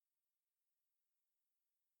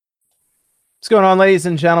What's going on, ladies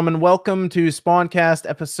and gentlemen? Welcome to Spawncast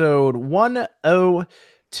episode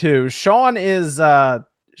 102. Sean's at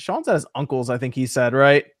his uncle's, I think he said,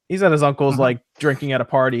 right? He's at his uncle's, like drinking at a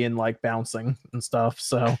party and like bouncing and stuff.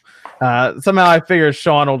 So somehow I figure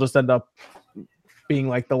Sean will just end up being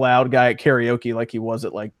like the loud guy at karaoke, like he was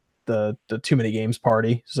at like the Too Many Games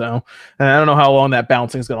party. So I don't know how long that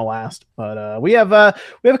bouncing is going to last, but we have a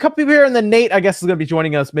couple people here, and then Nate, I guess, is going to be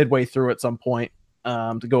joining us midway through at some point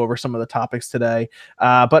to go over some of the topics today.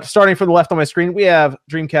 But starting from the left on my screen, we have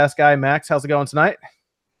Dreamcast guy Max. How's it going tonight?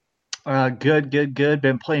 Good.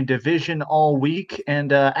 Been playing Division all week,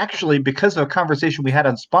 and actually, because of a conversation we had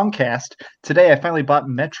on Spawncast today, I finally bought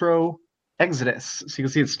Metro Exodus. So you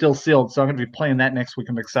can see it's still sealed. So I'm going to be playing that next week.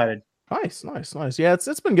 I'm excited. Nice. Yeah,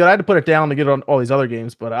 it's been good. I had to put it down to get on all these other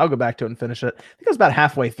games, but I'll go back to it and finish it. I think I was about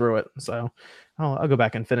halfway through it, so I'll go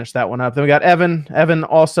back and finish that one up. Then we got Evan. Evan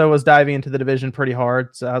also was diving into the Division pretty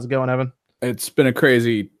hard. So how's it going, Evan? It's been a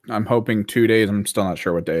crazy, I'm hoping 2 days. I'm still not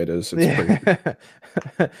sure what day it is. It's pretty...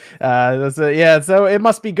 so it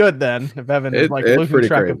must be good then. If Evan is like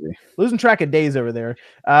losing track of days over there.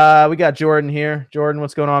 We got Jordan here. Jordan,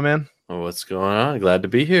 what's going on, man? What's going on? Glad to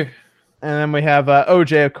be here. And then we have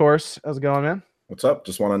OJ, of course. How's it going, man? What's up?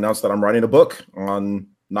 Just want to announce that I'm writing a book on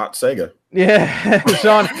not Sega. Yeah,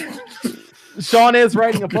 Sean is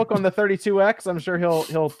writing a book on the 32X. I'm sure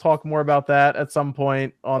he'll talk more about that at some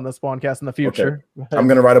point on the Spawncast in the future. Okay. I'm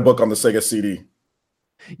going to write a book on the Sega CD.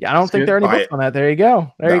 Yeah, I don't think there are any books on that. There you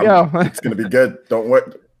go. It's going to be good. Don't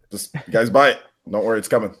worry. Just you guys buy it. Don't worry, it's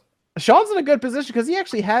coming. Sean's in a good position because he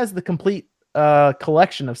actually has the complete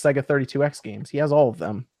collection of Sega 32X games. He has all of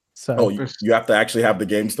them. So you have to actually have the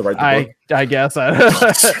games to write the book? I guess.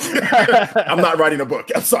 I'm not writing a book.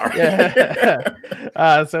 I'm sorry.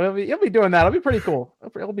 Yeah. So he'll be doing that. It'll be pretty cool.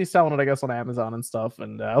 He'll be selling it, I guess, on Amazon and stuff.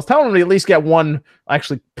 And I was telling him to at least get one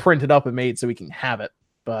actually printed up and made so we can have it.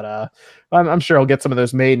 But I'm sure he'll get some of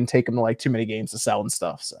those made and take them to like Too Many Games to sell and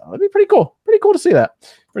stuff. So it'd be pretty cool. Pretty cool to see that.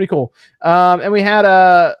 Pretty cool. And we had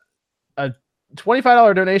a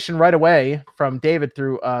 $25 donation right away from David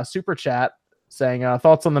through Super Chat, saying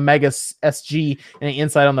thoughts on the Mega SG and any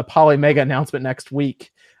insight on the Poly Mega announcement next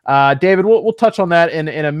week. David, we'll touch on that in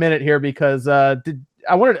a minute here because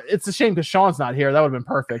it's a shame because Sean's not here. That would have been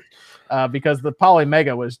perfect because the Poly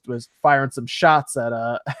Mega was firing some shots at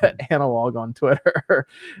Analog on Twitter.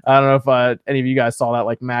 I don't know if any of you guys saw that,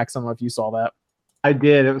 like Max. I don't know if you saw that. I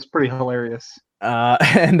did. It was pretty hilarious.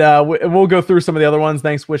 And we'll go through some of the other ones.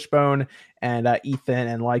 Thanks, Wishbone and Ethan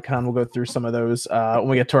and Lycon. We'll go through some of those when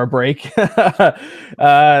we get to our break.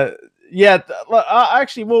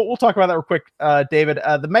 Actually, we'll talk about that real quick, David.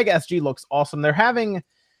 The Mega SG looks awesome. They're having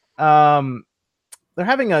a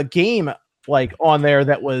game like on there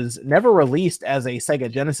that was never released as a Sega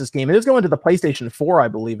Genesis game. It is going to the PlayStation 4, I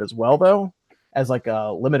believe, as well, though, as like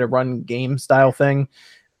a limited run game style thing.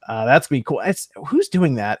 That's gonna be cool. Who's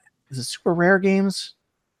doing that? Is it Super Rare Games?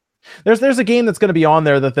 There's a game that's going to be on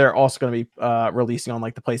there that they're also going to be releasing on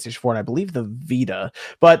like the PlayStation 4 and I believe the Vita.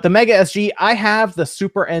 But the Mega SG, I have the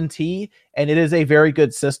Super NT and it is a very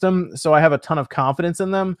good system, so I have a ton of confidence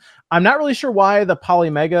in them. I'm not really sure why the Poly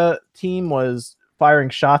Mega team was firing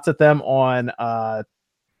shots at them on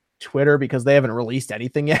Twitter because they haven't released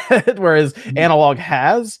anything yet, whereas Analog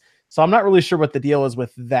has. So I'm not really sure what the deal is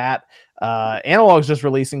with that. Analog's just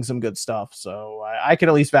releasing some good stuff, so I can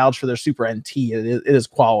at least vouch for their Super NT. It is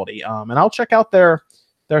quality. And I'll check out their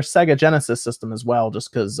Sega Genesis system as well, just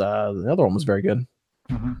because the other one was very good.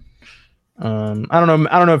 Mm-hmm. I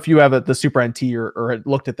don't know if you have the Super NT or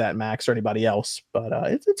looked at that, Max, or anybody else, but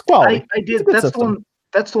it's quality. I did. That's the one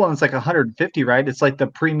that's like 150, right? It's like the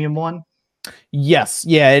premium one. Yes,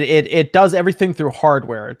 yeah, it does everything through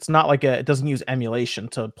hardware. It's not like it doesn't use emulation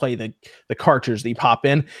to play the cartridge that you pop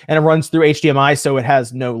in, and it runs through HDMI, so it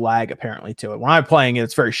has no lag apparently to it. When I'm playing it,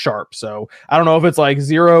 it's very sharp. So I don't know if it's like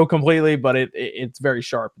zero completely, but it's very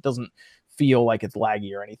sharp. It doesn't feel like it's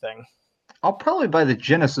laggy or anything. I'll probably buy the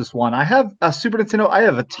Genesis one. I have a Super Nintendo. I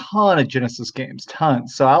have a ton of Genesis games,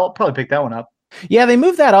 tons. So I'll probably pick that one up. Yeah, they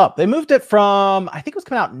moved that up. They moved it from, I think it was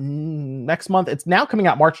coming out next month. It's now coming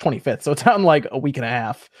out March 25th, so it's out in like a week and a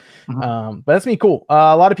half. Mm-hmm. But that's me cool.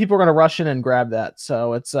 A lot of people are going to rush in and grab that,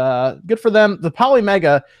 so it's good for them. The Poly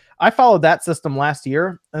Mega, I followed that system last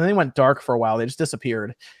year, and they went dark for a while. They just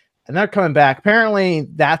disappeared, and they're coming back. Apparently,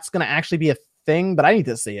 that's going to actually be a thing, but I need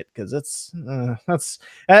to see it because that's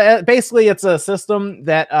basically it's a system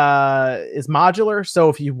that is modular. So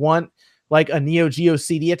if you want like a Neo Geo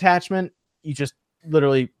CD attachment, you just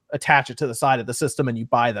literally attach it to the side of the system and you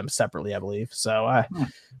buy them separately, I believe. So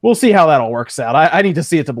we'll see how that all works out. I need to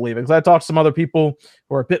see it to believe it, because I talked to some other people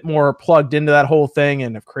who are a bit more plugged into that whole thing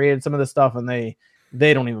and have created some of this stuff, and they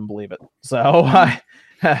don't even believe it. So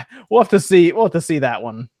we'll have to see. We'll have to see that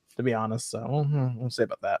one, to be honest. So we'll see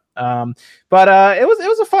about that. But it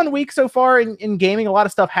was a fun week so far in gaming. A lot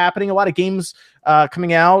of stuff happening, a lot of games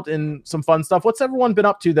coming out, and some fun stuff. What's everyone been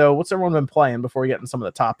up to though? What's everyone been playing before we get into some of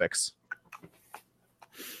the topics?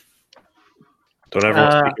 Don't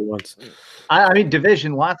everyone speak at once. I mean,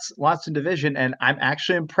 Division, lots in Division, and I'm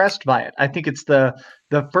actually impressed by it. I think it's the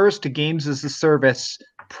first games as a service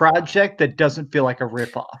project that doesn't feel like a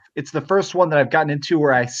ripoff. It's the first one that I've gotten into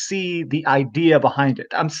where I see the idea behind it.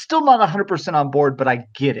 I'm still not 100% on board, but I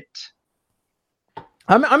get it.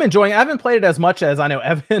 I'm enjoying it. I haven't played it as much as I know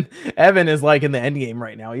Evan. Evan is like in the end game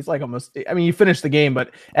right now. He's like almost, I mean, you finished the game,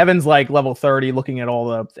 but Evan's like level 30 looking at all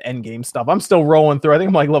the end game stuff. I'm still rolling through. I think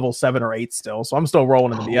I'm like level 7 or 8 still. So I'm still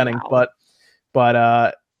rolling in the beginning, wow.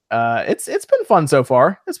 but it's been fun so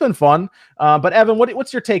far. It's been fun. But Evan,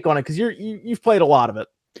 what's your take on it? Because you've played a lot of it.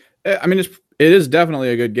 I mean, it is definitely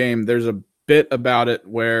a good game. There's a bit about it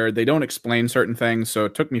where they don't explain certain things, so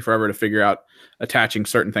it took me forever to figure out attaching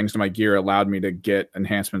certain things to my gear allowed me to get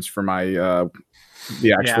enhancements for my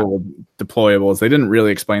the actual deployables. They didn't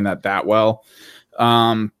really explain that well.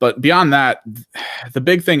 But beyond that, the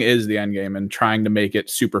big thing is the end game and trying to make it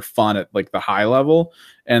super fun at like the high level.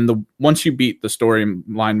 And once you beat the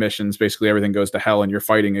storyline missions, basically everything goes to hell and you're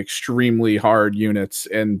fighting extremely hard units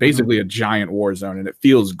and basically a giant war zone, and it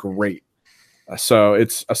feels great. So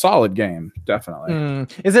it's a solid game, definitely.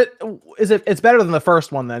 Is it? It's better than the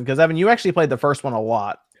first one then? Because Evan, you actually played the first one a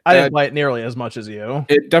lot. I didn't play it nearly as much as you.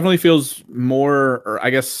 It definitely feels more, or I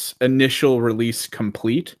guess, initial release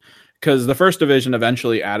complete. Because the first Division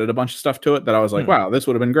eventually added a bunch of stuff to it that I was like, wow, this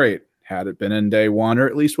would have been great had it been in day one or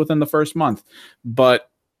at least within the first month. But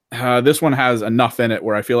this one has enough in it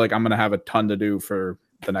where I feel like I'm going to have a ton to do for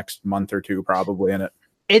the next month or two probably in it.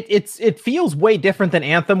 It feels way different than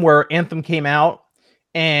Anthem, where Anthem came out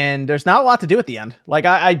and there's not a lot to do at the end. Like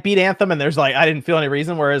I beat Anthem and there's like I didn't feel any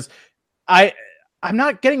reason, whereas I'm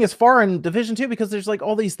not getting as far in Division 2 because there's like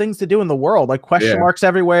all these things to do in the world, like question marks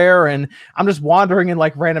everywhere, and I'm just wandering in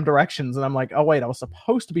like random directions, and I'm like, oh wait, I was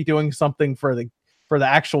supposed to be doing something for the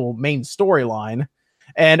actual main storyline.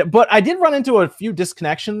 But I did run into a few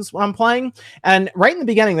disconnections when I'm playing. And right in the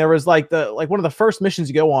beginning, there was like one of the first missions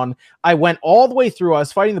you go on. I went all the way through. I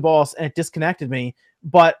was fighting the boss and it disconnected me,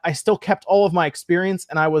 but I still kept all of my experience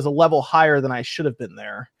and I was a level higher than I should have been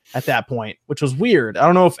there at that point, which was weird. I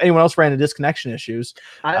don't know if anyone else ran into disconnection issues.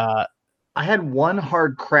 I had one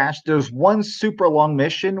hard crash. There's one super long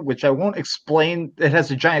mission, which I won't explain. It has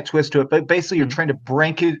a giant twist to it, but basically you're trying to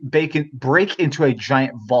break into a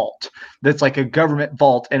giant vault that's like a government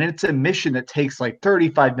vault. And it's a mission that takes like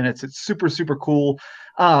 35 minutes. It's super, super cool.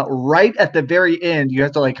 Right at the very end, you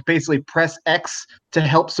have to like basically press X to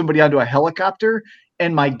help somebody onto a helicopter.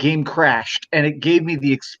 And my game crashed, and it gave me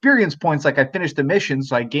the experience points. Like I finished the mission,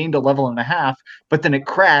 so I gained a level and a half, but then it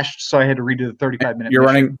crashed, so I had to redo the 35-minute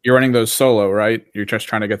mission. You're running those solo, right? You're just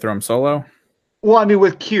trying to get through them solo? Well, I mean,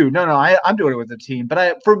 with Q. No, I'm doing it with a team.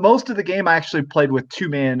 But for most of the game, I actually played with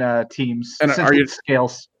 2-man teams. And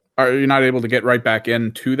scales. Are you not able to get right back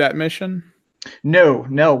into that mission? No.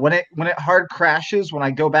 When it hard crashes, when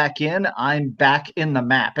I go back in, I'm back in the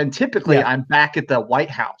map, and typically I'm back at the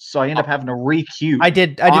White House, so I end up having to re-queue. I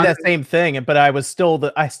did that same thing, but I still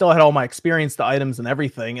had all my experience, the items, and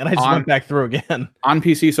everything, and I just went back through again. On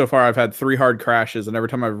PC so far, I've had 3 hard crashes, and every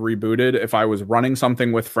time I've rebooted, if I was running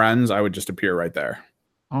something with friends, I would just appear right there.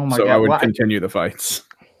 Oh my god! So I would continue the fights.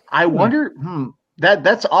 I wonder.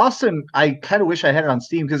 That's awesome. I kind of wish I had it on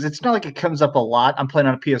Steam because it's not like it comes up a lot. I'm playing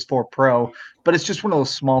on a PS4 Pro, but it's just one of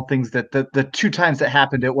those small things that the 2 times that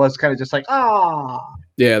happened, it was kind of just like,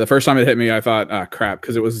 Yeah, the first time it hit me, I thought, crap,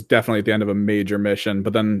 because it was definitely at the end of a major mission.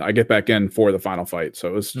 But then I get back in for the final fight, so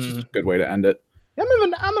it was just a good way to end it.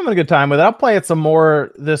 I'm having a good time with it. I'll play it some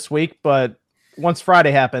more this week, but once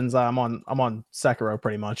Friday happens, I'm on Sekiro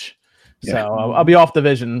pretty much. So I'll be off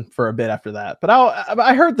Division for a bit after that. But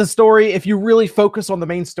I heard the story. If you really focus on the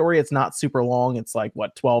main story, it's not super long. It's like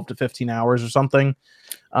 12 to 15 hours or something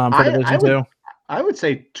for Division 2. I would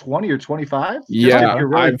say 20 or 25. Yeah,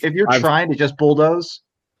 if you're trying to just bulldoze.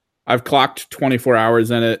 I've clocked 24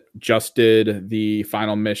 hours in it. Just did the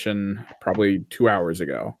final mission probably 2 hours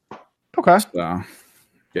ago. Okay. So,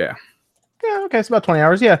 yeah. Yeah, okay, it's about 20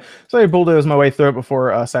 hours. Yeah, so I bulldoze my way through it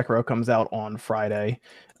before Sekiro comes out on Friday,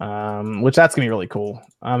 which that's gonna be really cool.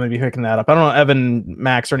 I'm gonna be picking that up. I don't know, Evan,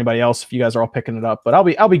 Max, or anybody else if you guys are all picking it up, but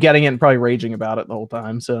I'll be getting it and probably raging about it the whole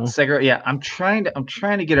time. So Sekiro, yeah, I'm trying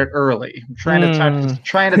to get it early. I'm trying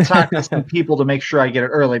to talk to some people to make sure I get it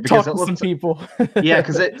early because talk it to some looks people. yeah,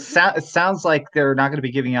 because it sounds like they're not going to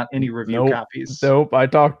be giving out any review copies. Nope. I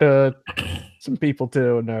talked to some people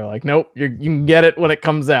too, and they're like, "Nope, you can get it when it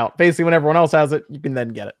comes out. Basically, when everyone else has it, you can then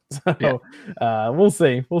get it." So we'll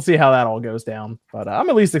see. We'll see how that all goes down. But I'm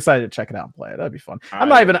at least excited to check it out and play it. That'd be fun. I'm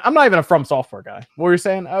not even a From Software guy. What were you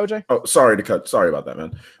saying, OJ? Oh, sorry to cut. Sorry about that,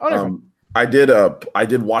 man. Oh, I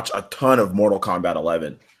did watch a ton of Mortal Kombat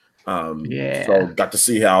 11. So got to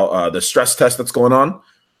see how the stress test that's going on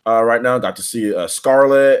right now. Got to see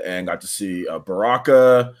Scarlet and got to see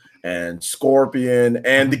Baraka and Scorpion,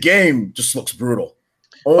 and the game just looks brutal.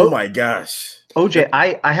 Oh my gosh. OJ,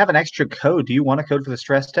 I have an extra code. Do you want a code for the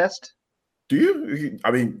stress test? Do you?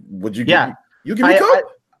 I mean, would you? Yeah. You give me a code?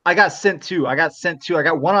 I got sent two. I got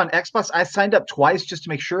one on Xbox. I signed up twice just to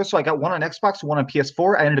make sure. So I got one on Xbox, one on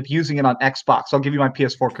PS4. I ended up using it on Xbox. I'll give you my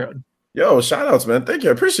PS4 code. Yo, shout outs, man. Thank you.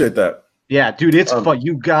 I appreciate that. Yeah, dude, it's fun.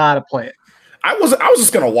 You gotta play it. I was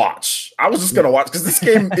just gonna watch. Because this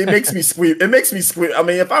game, it makes me squeam. I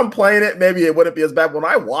mean, if I'm playing it, maybe it wouldn't be as bad. When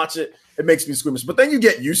I watch it, it makes me squeamish. But then you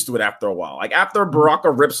get used to it after a while. Like after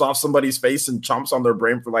Baraka rips off somebody's face and chomps on their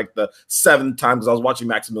brain for like the 7th time, because I was watching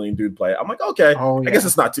Maximilian Dude play. I'm like, okay, I guess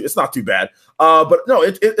it's not too bad. But no,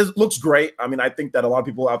 it looks great. I mean, I think that a lot of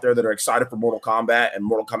people out there that are excited for Mortal Kombat and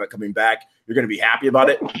Mortal Kombat coming back, you're going to be happy about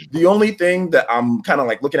it. The only thing that I'm kind of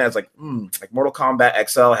like looking at is like Mortal Kombat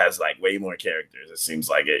XL has like way more characters. It seems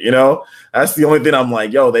like it, you know. That's the only thing I'm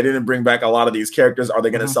like, yo, they didn't bring back a lot of these characters. Are they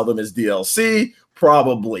going to sell them as DLC?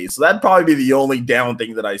 Probably. So that'd probably be the only down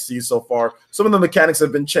thing that I see so far. Some of the mechanics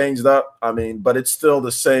have been changed up. I mean, but it's still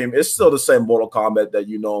the same. It's still the same Mortal Kombat that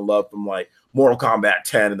you know and love from like Mortal Kombat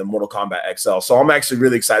 10 and the Mortal Kombat XL. So I'm actually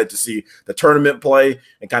really excited to see the tournament play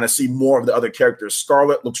and kind of see more of the other characters.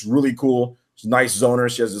 Scarlet looks really cool. She's a nice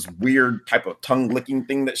zoner. She has this weird type of tongue licking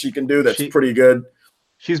thing that she can do. That's pretty good.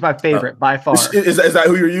 She's my favorite by far. Is that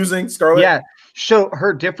who you're using, Scarlet? Yeah. So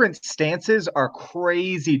her different stances are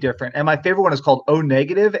crazy different. And my favorite one is called O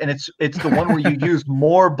negative. And it's the one where you use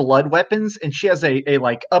more blood weapons. And she has a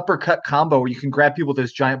like uppercut combo where you can grab people with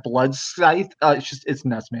this giant blood scythe. It's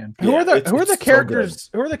nuts, man. Who are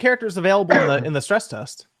the characters available in the stress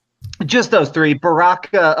test? Just those three: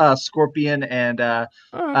 Baraka, Scorpion, and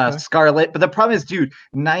Scarlet. But the problem is, dude,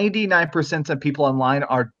 99% of people online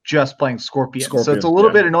are just playing Scorpion. So it's a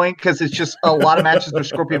little bit annoying because it's just a lot of matches for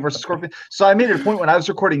Scorpion versus Scorpion. So I made it a point when I was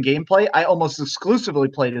recording gameplay, I almost exclusively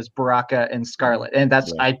played as Baraka and Scarlet, and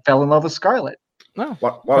I fell in love with Scarlet. No,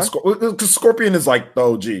 because Scorpion is like the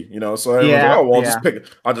OG, you know. So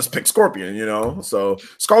I'll just pick Scorpion, you know. So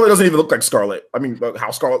Scarlet doesn't even look like Scarlet. I mean,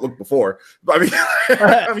 how Scarlet looked before. I mean,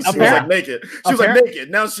 she was like naked. She was like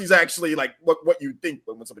naked. Now she's actually like what you think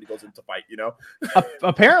when somebody goes into fight, you know.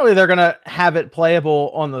 Apparently, they're gonna have it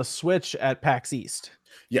playable on the Switch at PAX East.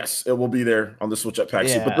 Yes, it will be there on the Switch at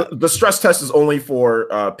PAX. Yeah. But the stress test is only for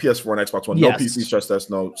PS4 and Xbox One. Yes. No PC stress test,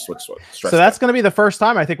 no Switch stress. So that's going to be the first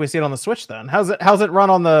time I think we see it on the Switch. Then how's it run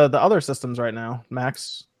on the other systems right now,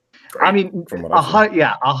 Max? I mean,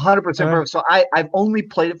 100%. So I've only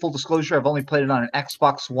played it. Full disclosure, I've only played it on an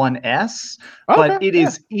Xbox One S, but it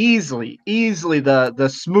is easily the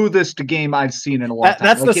smoothest game I've seen in a long time.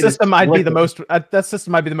 That's the system I'd be the most. That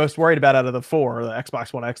system I'd be the most worried about out of the four: the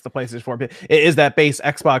Xbox One X, the PlayStation 4. It is that base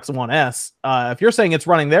Xbox One S. If you're saying it's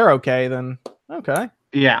running there, okay, then okay,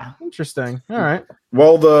 yeah, interesting. All right.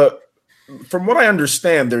 Well, from what I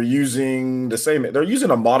understand, they're using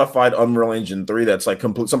a modified Unreal Engine 3 that's like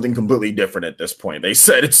something completely different at this point. They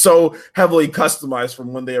said it's so heavily customized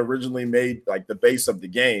from when they originally made like the base of the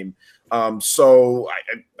game. So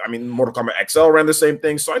I mean, Mortal Kombat XL ran the same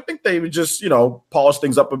thing. So I think they would just, polish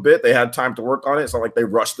things up a bit. They had time to work on it. It's not like they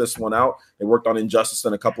rushed this one out. They worked on Injustice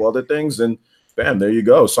and a couple other things, and bam, there you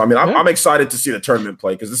go. So I mean, I'm excited to see the tournament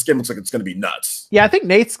play because this game looks like it's going to be nuts. Yeah, I think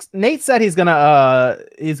Nate said he's gonna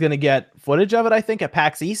get footage of it. I think at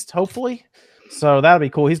PAX East, hopefully. So that'll be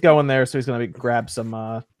cool. He's going there, so he's gonna grab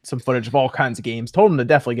some footage of all kinds of games. Told him to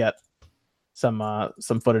definitely get some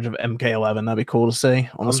footage of MK11. That'd be cool to see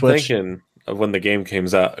on the Switch. I'm thinking of when the game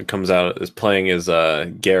comes out is playing as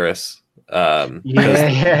Garrus.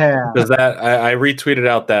 Because I retweeted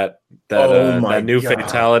out that new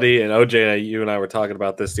fatality, and OJ, you and I were talking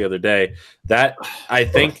about this the other day. That I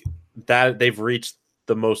think that they've reached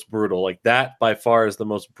the most brutal. Like that by far is the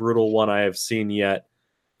most brutal one I have seen yet.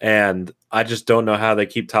 And I just don't know how they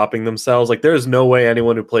keep topping themselves. Like, there's no way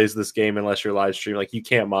anyone who plays this game, unless you're live streaming, like, you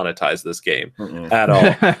can't monetize this game at all.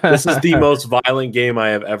 This is the most violent game I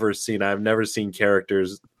have ever seen. I've never seen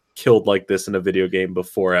characters killed like this in a video game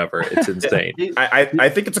before ever. It's insane. I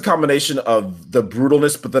think it's a combination of the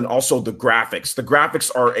brutalness, but then also the graphics. The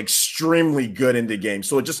graphics are extremely good in the game,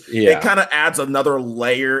 so it kind of adds another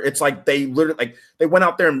layer. It's like they literally they went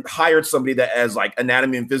out there and hired somebody that has like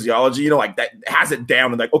anatomy and physiology, like that has it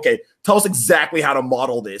down and like, okay, tell us exactly how to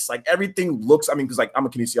model this. Like everything looks, I mean, because like I'm a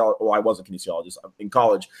kinesiologist, well, I was a kinesiologist in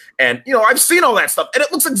college, and I've seen all that stuff, and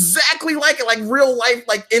it looks exactly like it, like real life,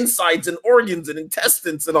 like insides and organs and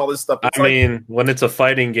intestines and all this stuff. I mean, when it's a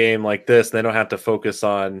fighting game like this, they don't have to focus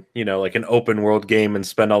on, like an open world game and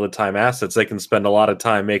spend all the time assets. They can spend a lot of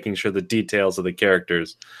time making sure the details of the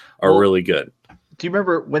characters are really good. Do you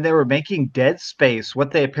remember when they were making Dead Space,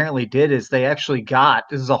 what they apparently did is they actually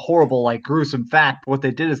this is a horrible, like gruesome fact, but what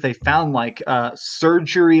they did is they found like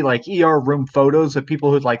surgery, like ER room photos of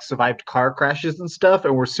people who'd like survived car crashes and stuff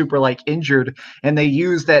and were super like injured. And they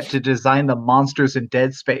used that to design the monsters in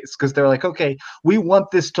Dead Space. Cause they're like, okay, we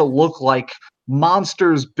want this to look like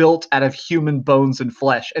monsters built out of human bones and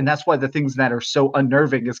flesh. And that's why the things that are so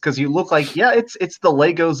unnerving is because you look like, it's the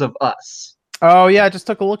Legos of us. Oh yeah, I just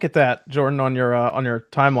took a look at that, Jordan, on your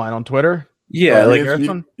timeline on Twitter. Yeah,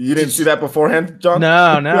 you didn't see that beforehand, John?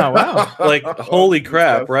 No, wow. Like, holy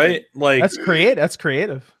crap, right? Like that's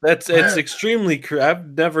creative. It's extremely I've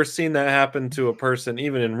never seen that happen to a person,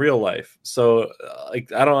 even in real life. So, I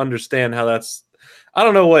don't understand how that's. I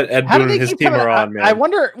don't know what Ed Boon and his team are on, man. I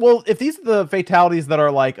wonder, well, if these are the fatalities that are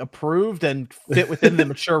like approved and fit within the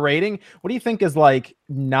mature rating, what do you think is like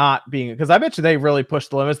not being, because I bet you they really push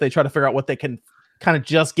the limits. They try to figure out what they can kind of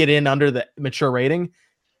just get in under the mature rating.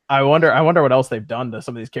 I wonder what else they've done to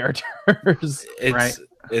some of these characters.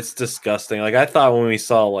 It's disgusting. Like, I thought when we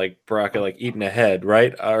saw like Baraka like eating a head,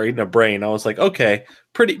 right? Or eating a brain, I was like, okay,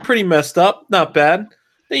 pretty messed up, not bad.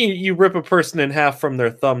 Then you rip a person in half from their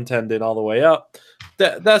thumb tendon all the way up.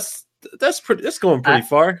 That's going pretty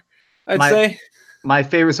far, I'd say. My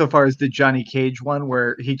favorite so far is the Johnny Cage one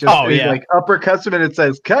where he just like uppercuts him and it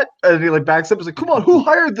says cut, and he like backs up and is like, come on, who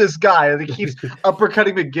hired this guy? And he keeps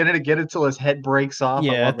uppercutting him again and again until his head breaks off.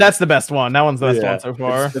 Yeah, that's the best one. That one's the best one so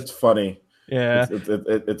far. It's funny. Yeah,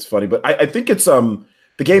 it's funny, but I think it's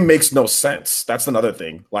the game makes no sense. That's another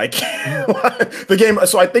thing. Like the game.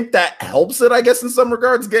 So I think that helps it, I guess, in some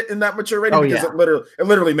regards, get in that mature rating because it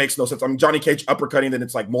literally makes no sense. I mean, Johnny Cage uppercutting, then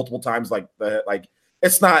it's like multiple times, like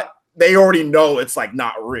it's not. They already know it's like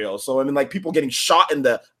not real. So I mean, like people getting shot in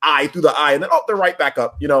the eye through the eye, and then they're right back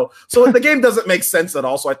up. So the game doesn't make sense at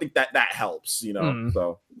all. So I think that helps.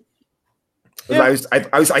 So yeah.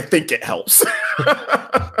 I think it helps.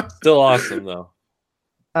 Still awesome though.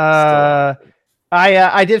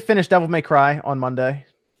 I did finish Devil May Cry on Monday.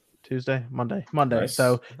 Nice.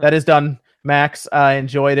 So that is done, Max. I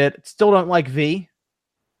enjoyed it. Still don't like V,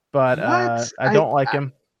 but I don't like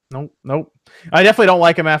him. Nope. I definitely don't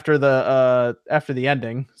like him after the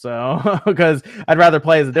ending. So because I'd rather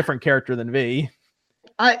play as a different character than V.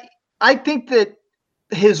 I think that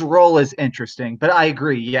his role is interesting, but I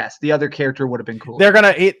agree. Yes, the other character would have been cool.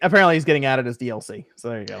 Apparently he's getting added as DLC. So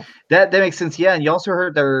there you go. That makes sense. Yeah, and you also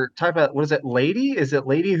heard they're talking about, what is it, Lady? Is it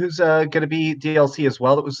Lady who's going to be DLC as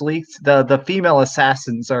well? That was leaked. The female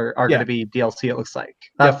assassins are going to be DLC. It looks like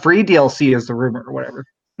free DLC is the rumor or whatever.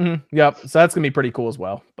 Mm-hmm. Yep. So that's gonna be pretty cool as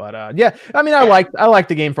well. But yeah, I mean, I liked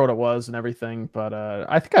the game for what it was and everything. But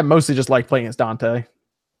I think I mostly just liked playing as Dante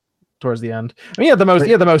towards the end. I mean, he had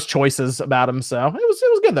the most choices about him, so it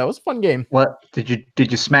was good though. It was a fun game. What did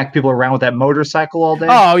you smack people around with that motorcycle all day?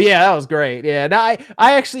 Oh yeah, that was great. Yeah, now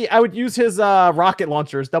I would use his rocket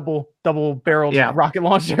launchers, double barreled rocket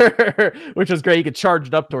launcher, which was great. You could charge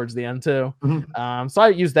it up towards the end too. Mm-hmm. So I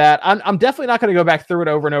use that. I'm definitely not going to go back through it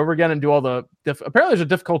over and over again and do all the. Apparently, there's a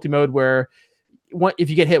difficulty mode where if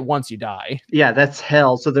you get hit once, you die. Yeah, that's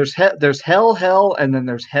hell. So there's hell, and then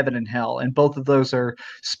there's heaven and hell, and both of those are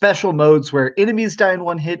special modes where enemies die in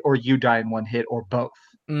one hit, or you die in one hit, or both.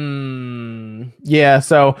 Yeah.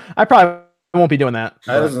 So I probably won't be doing that.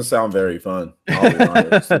 That doesn't sound very fun. I'll be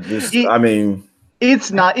honest. I mean,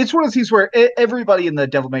 it's not. It's one of these where everybody in the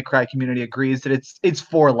Devil May Cry community agrees that it's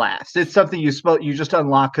for laughs. It's something you just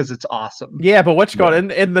unlock because it's awesome. Yeah, but what's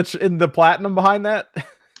going in the platinum behind that?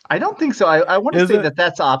 I don't think so. I want to say that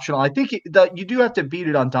that's optional. I think that you do have to beat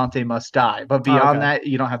it on Dante Must Die, but beyond that,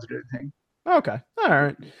 you don't have to do anything. Okay, all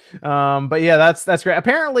right. But yeah, that's great.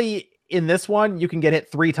 Apparently, in this one, you can get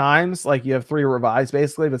hit 3 times. Like you have 3 revives,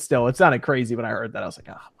 basically. But still, it sounded crazy when I heard that. I was like,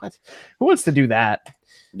 oh, what? Who wants to do that?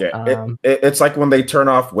 Yeah, it's like when they turn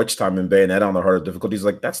off Witch Time and Bayonetta on the harder difficulties.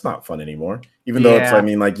 Like that's not fun anymore. Even though it's,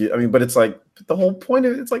 but it's like the whole point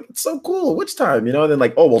of it's like it's so cool Witch Time, you know. And then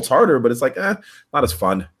like, oh well, it's harder, but it's like not as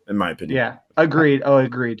fun in my opinion. Yeah, agreed. Oh,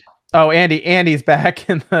 agreed. Oh, Andy's back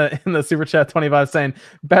in the super chat 25 saying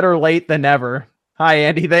better late than never. Hi,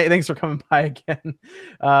 Andy. Thanks for coming by again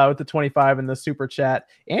with the 25 in the super chat.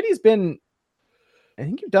 Andy's been, I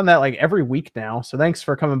think you've done that like every week now. So thanks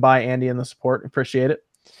for coming by, Andy, and the support. Appreciate it.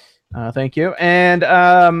 Thank you. And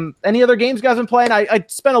any other games you guys been playing? I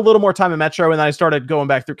spent a little more time in Metro, and then I started going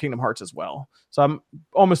back through Kingdom Hearts as well. So I'm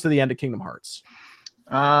almost to the end of Kingdom Hearts.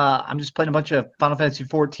 I'm just playing a bunch of Final Fantasy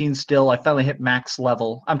 14 still. I finally hit max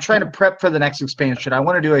level. I'm trying to prep for the next expansion. I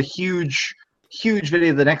want to do a huge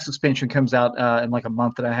video. The next expansion comes out in like a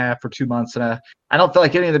month and a half or 2 months, and I don't feel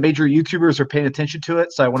like any of the major YouTubers are paying attention to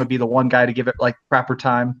it, so I want to be the one guy to give it like proper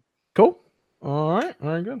time. Cool. All right.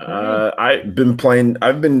 Very good. I've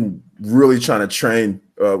been really trying to train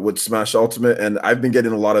with Smash Ultimate, and I've been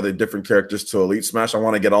getting a lot of the different characters to Elite Smash. I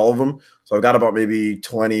want to get all of them. So I've got about maybe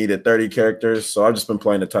 20 to 30 characters. So I've just been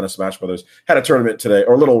playing a ton of Smash Brothers. Had a tournament today,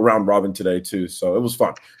 or a little round robin today too. So it was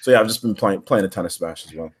fun. So yeah, I've just been playing a ton of Smash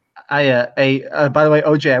as well. By the way,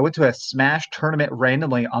 OJ, I went to a Smash tournament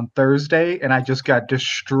randomly on Thursday, and I just got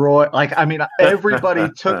destroyed. Like, I mean, everybody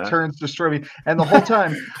took turns destroying me, and the whole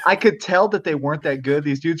time I could tell that they weren't that good.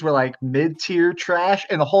 These dudes were like mid-tier trash,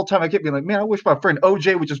 and the whole time I kept being like, man, I wish my friend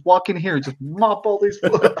OJ would just walk in here and just mop all these.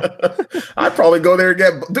 I'd probably go there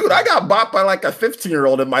and dude. I got bopped by like a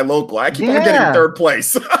 15-year-old in my local. I keep on getting third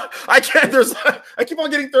place. I keep on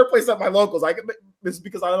getting third place at my locals. It's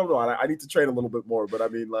because I don't know. I need to train a little bit more, but I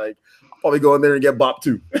mean, like, I'll probably go in there and get bopped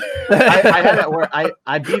too. I had it where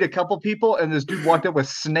I beat a couple people, and this dude walked up with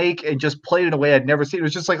Snake and just played in a way I'd never seen. It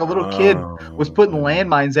was just like a little kid was putting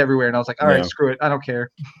landmines everywhere, and I was like, all right, screw it, I don't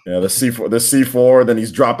care. Yeah, the C4. Then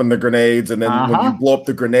he's dropping the grenades, and then when you blow up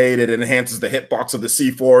the grenade, it enhances the hitbox of the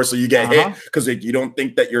C4, so you get hit because you don't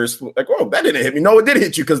think that you're like, oh, that didn't hit me. No, it did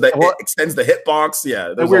hit you because it extends the hitbox.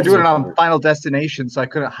 Yeah, we were doing it on Final Destination, so I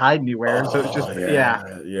couldn't hide anywhere. So it's just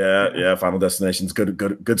yeah. Final Destination's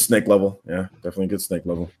good Snake level. Yeah, definitely good Snake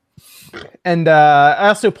level. And I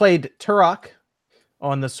also played Turok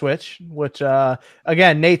on the Switch, which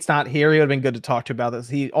again, Nate's not here. He would have been good to talk to about this.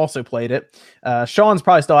 He also played it. Sean's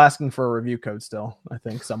probably still asking for a review code still, I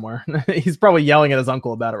think, somewhere. He's probably yelling at his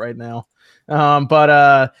uncle about it right now.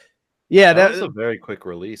 That was a very quick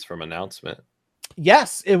release from announcement.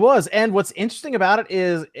 Yes, it was. And what's interesting about it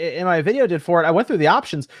is in my video I did for it, I went through the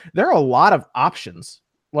options. There are a lot of options,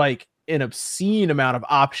 like an obscene amount of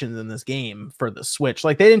options in this game for the Switch.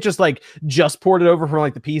 Like they didn't just port it over from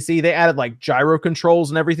like the PC. They added like gyro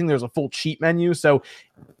controls and everything. There's a full cheat menu. So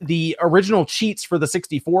the original cheats for the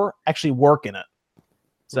 64 actually work in it.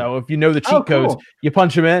 So if you know the cheat codes, you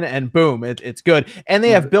punch them in and boom, it's good. And they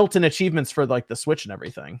have built-in achievements for like the Switch and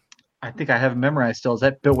everything. I think I have memorized still. Is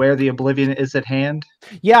that Beware the Oblivion is at hand?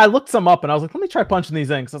 Yeah, I looked some up and I was like, let me try punching these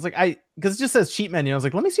in. Because I was like, because it just says cheat menu. I was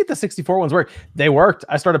like, let me see if the 64 ones work. They worked.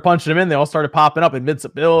 I started punching them in. They all started popping up.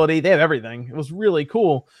 Invincibility. They have everything. It was really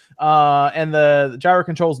cool. And the gyro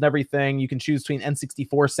controls and everything. You can choose between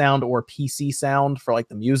N64 sound or PC sound for like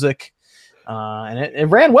the music. And it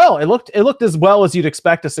ran well. It looked as well as you'd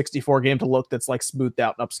expect a 64 game to look. That's like smoothed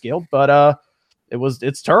out and upscaled. But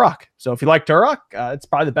it's Turok. So if you like Turok, it's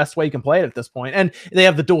probably the best way you can play it at this point. And they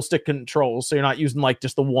have the dual stick controls, so you're not using like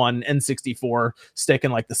just the one N64 stick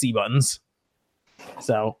and like the C buttons.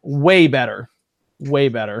 So way better.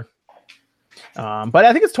 But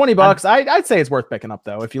I think it's $20. I'd say it's worth picking up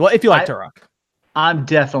though if you like Turok. I'm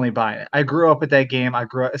definitely buying it. I grew up with that game.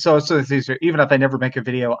 So it's easier. Even if I never make a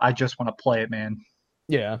video, I just want to play it, man.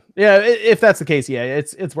 Yeah. If that's the case, yeah,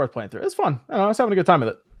 it's worth playing through. It's fun. I was having a good time with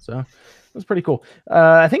it. So it was pretty cool.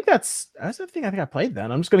 I think that's everything I played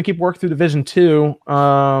then. I'm just going to keep working through Division 2.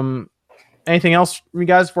 Anything else from you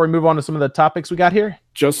guys before we move on to some of the topics we got here?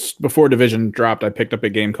 Just before Division dropped, I picked up a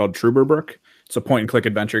game called Truberbrook. It's a point-and-click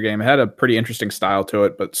adventure game. It had a pretty interesting style to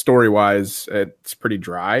it, but story-wise, it's pretty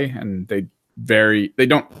dry, and they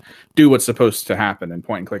don't do what's supposed to happen in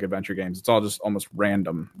point-and-click adventure games. It's all just almost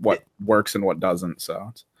random what works and what doesn't.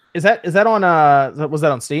 So is that on was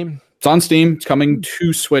that on Steam? It's on Steam. It's coming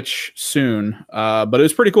to Switch soon. But it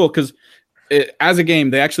was pretty cool because as a game,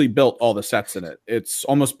 they actually built all the sets in it. It's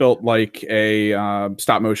almost built like a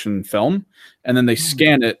stop motion film, and then they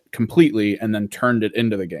scanned it completely and then turned it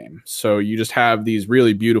into the game. So you just have these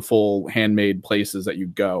really beautiful handmade places that you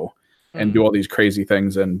go and do all these crazy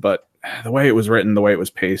things in. But the way it was written, the way it was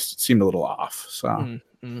paced, it seemed a little off. So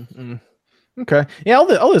okay, yeah, all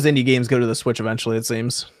those indie games go to the Switch eventually, it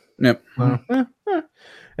seems. Yep.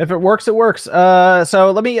 If it works, it works.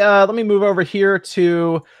 So let me move over here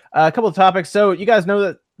to a couple of topics. So you guys know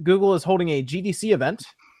that Google is holding a GDC event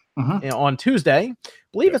on Tuesday.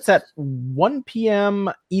 I believe it's at 1 p.m.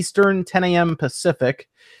 Eastern, 10 a.m. Pacific.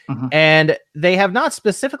 And they have not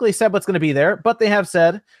specifically said what's going to be there, but they have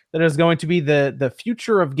said that it's going to be the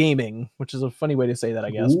future of gaming, which is a funny way to say that, I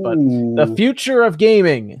guess. But the future of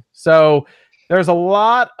gaming. So there's a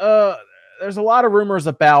lot of rumors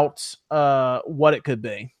about what it could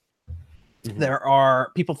be. There are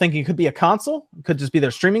people thinking it could be a console. It could just be their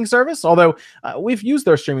streaming service. Although we've used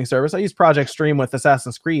their streaming service. I used Project Stream with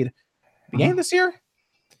Assassin's Creed. Began this year?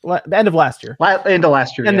 The end of last year. End of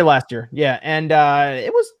last year. End of last year. Yeah. And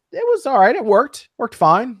it was all right. It worked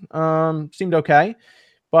fine. Seemed okay.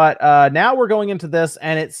 But now we're going into this,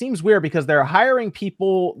 and it seems weird because they're hiring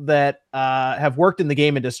people that have worked in the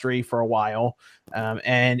game industry for a while.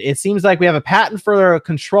 And it seems like we have a patent for a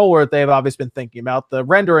controller that they've obviously been thinking about. The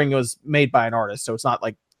rendering was made by an artist, so it's not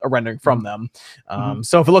like a rendering from them.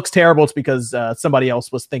 So if it looks terrible, it's because somebody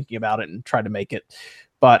else was thinking about it and tried to make it.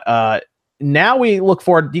 But now we look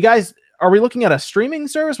forward. Are we looking at a streaming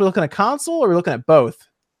service? We're looking at console, or are we looking at both?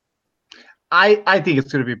 I think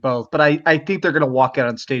it's going to be both, but I think they're going to walk out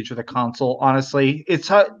on stage with a console. Honestly, it's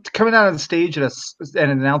coming out on stage and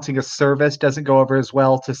announcing a service doesn't go over as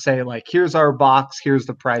well to say, like, here's our box, here's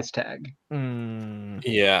the price tag.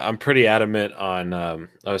 Yeah, I'm pretty adamant on. I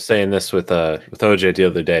was saying this with OJ the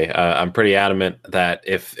other day. I'm pretty adamant that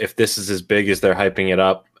if this is as big as they're hyping it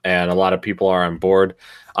up, and a lot of people are on board,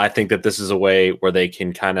 I think that this is a way where they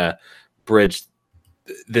can kind of bridge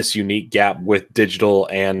this unique gap with digital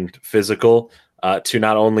and physical to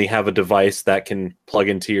not only have a device that can plug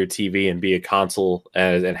into your TV and be a console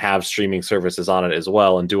and have streaming services on it as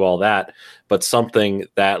well and do all that, but something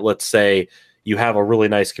that, let's say you have a really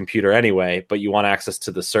nice computer anyway, but you want access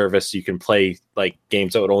to the service, you can play like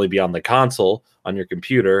games that would only be on the console on your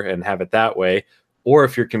computer and have it that way. Or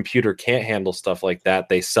if your computer can't handle stuff like that,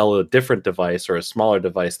 they sell a different device or a smaller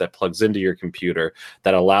device that plugs into your computer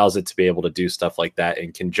that allows it to be able to do stuff like that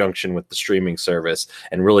in conjunction with the streaming service,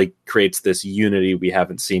 and really creates this unity we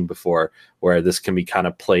haven't seen before, where this can be kind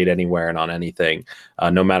of played anywhere and on anything,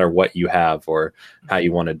 no matter what you have or how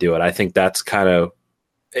you want to do it. I think that's kind of,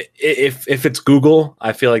 if it's Google,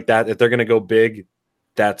 I feel like that if they're going to go big,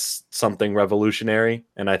 that's something revolutionary.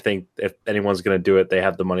 And I think if anyone's going to do it, they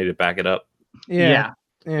have the money to back it up. Yeah.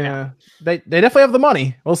 They definitely have the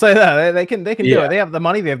money. We'll say that they can do it. They have the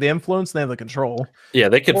money, they have the influence, they have the control. Yeah,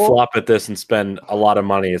 they could flop at this and spend a lot of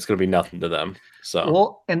money. It's going to be nothing to them.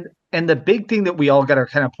 So and the big thing that we all got to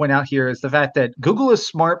kind of point out here is the fact that Google is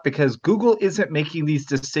smart, because Google isn't making these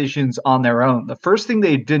decisions on their own. The first thing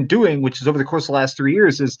they've been doing, which is over the course of the last 3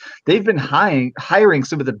 years, is they've been hiring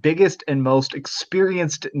some of the biggest and most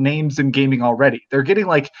experienced names in gaming already. They're getting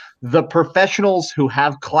like the professionals who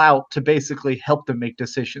have clout to basically help them make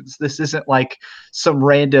decisions. This isn't like some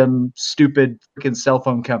random stupid freaking cell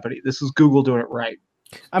phone company. This is Google doing it right.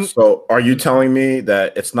 So are you telling me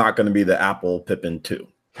that it's not going to be the Apple Pippin 2?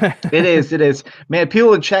 It is. Man,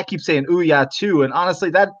 people in chat keep saying, ooh, yeah, too. And honestly,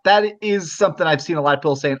 that is something I've seen a lot of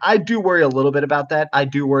people saying. I do worry a little bit about that. I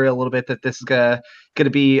do worry a little bit that this is going to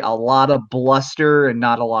be a lot of bluster and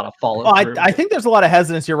not a lot of follow-through. I think there's a lot of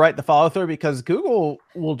hesitance. You're right, the follow-through, because Google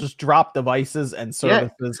will just drop devices and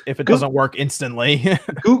services if it doesn't work instantly.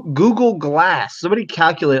 Google Glass. Somebody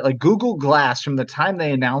calculate, like, Google Glass from the time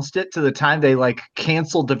they announced it to the time they like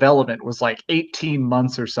canceled development was like 18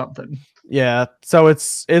 months or something. Yeah, so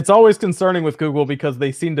it's always concerning with Google because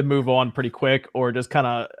they seem to move on pretty quick, or just kind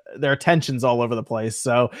of their attention's all over the place.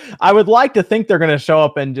 So I would like to think they're going to show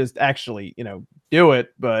up and just actually, do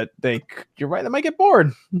it, but you're right, they might get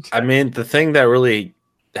bored. I mean, the thing that really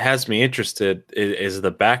has me interested is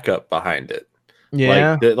the backup behind it.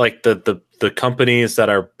 Yeah, the companies that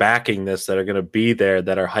are backing this, that are going to be there,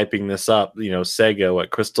 that are hyping this up. Sega,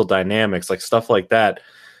 what Crystal Dynamics, like stuff like that.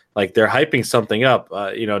 Like, they're hyping something up.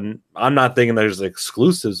 I'm not thinking there's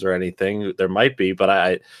exclusives or anything. There might be,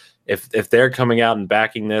 but if they're coming out and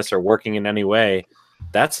backing this or working in any way,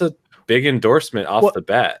 that's a big endorsement off the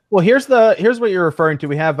bat. Well, here's what you're referring to.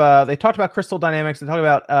 We have they talked about Crystal Dynamics. They talked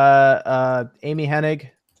about Amy Hennig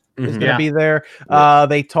is going to be there.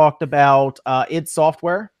 They talked about id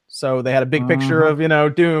Software. So they had a big picture of,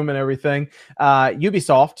 Doom and everything.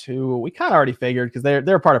 Ubisoft, who we kind of already figured, because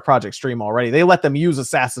they're part of Project Stream already. They let them use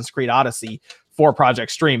Assassin's Creed Odyssey for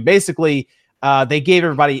Project Stream. Basically, they gave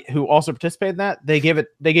everybody who also participated in that, they gave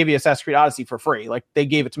you Assassin's Creed Odyssey for free. Like, they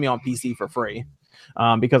gave it to me on PC for free.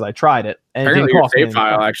 because I tried it. And Apparently, it your didn't cost me save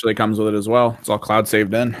file anything. actually comes with it as well. It's all cloud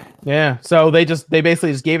saved in. Yeah. So they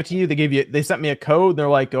basically just gave it to you. They sent me a code. And they're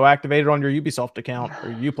like, go activate it on your Ubisoft account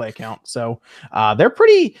or your Uplay account. So they're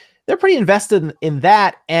pretty invested in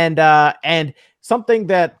that. And something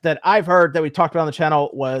that I've heard that we talked about on the channel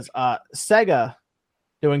was Sega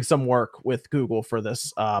doing some work with Google for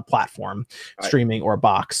this platform, streaming or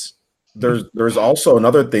box. There's also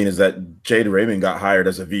another thing is that Jade Raymond got hired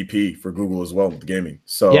as a VP for Google as well with gaming.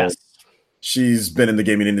 So yes. She's been in the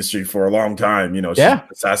gaming industry for a long time. You know, she's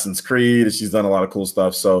Assassin's Creed, and she's done a lot of cool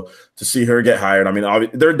stuff. So to see her get hired, I mean,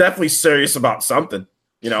 they're definitely serious about something.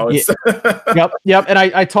 You know, it's yep. And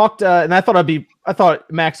I talked, and I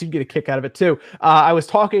thought Max, you'd get a kick out of it too. I was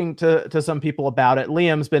talking to some people about it.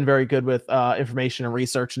 Liam's been very good with information and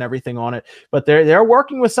research and everything on it, but they're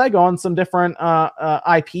working with Sega on some different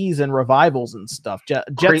IPs and revivals and stuff.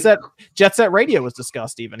 Jet Set Radio was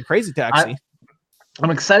discussed, even Crazy Taxi. I'm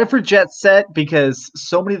excited for Jet Set because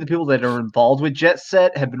so many of the people that are involved with Jet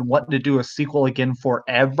Set have been wanting to do a sequel again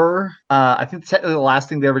forever. I think technically the last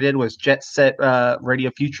thing they ever did was Jet Set Radio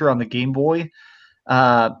Future on the Game Boy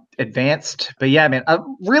Advanced. But yeah, man, I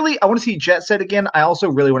want to see Jet Set again. I also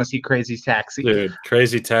really want to see Crazy Taxi. Dude,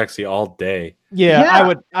 Crazy Taxi all day.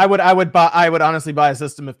 Yeah. I would honestly buy a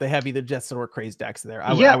system if they have either Jet Set or Crazy Taxi there.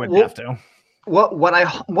 I would have to. What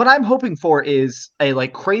I'm hoping for is a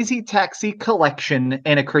like Crazy Taxi collection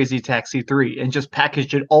and a Crazy Taxi 3 and just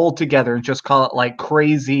package it all together and just call it like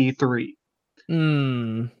Crazy 3. I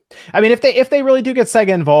mean, if they really do get Sega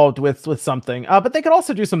involved with something, but they could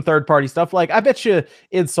also do some third party stuff. Like I bet you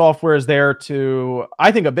id Software is there to.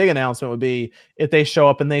 I think a big announcement would be if they show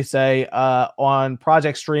up and they say on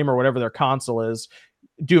Project Stream or whatever their console is,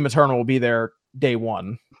 Doom Eternal will be there day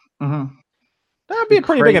one. Mm-hmm. That'd be a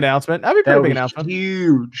pretty big announcement. That'd be a pretty big announcement.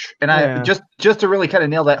 Huge. And I just to really kind of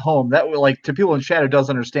nail that home, that would like to people in chat who does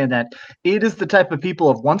understand that it is the type of people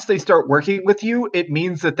of once they start working with you, it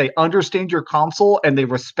means that they understand your console and they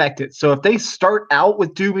respect it. So if they start out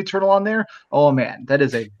with Doom Eternal on there, oh man, that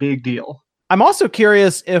is a big deal. I'm also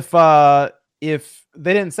curious if they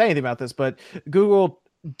didn't say anything about this, but Google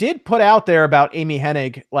did put out there about Amy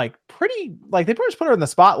Hennig, they pretty much put her in the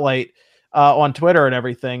spotlight on Twitter and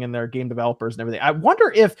everything, and their game developers and everything. I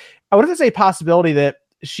wonder if there's a possibility that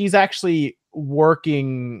she's actually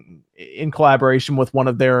working in collaboration with one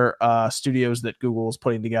of their studios that Google is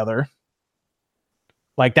putting together.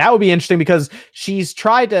 Like that would be interesting because she's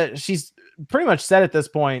pretty much said at this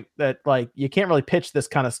point that like you can't really pitch this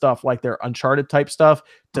kind of stuff like their Uncharted type stuff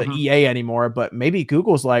to EA anymore. But maybe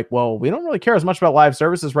Google's like, well, we don't really care as much about live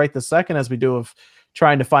services right this second as we do of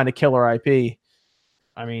trying to find a killer IP.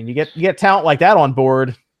 I mean, you get talent like that on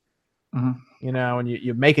board, you know, and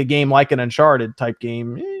you make a game like an Uncharted type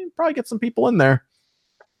game, you probably get some people in there.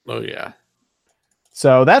 Oh yeah.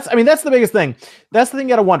 So that's the biggest thing. That's the thing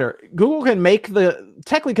you got to wonder. Google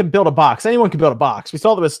technically can build a box. Anyone can build a box. We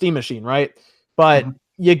saw that with Steam Machine, right? But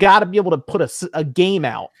you got to be able to put a game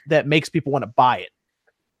out that makes people want to buy it.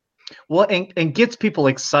 Well, and gets people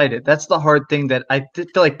excited. That's the hard thing that I feel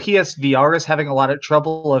like PSVR is having a lot of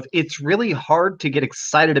trouble of. It's really hard to get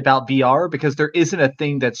excited about VR because there isn't a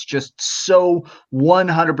thing that's just so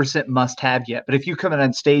 100% must have yet. But if you come in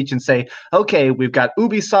on stage and say, okay, we've got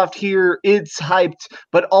Ubisoft here, it's hyped,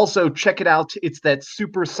 but also check it out. It's that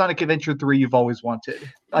Super Sonic Adventure 3 you've always wanted.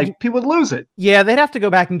 Like people would lose it. Yeah, they'd have to go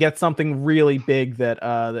back and get something really big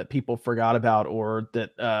that people forgot about, or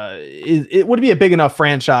that it would be a big enough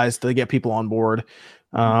franchise to get people on board.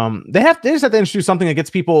 They just have to introduce something that gets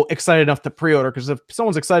people excited enough to pre-order. Because if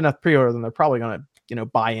someone's excited enough to pre-order, then they're probably going to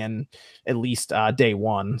buy in at least day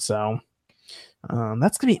one. So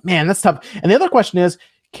that's gonna be that's tough. And the other question is,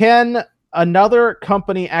 can another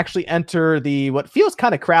company actually enter what feels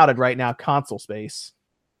kind of crowded right now console space?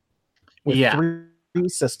 With three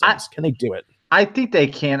systems, can they do it? I think they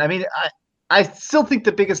can. I mean, I still think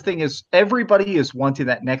the biggest thing is everybody is wanting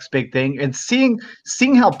that next big thing, and seeing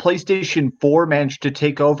how PlayStation 4 managed to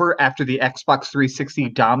take over after the Xbox 360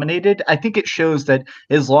 dominated. I think it shows that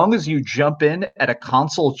as long as you jump in at a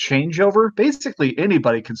console changeover, basically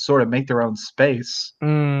anybody can sort of make their own space.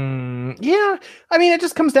 Yeah, I mean, it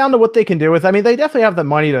just comes down to what they can do with. I mean, they definitely have the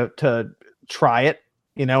money to try it,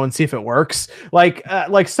 you know, and see if it works. Like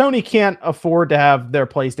Sony can't afford to have their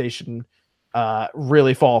PlayStation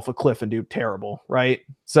really fall off a cliff and do terrible, right?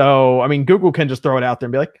 So I mean, Google can just throw it out there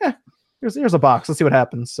and be like, here's a box, let's see what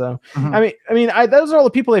happens. So I mean those are all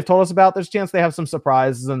the people they've told us about. There's a chance they have some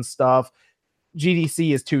surprises and stuff.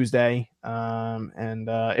 GDC is Tuesday, and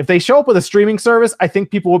if they show up with a streaming service, I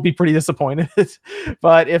think people will be pretty disappointed.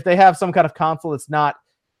 But if they have some kind of console that's not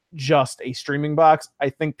just a streaming box, I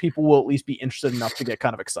think people will at least be interested enough to get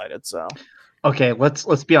kind of excited. So Okay,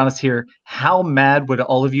 let's be honest here. How mad would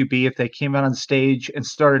all of you be if they came out on stage and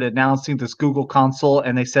started announcing this Google console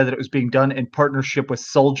and they said that it was being done in partnership with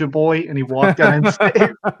Soulja Boy and he walked on stage?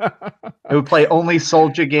 It would play only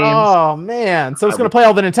Soulja games. Oh man, so it's going to play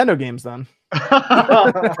all the Nintendo games then.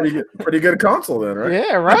 Pretty good console then, right?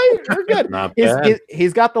 Yeah, right. We're good. Not bad.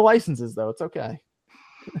 He's got the licenses though. It's okay.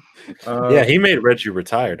 Yeah, he made Reggie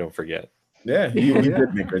retire. Don't forget. Yeah, he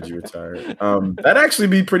did make Reggie retire. That'd actually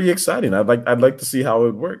be pretty exciting. I'd like to see how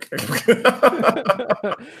it would work.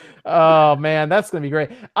 Oh man, that's gonna be great.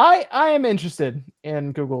 I am interested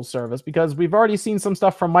in Google's service because we've already seen some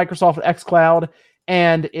stuff from Microsoft xCloud,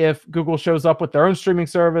 and if Google shows up with their own streaming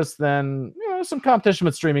service, then some competition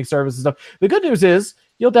with streaming services and stuff. The good news is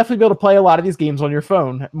you'll definitely be able to play a lot of these games on your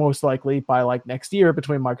phone, most likely by like next year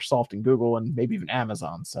between Microsoft and Google and maybe even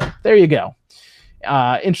Amazon. So there you go.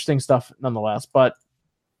 Interesting stuff nonetheless, but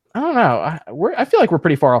I don't know. I feel like we're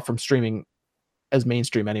pretty far off from streaming as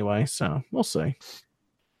mainstream anyway, so we'll see.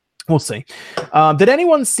 Did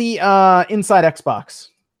anyone see Inside Xbox?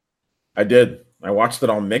 I did. I watched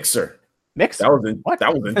it on Mixer. Mixer?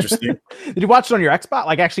 That was interesting. Did you watch it on your Xbox?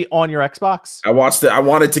 Like actually on your Xbox? I watched it. I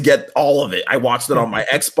wanted to get all of it. I watched it on my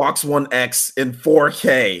Xbox One X in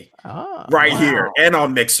 4K here and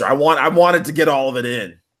on Mixer. I wanted to get all of it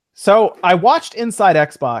in. So I watched Inside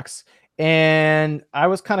Xbox, and I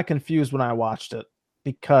was kind of confused when I watched it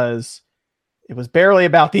because it was barely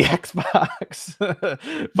about the Xbox,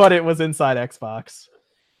 but it was Inside Xbox.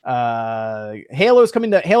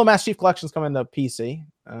 Halo Master Chief Collection is coming to PC.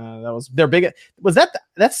 That was their big.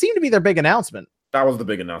 That seemed to be their big announcement. That was the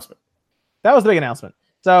big announcement.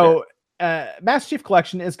 So Master Chief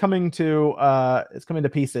Collection is coming to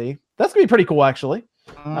PC. That's gonna be pretty cool, actually.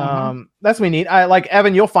 That's gonna be neat. I like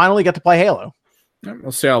Evan. You'll finally get to play Halo.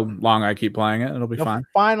 We'll see how long I keep playing it. It'll be fine.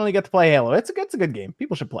 Finally get to play Halo. It's a good game.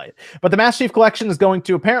 People should play it. But the Master Chief Collection is going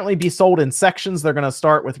to apparently be sold in sections. They're going to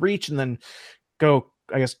start with Reach and then go,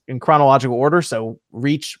 I guess, in chronological order. So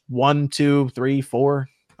Reach 1, 2, 3, 4.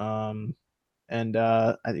 I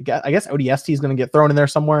guess ODST is going to get thrown in there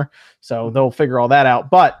somewhere. So they'll figure all that out.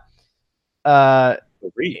 But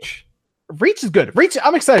Reach is good.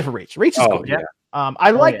 I'm excited for Reach. Reach is good. Yeah.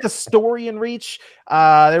 I like the story in Reach.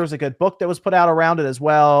 There was a good book that was put out around it as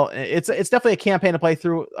well. It's definitely a campaign to play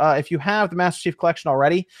through. If you have the Master Chief Collection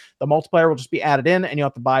already, the multiplayer will just be added in, and you'll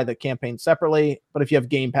have to buy the campaign separately. But if you have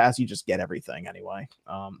Game Pass, you just get everything anyway.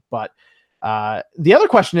 But the other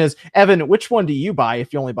question is, Evan, which one do you buy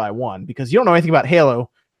if you only buy one? Because you don't know anything about Halo.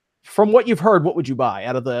 From what you've heard, what would you buy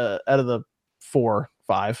out of the 5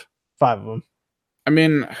 of them? I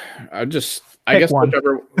mean, I guess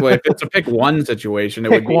whichever. Well, if it's a pick one situation,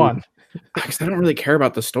 it would be one. Because I don't really care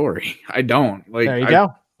about the story. I don't like. There you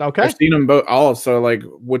go. Okay. I've seen them both. Also, like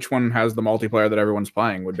which one has the multiplayer that everyone's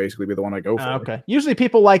playing would basically be the one I go for. Okay. Usually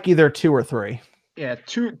people like either 2 or 3. Yeah,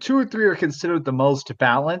 two or three are considered the most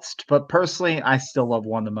balanced, but personally, I still love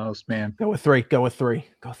one the most, man. Go with 3. Go 3.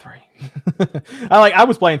 I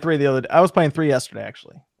was playing 3 I was playing 3 yesterday,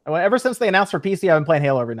 actually. Ever since they announced for PC, I've been playing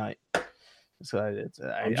Halo every night. So I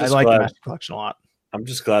like the Master Collection a lot. I'm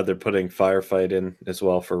just glad they're putting Firefight in as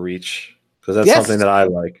well for Reach, because that's something that I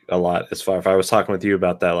like a lot. As Firefight, I was talking with you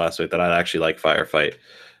about that last week, that I actually like Firefight.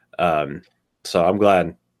 So I'm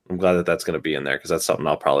glad that that's going to be in there, because that's something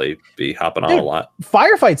I'll probably be hopping on a lot.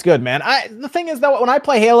 Firefight's good, man. The thing is that when I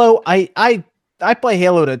play Halo, I play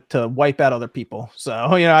Halo to wipe out other people. So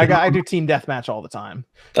I do team deathmatch all the time.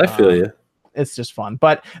 I feel you. It's just fun.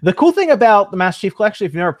 But the cool thing about the Master Chief Collection,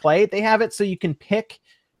 if you've never played, they have it so you can pick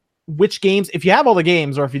which games. If you have all the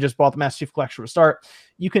games, or if you just bought the Master Chief Collection to start,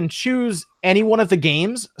 you can choose any one of the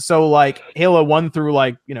games. So like Halo 1 through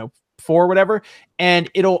 4 or whatever,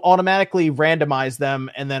 and it'll automatically randomize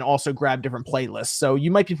them and then also grab different playlists. So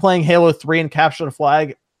you might be playing Halo 3 and Capture the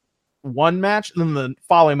Flag one match, and then the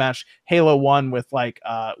following match, Halo 1 with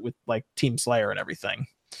Team Slayer and everything.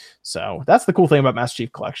 So that's the cool thing about Master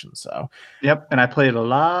Chief Collection. So yep, and I played a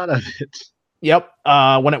lot of it. Yep.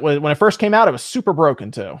 When it first came out, it was super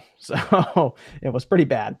broken too. So it was pretty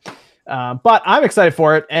bad. But I'm excited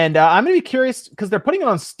for it, and I'm gonna be curious because they're putting it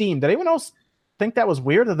on Steam. Did anyone else think that was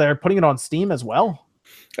weird that they're putting it on Steam as well?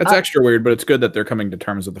 That's extra weird, but it's good that they're coming to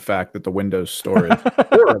terms with the fact that the Windows Store is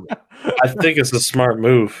horrible. I think it's a smart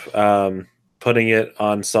move, putting it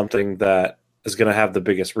on something that is going to have the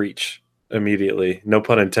biggest reach immediately. No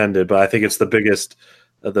pun intended, but I think it's the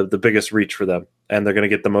biggest reach for them, and they're going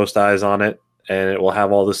to get the most eyes on it, and it will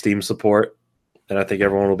have all the Steam support, and I think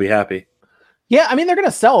everyone will be happy. Yeah, I mean they're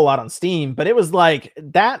gonna sell a lot on Steam, but it was like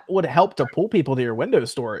that would help to pull people to your Windows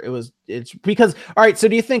store. It's because all right. So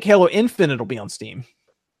do you think Halo Infinite will be on Steam?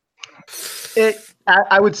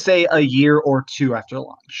 I would say a year or two after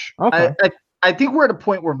launch. Okay. I think we're at a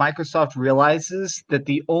point where Microsoft realizes that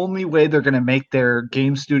the only way they're going to make their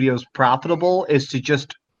game studios profitable is to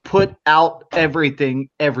just put out everything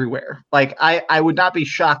everywhere. Like I would not be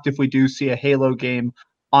shocked if we do see a Halo game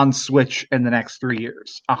on Switch in the next 3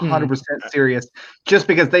 years. 100% serious, just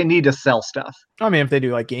because they need to sell stuff. I mean, if they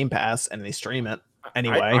do like Game Pass and they stream it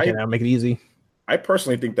anyway, make it easy. I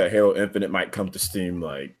personally think that Halo Infinite might come to Steam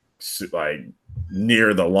like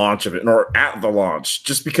near the launch of it or at the launch,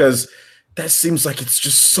 just because that seems like it's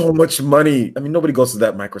just so much money. I mean, nobody goes to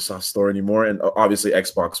that Microsoft store anymore, and obviously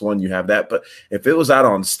Xbox One, you have that. But if it was out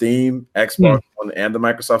on Steam, Xbox One, and the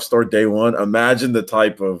Microsoft Store day one, imagine the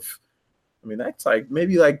type of. I mean, that's like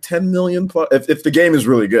maybe like 10 million plus. If the game is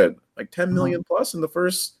really good, like 10 million plus in the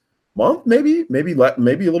first month, maybe a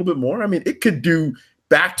little bit more. I mean, it could do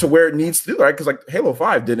back to where it needs to do, right? Because like Halo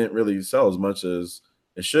 5 didn't really sell as much as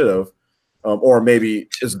it should have. Or maybe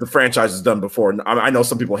is the franchise has done before. I know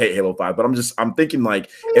some people hate Halo 5, but I'm thinking like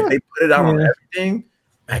if they put it out on everything,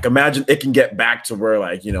 like imagine it can get back to where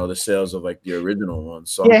like the sales of like the original one.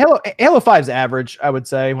 So yeah, Halo 5's average, I would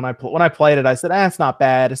say. When I played it, I said, it's not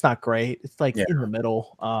bad, it's not great, it's like in the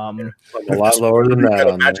middle. A lot lower than that.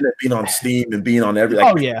 Imagine it being on Steam and being on every.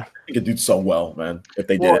 Oh yeah, it could do so well, man. If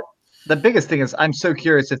they did it. The biggest thing is I'm so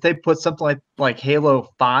curious if they put something like Halo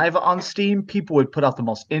 5 on Steam, people would put out the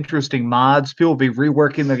most interesting mods. People would be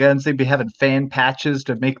reworking the guns. They'd be having fan patches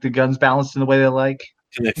to make the guns balanced in the way they like.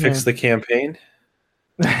 Can they fix the campaign?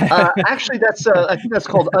 Actually, I think that's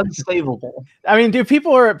called unsavable. I mean, dude,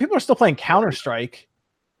 people are still playing Counter-Strike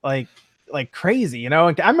like crazy. I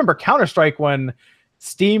remember Counter-Strike when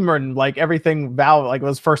Steam and like everything Valve like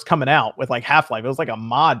was first coming out with like Half-Life. It was like a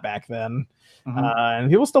mod back then. And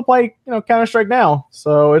people still play, Counter-Strike now.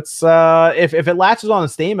 So it's if it latches on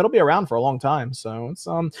Steam, it'll be around for a long time. So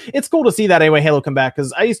it's cool to see that anyway. Halo come back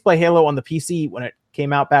because I used to play Halo on the PC when it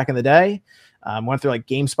came out back in the day. Went through like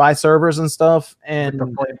GameSpy servers and stuff, and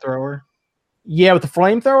with the flamethrower. Yeah, with the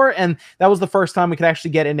flamethrower, and that was the first time we could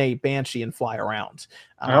actually get in a Banshee and fly around.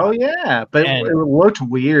 Oh yeah, but it looked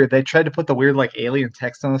weird. They tried to put the weird like alien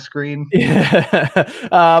text on the screen. Yeah,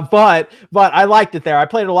 but I liked it there. I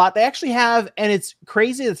played it a lot. They actually have, and it's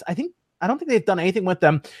crazy. I don't think they've done anything with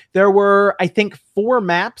them. There were, I think, 4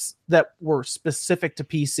 maps that were specific to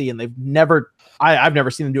PC, and I've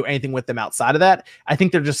never seen them do anything with them outside of that. I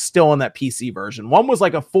think they're just still in that PC version. One was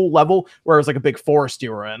like a full level where it was like a big forest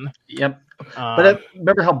you were in. Yep. But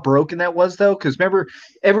remember how broken that was, though? Because remember,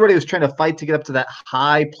 everybody was trying to fight to get up to that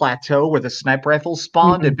high plateau where the sniper rifles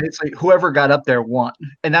spawned, and basically whoever got up there won.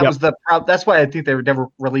 And that was that's why I think they would never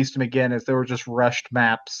release them again, as they were just rushed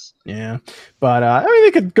maps. Yeah, but I mean,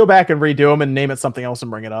 they could go back and redo them and name it something else and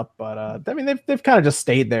bring it up. But I mean, they've kind of just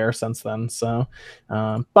stayed there since then. So,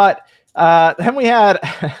 but then we had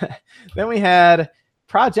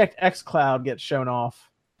Project xCloud get shown off.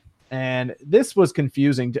 And this was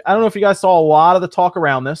confusing. I don't know if you guys saw a lot of the talk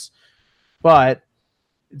around this, but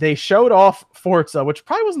they showed off Forza, which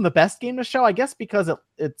probably wasn't the best game to show, I guess, because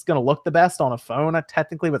it's going to look the best on a phone,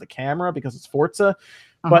 technically with a camera, because it's Forza.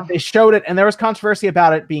 But they showed it, and there was controversy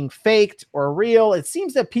about it being faked or real. It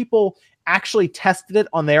seems that people actually tested it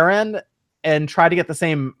on their end and tried to get the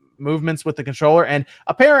same movements with the controller, and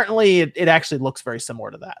apparently it actually looks very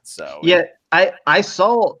similar to that. So yeah, I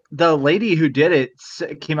saw the lady who did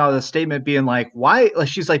it came out with a statement being like, why? Like,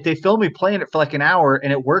 she's like, they filmed me playing it for like an hour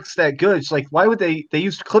and it works that good. She's like, why would they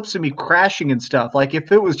used clips of me crashing and stuff? Like,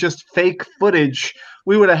 if it was just fake footage,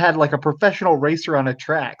 we would have had like a professional racer on a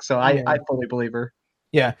track. So I fully believe her.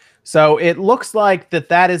 Yeah, so it looks like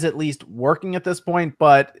that is at least working at this point,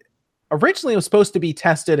 but originally it was supposed to be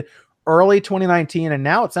tested early 2019, and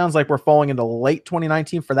now it sounds like we're falling into late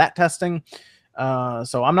 2019 for that testing.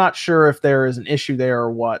 So I'm not sure if there is an issue there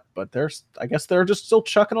or what, but I guess they're just still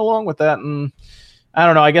chucking along with that, and I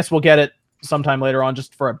don't know. I guess we'll get it sometime later on,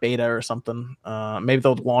 just for a beta or something. Maybe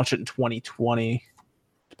they'll launch it in 2020.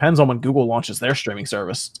 Depends on when Google launches their streaming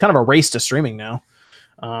service. It's kind of a race to streaming now.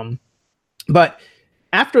 But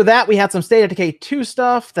after that, we had some State of Decay 2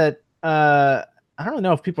 stuff that I don't really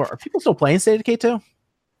know if are people still playing State of Decay 2?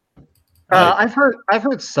 I've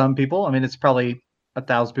heard some people. I mean, it's probably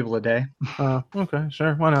 1,000 people a day. Okay,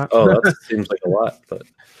 sure, why not? Oh, that seems like a lot, but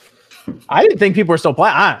I didn't think people were still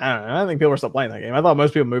playing. I don't know. I think people were still playing that game. I thought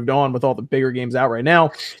most people moved on with all the bigger games out right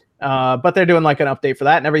now. But they're doing like an update for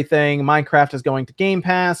that and everything. Minecraft is going to Game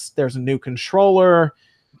Pass. There's a new controller.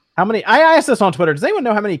 How many? I asked this on Twitter. Does anyone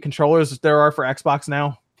know how many controllers there are for Xbox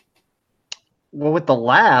now? Well, with the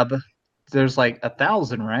lab, there's like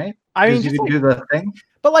 1,000, right? I mean, you just can like, do the thing.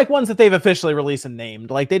 but like ones that they've officially released and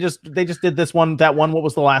named. Like they just did this one, that one. What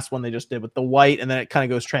was the last one they just did with the white, and then it kind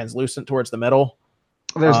of goes translucent towards the middle.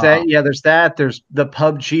 There's that. Yeah, there's that. There's the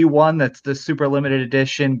PUBG one. That's the super limited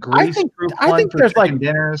edition. Grease proof I one think for there's chicken like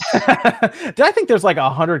dinners. I think there's like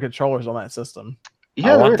 100 controllers on that system.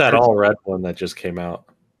 Yeah, I want that all red one that just came out.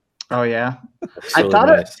 Oh yeah, That's really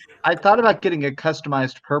nice. I thought about getting a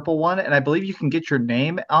customized purple one, and I believe you can get your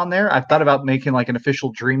name on there. I've thought about making like an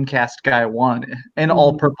official Dreamcast guy one, and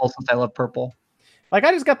all purple since I love purple. Like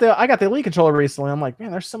I got the Elite controller recently. I'm like,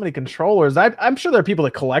 man, there's so many controllers. I'm sure there are people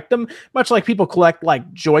that collect them, much like people collect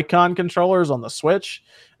like Joy-Con controllers on the Switch.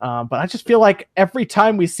 But I just feel like every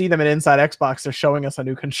time we see them in Inside Xbox, they're showing us a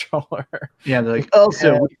new controller. Yeah, they're like,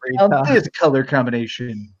 also this color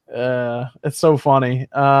combination. It's so funny.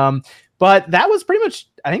 But that was pretty much,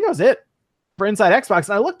 I think that was it for Inside Xbox.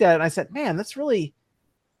 And I looked at it and I said, man, there really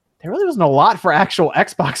wasn't a lot for actual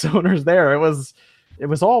Xbox owners there. It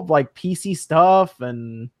was all like PC stuff,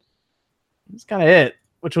 and that's kind of it,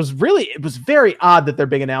 which was it was very odd that their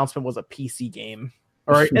big announcement was a PC game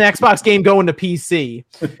or an Xbox game going to PC,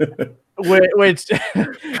 which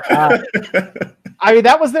I mean,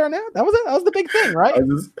 that was there now. That was it. That was the big thing, right?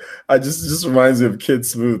 I just reminds me of Kid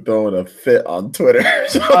Smooth throwing a fit on Twitter.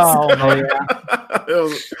 Oh yeah,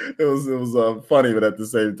 it was funny, but at the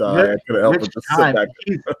same time, I couldn't help but just sit back.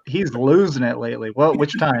 He's losing it lately. Well,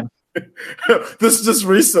 which time? This just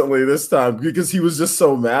recently, this time, because he was just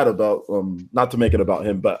so mad about not to make it about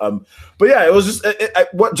him, but yeah, it was just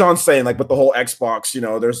what John's saying, like with the whole Xbox,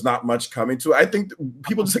 there's not much coming to it. I think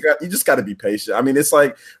people just got to be patient. I mean, it's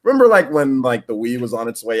like, remember like when like the Wii was on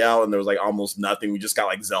its way out and there was like almost nothing. We just got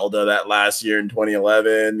like Zelda that last year in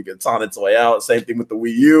 2011. It's on its way out. Same thing with the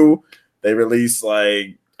Wii U. They released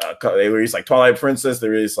like Twilight Princess, they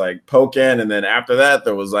released like Pokken, and then after that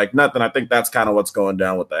there was like nothing. I think that's kind of what's going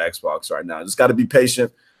down with the Xbox right now. Just got to be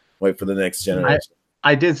patient, wait for the next generation.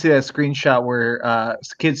 I did see a screenshot where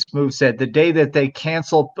Kid Smooth said the day that they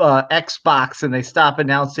cancel Xbox and they stop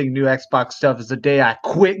announcing new Xbox stuff is the day I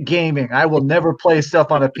quit gaming. I will never play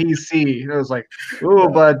stuff on a PC. And it was like, ooh,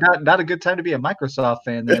 but not a good time to be a Microsoft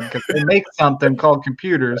fan then, because they make something called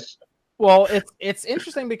computers. Well, it's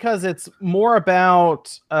interesting because it's more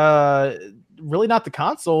about really not the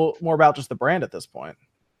console, more about just the brand at this point.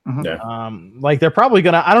 Mm-hmm. Yeah. Like they're probably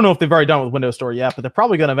gonna, I don't know if they've already done it with Windows Store yet, but they're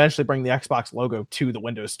probably gonna eventually bring the Xbox logo to the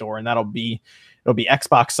Windows Store, and it'll be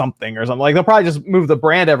Xbox something or something. Like they'll probably just move the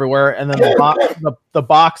brand everywhere, and then the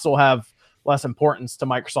box will have less importance to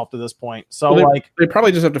Microsoft at this point. So they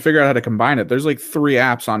probably just have to figure out how to combine it. There's like 3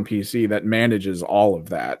 apps on PC that manages all of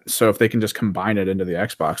that. So if they can just combine it into the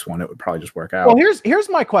Xbox one, it would probably just work out. Well, here's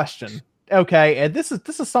my question. Okay, and this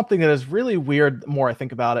is something that is really weird the more I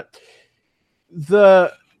think about it.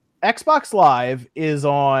 The Xbox Live is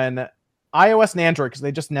on iOS and Android because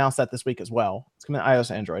they just announced that this week as well. It's coming to iOS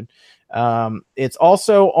and Android. It's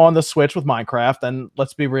also on the Switch with Minecraft, and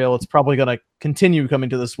let's be real, it's probably going to continue coming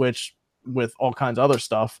to the Switch with all kinds of other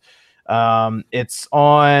stuff. It's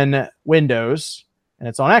on Windows and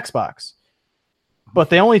it's on Xbox,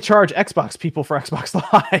 but they only charge Xbox people for Xbox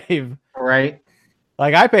Live. Right.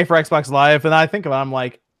 Like I pay for Xbox Live, and I think of it, I'm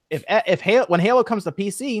like, when Halo comes to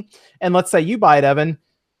PC, and let's say you buy it, Evan,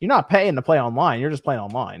 you're not paying to play online. You're just playing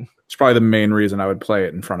online. It's probably the main reason I would play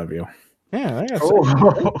it in front of you. Yeah,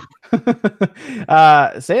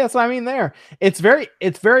 say that's what I mean there. It's very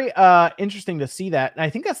interesting to see that, and I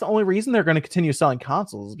think that's the only reason they're going to continue selling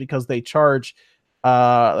consoles, because they charge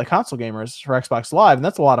the console gamers for Xbox Live, and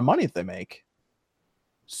that's a lot of money that they make.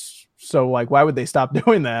 So like, why would they stop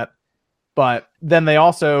doing that? But then they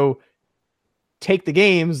also take the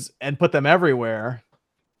games and put them everywhere.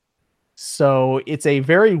 So it's a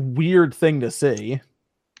very weird thing to see.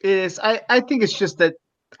 It is. I think it's just that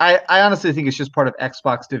I honestly think it's just part of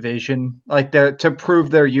Xbox division. Like to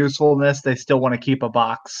prove their usefulness, they still want to keep a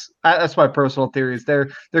box. That's my personal theory. Is they're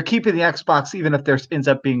keeping the Xbox even if there ends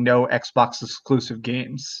up being no Xbox exclusive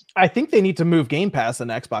games. I think they need to move Game Pass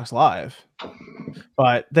into Xbox Live,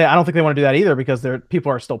 but I don't think they want to do that either, because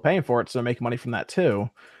people are still paying for it, so they're making money from that too.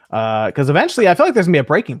 Because eventually, I feel like there's gonna be a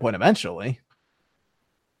breaking point eventually.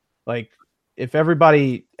 Like if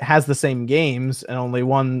everybody has the same games and only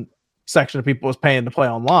one section of people is paying to play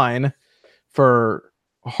online for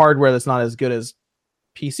hardware that's not as good as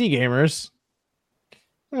PC gamers,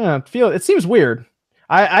 it seems weird.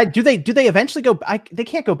 Do they eventually go? They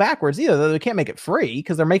can't go backwards either. They can't make it free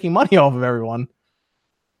because they're making money off of everyone.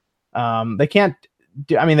 They can't.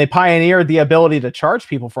 They pioneered the ability to charge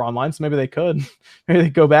people for online, so maybe they could. Maybe they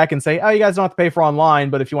go back and say, "Oh, you guys don't have to pay for online,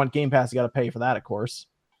 but if you want Game Pass, you got to pay for that, of course."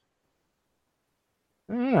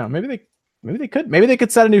 I don't know. Maybe they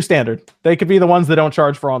could set a new standard. They could be the ones that don't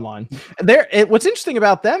charge for online. What's interesting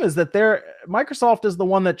about them is that Microsoft is the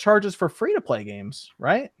one that charges for free to play games,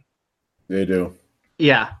 right? They do.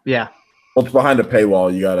 Yeah. Well, it's behind a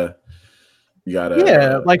paywall. You gotta.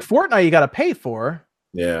 Yeah, like Fortnite, you gotta pay for.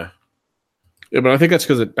 Yeah. Yeah, but I think that's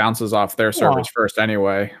because it bounces off their servers first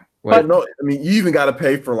anyway. But no, I mean, you even got to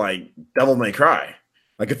pay for like Devil May Cry.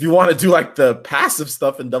 Like if you want to do like the passive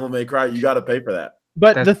stuff in Devil May Cry, you got to pay for that.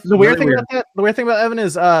 But the weird thing about that, the weird thing about Evan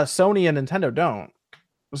is Sony and Nintendo don't.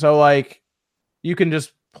 So like, you can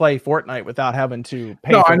just play Fortnite without having to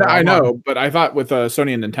pay. No, I know, but I thought with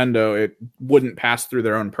Sony and Nintendo, it wouldn't pass through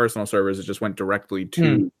their own personal servers. It just went directly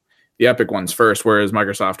to the Epic ones first, whereas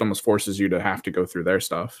Microsoft almost forces you to have to go through their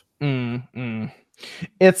stuff.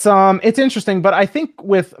 It's interesting, but I think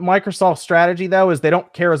with Microsoft's strategy though is they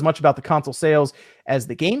don't care as much about the console sales as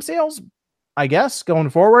the game sales, I guess, going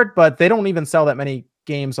forward. But they don't even sell that many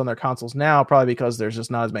games on their consoles now, probably because there's just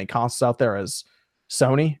not as many consoles out there as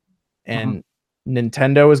Sony, and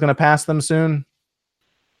Nintendo is going to pass them soon.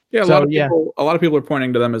 Yeah, a lot of people are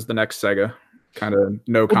pointing to them as the next Sega, kind of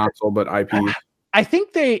no console but IP. I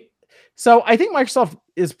think Microsoft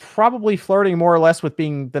is probably flirting more or less with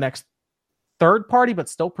being the next third party, but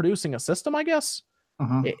still producing a system, I guess.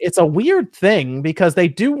 It's a weird thing because they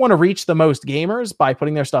do want to reach the most gamers by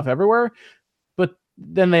putting their stuff everywhere, but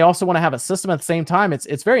then they also want to have a system at the same time.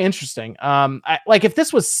 It's very interesting. Like if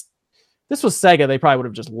this was Sega, they probably would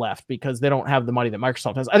have just left because they don't have the money that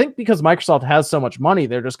Microsoft has. I think because Microsoft has so much money,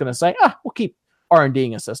 they're just going to say, we'll keep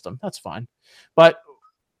R&Ding a system. That's fine. But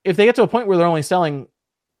if they get to a point where they're only selling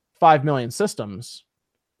 5 million systems,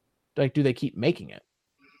 like, do they keep making it?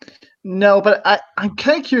 No, but I'm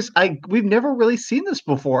kind of curious. We've never really seen this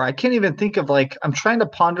before. I can't even think of I'm trying to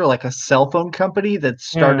ponder like a cell phone company that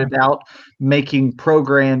started out making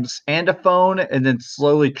programs and a phone and then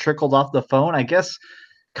slowly trickled off the phone. I guess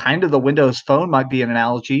kind of the Windows Phone might be an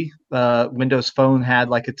analogy. Windows Phone had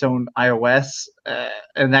like its own iOS,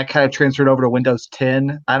 and that kind of transferred over to Windows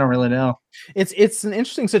 10. I don't really know. It's an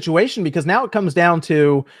interesting situation because now it comes down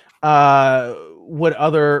to because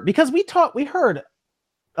we heard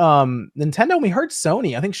Nintendo, and we heard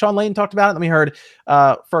Sony. I think Sean Lane talked about it, and we heard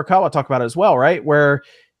Furukawa talk about it as well, right? Where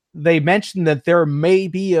they mentioned that there may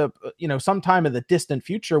be sometime in the distant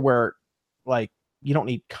future where like you don't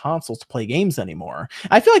need consoles to play games anymore.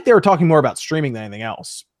 I feel like they were talking more about streaming than anything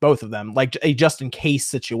else, both of them, like a just in case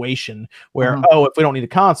situation where if we don't need a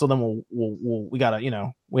console, then we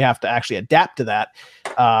gotta we have to actually adapt to that.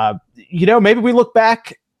 Maybe we look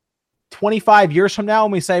back 25 years from now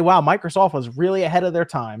and we say, wow, Microsoft was really ahead of their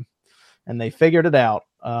time and they figured it out.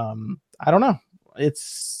 I don't know.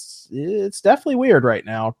 It's definitely weird right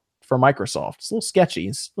now for Microsoft. It's a little sketchy.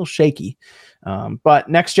 It's a little shaky. But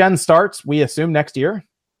next gen starts, we assume, next year.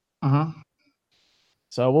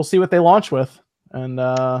 So we'll see what they launch with. And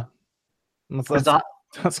that's going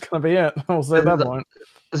to be it. We'll say at that point.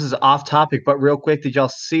 This is off topic, but real quick, did y'all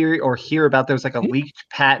see or hear about there's like a leaked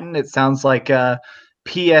patent? It sounds like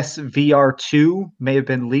PSVR 2 may have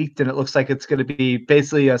been leaked, and it looks like it's going to be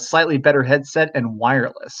basically a slightly better headset and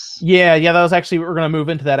wireless. Yeah, that was actually, we're going to move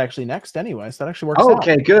into that actually next anyway, so that actually works out.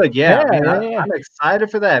 Okay, good. Yeah. I'm excited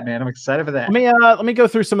for that, man. I'm excited for that. Let me go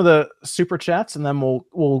through some of the super chats, and then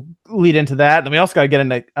we'll lead into that. And we also got to get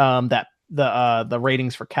into the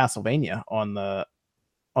ratings for Castlevania on the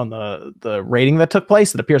rating that took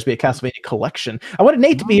place. It appears to be a Castlevania collection. I wanted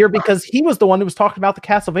Nate to be here because he was the one who was talking about the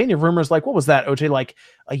Castlevania rumors. Like, what was that, OJ? Like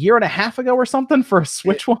a year and a half ago or something for a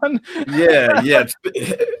Switch one? Yeah.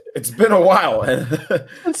 It's been a while.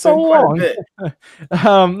 It's so long.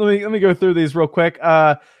 Let me go through these real quick.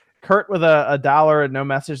 Kurt with a $1 and no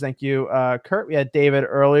message. Thank you, Kurt. We had David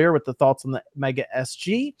earlier with the thoughts on the Mega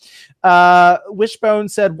SG. Wishbone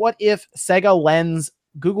said, what if Sega lends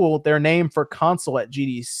Google their name for console at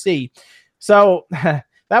GDC? So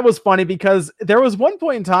that was funny because there was one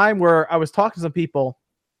point in time where I was talking to some people,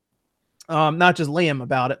 not just Liam,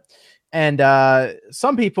 about it. And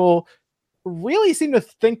some people really seem to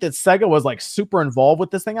think that Sega was like super involved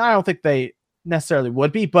with this thing. I don't think they necessarily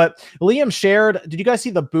would be, but Liam shared, did you guys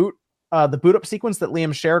see the boot up sequence that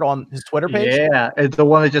Liam shared on his Twitter page? Yeah, it's the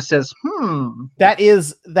one that just says,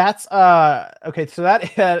 That's okay. So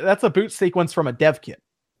that's a boot sequence from a dev kit,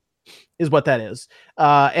 is what that is.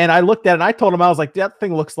 And I looked at it and I told him, I was like, that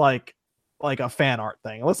thing looks like a fan art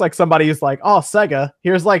thing. It looks like somebody's like, oh, Sega,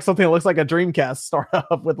 here's like something that looks like a Dreamcast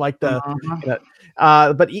startup with like the,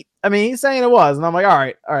 but he's saying it was, and I'm like, all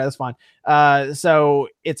right, that's fine. So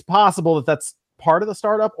it's possible that that's part of the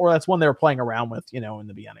startup, or that's one they were playing around with, in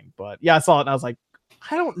the beginning. But yeah, I saw it and I was like,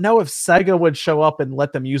 I don't know if Sega would show up and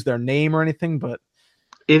let them use their name or anything, but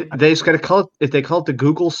If they just got to call it, if they call it the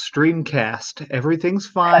Google Streamcast, everything's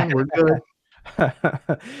fine. We're good.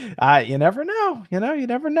 You never know. You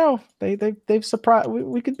never know. They've surprised.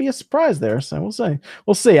 We could be a surprise there. So we'll see.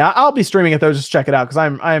 We'll see. I'll be streaming it though. Just check it out because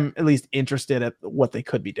I'm at least interested at what they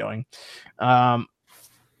could be doing. Lycon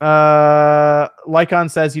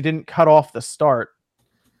says you didn't cut off the start.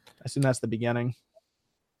 I assume that's the beginning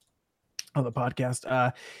of the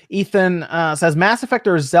podcast. Ethan says Mass Effect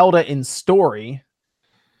or Zelda in story.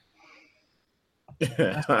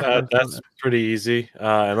 That's pretty easy,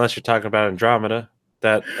 unless you're talking about Andromeda.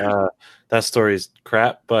 That story's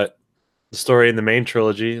crap, but the story in the main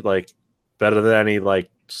trilogy, like, better than any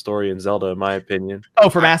like story in Zelda, in my opinion.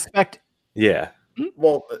 Oh, for Mass Effect? Yeah.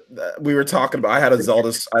 Well, we were talking about. I had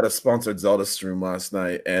a sponsored Zelda stream last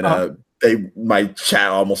night, and my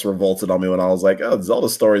chat almost revolted on me when I was like, "Oh, Zelda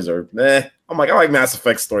stories are meh." I'm like, "I like Mass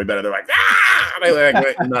Effect story better." They're like, "Ah!" They like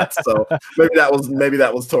went nuts. So maybe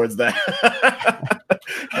that was towards that.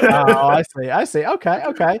 Oh, I see.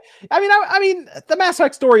 Okay. I mean, the Mass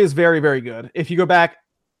Effect story is very, very good. If you go back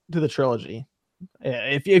to the trilogy,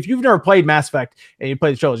 if you've never played Mass Effect and you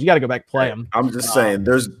play the trilogy, you got to go back and play them. I'm just saying,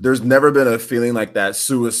 there's never been a feeling like that.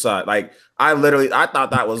 Suicide, like I thought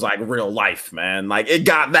that was like real life, man. Like it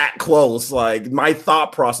got that close. Like my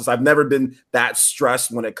thought process, I've never been that stressed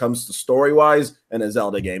when it comes to story wise in a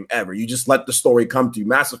Zelda game ever. You just let the story come to you.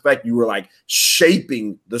 Mass Effect, you were like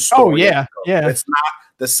shaping the story. Oh yeah, yeah. It's not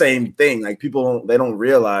the same thing. Like people don't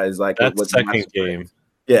realize like that second game.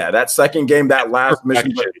 Yeah, that second game, that last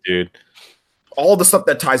mission, dude. All the stuff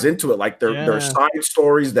that ties into it, like their side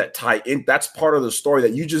stories that tie in. That's part of the story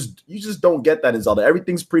that you just don't get that in Zelda.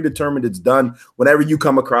 Everything's predetermined. It's done. Whenever you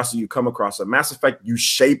come across it, you come across it. Mass Effect, you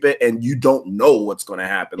shape it, and you don't know what's going to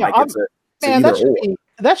happen. Yeah, like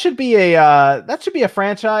that should be a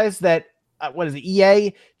franchise that what is it?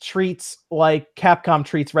 EA treats like Capcom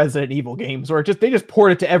treats Resident Evil games, where they just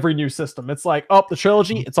port it to every new system. It's like, oh, the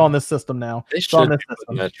trilogy, it's on this system now. They should be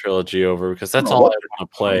putting that trilogy over because that's all I want to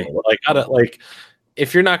play.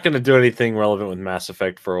 If you're not going to do anything relevant with Mass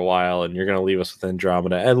Effect for a while, and you're going to leave us with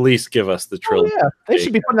Andromeda, at least give us the trilogy. Oh, yeah, they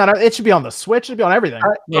should be putting that out. It should be on the Switch. It should be on everything.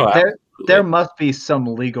 There must be some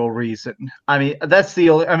legal reason. I mean,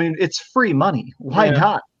 it's free money. Why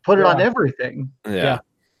not put it on everything? Yeah.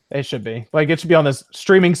 It should be. Like, it should be on this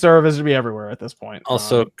streaming service. It should be everywhere at this point.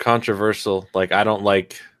 Also controversial. Like, I'm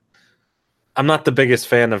not the biggest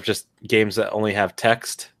fan of just games that only have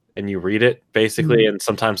text and you read it, basically, and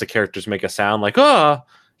sometimes the characters make a sound like, oh,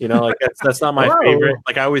 like that's not my favorite.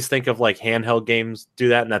 Like, I always think of like handheld games do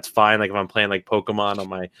that, and that's fine. Like if I'm playing like Pokemon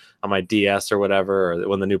on my DS or whatever, or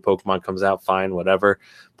when the new Pokemon comes out, fine, whatever.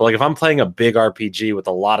 But like if I'm playing a big RPG with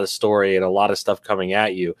a lot of story and a lot of stuff coming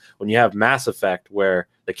at you, when you have Mass Effect where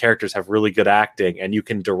the characters have really good acting and you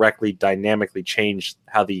can directly dynamically change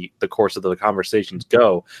how the course of the conversations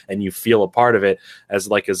go, and you feel a part of it, as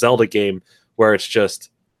like a Zelda game where it's just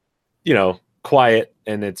quiet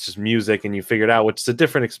and it's just music and you figure it out, which is a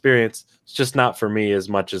different experience. It's just not for me as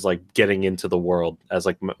much as like getting into the world as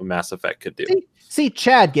like Mass Effect could do. See,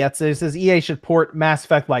 Chad gets it. He says EA should port Mass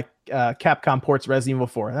Effect like Capcom ports Resident Evil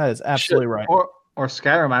 4. That is absolutely right. Or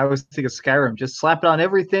Skyrim. I always think of Skyrim. Just slap it on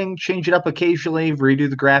everything, change it up occasionally, redo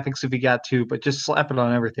the graphics if you got to, but just slap it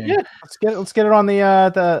on everything. Yeah, let's get it on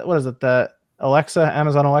the what is it? The Alexa,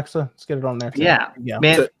 Amazon Alexa. Let's get it on there too. Yeah.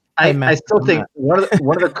 Man. I still think one of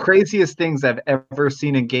the craziest things I've ever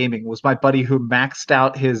seen in gaming was my buddy who maxed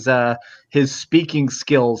out his speaking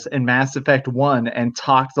skills in Mass Effect 1 and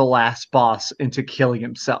talked the last boss into killing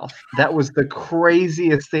himself. That was the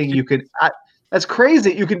craziest thing you could. That's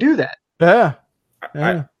crazy. You can do that. Yeah.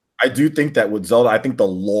 I do think that with Zelda, I think the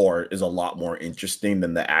lore is a lot more interesting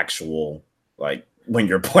than the actual like when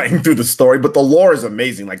you're playing through the story. But the lore is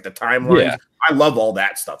amazing. Like the timelines. Yeah. I love all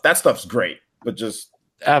that stuff. That stuff's great. But just.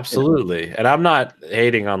 Absolutely. And I'm not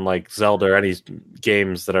hating on like Zelda or any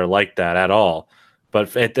games that are like that at all,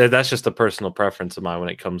 but that's just a personal preference of mine when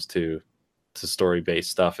it comes to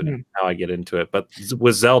story-based stuff and how I get into it. But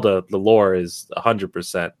with Zelda, the lore is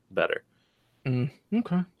 100% better.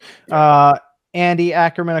 Okay. Andy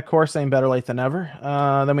Ackerman, of course, saying better late than never.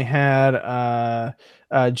 Then we had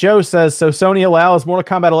Joe says, so Sony allows Mortal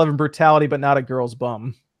Kombat 11 brutality, but not a girl's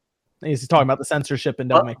bum. He's talking about the censorship in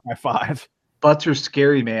Devil May Cry 5. Butts are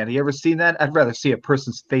scary, man. You ever seen that? I'd rather see a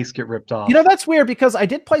person's face get ripped off. That's weird because I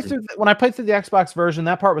did play through when I played through the Xbox version.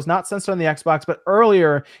 That part was not censored on the Xbox, but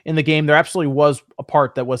earlier in the game, there absolutely was a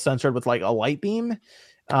part that was censored with like a light beam.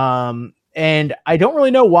 And I don't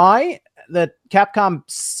really know why that Capcom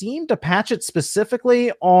seemed to patch it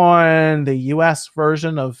specifically on the US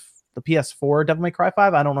version of the PS4 Devil May Cry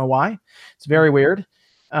 5. I don't know why. It's very weird.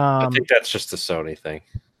 I think that's just a Sony thing.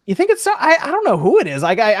 You think it's so? I don't know who it is.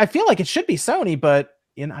 Like I feel like it should be Sony, but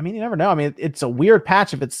you never know. I mean, it's a weird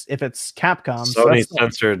patch if it's Capcom. Sony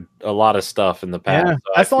censored a lot of stuff in the past. Yeah,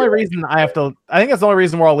 so that's the only reason I have to. I think that's the only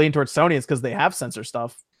reason we're all leaning towards Sony is because they have censor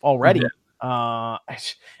stuff already. Yeah.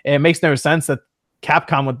 It makes no sense that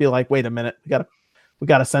Capcom would be like, wait a minute, we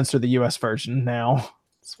gotta censor the US version now.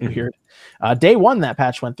 It's weird. Day one that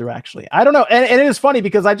patch went through, actually. I don't know. And it is funny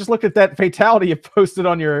because I just looked at that fatality you posted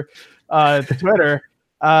on your Twitter.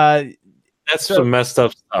 That's some messed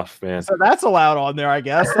up stuff, man. So that's allowed on there, I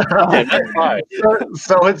guess. Yeah, that's fine.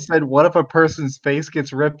 So it said, what if a person's face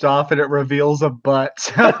gets ripped off and it reveals a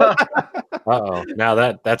butt? Uh-oh. Now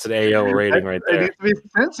that's an AO rating right there. It needs to be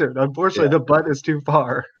censored. Unfortunately, the butt is too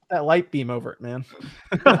far. That light beam over it, man.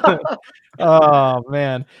 Oh,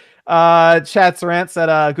 man. Chad Sarant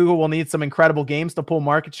said Google will need some incredible games to pull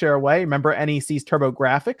market share away. Remember NEC's Turbo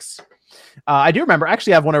Graphics? I do remember.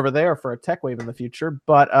 Actually, I have one over there for a Tech Wave in the future,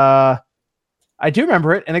 but I do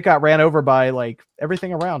remember it, and it got ran over by like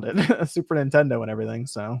everything around it, Super Nintendo and everything.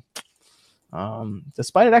 So,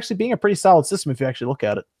 despite it actually being a pretty solid system, if you actually look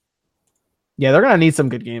at it, yeah, they're gonna need some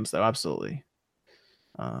good games though, absolutely.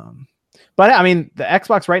 But I mean, the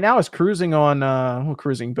Xbox right now is cruising on,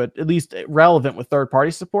 cruising, but at least relevant with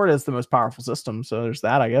third-party support as the most powerful system. So there's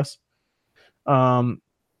that, I guess.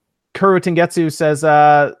 Kuro Tengetsu says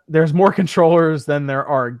there's more controllers than there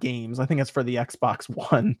are games. I think it's for the Xbox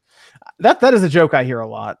One. That is a joke I hear a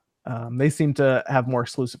lot. They seem to have more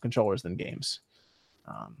exclusive controllers than games.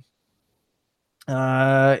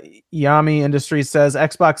 Yami Industries says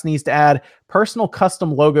Xbox needs to add personal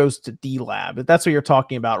custom logos to D-Lab. That's what you're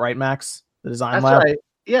talking about, right, Max? The design lab? Right.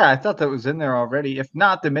 Yeah, I thought that was in there already. If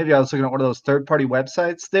not, then maybe I was looking at one of those third-party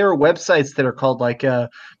websites. There are websites that are called like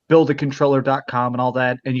buildacontroller.com and all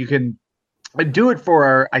that, and you can do it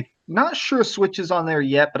for I'm not sure Switch is on there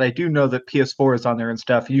yet, but I do know that PS4 is on there and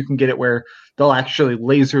stuff. You can get it where they'll actually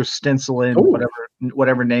laser stencil in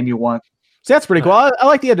whatever name you want. So that's pretty cool. I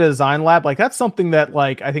like the design lab. Like that's something that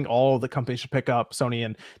like I think all of the companies should pick up, Sony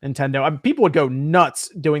and Nintendo. I mean, people would go nuts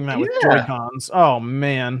doing that with Joy-Cons. Oh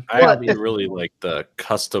man, I really like the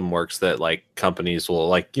custom works that like companies will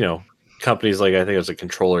like. Companies like I think it was a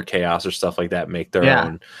Controller Chaos or stuff like that make their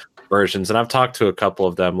own versions. And I've talked to a couple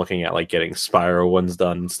of them looking at like getting Spyro ones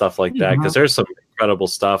done and stuff like that because there's some incredible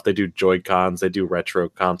stuff. They do Joy-Cons, they do retro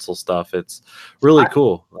console stuff. It's really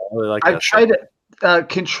cool. I really like that. I've tried it.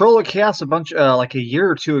 Controller Chaos like a year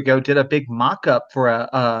or two ago did a big mock-up for a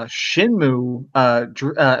Shenmue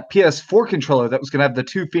PS4 controller that was going to have the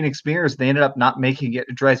two Phoenix mirrors. They ended up not making it.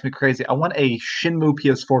 It drives me crazy. I want a Shenmue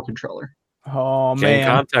PS4 controller. Oh, Get man. in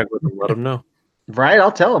contact with them. Let them know. Right?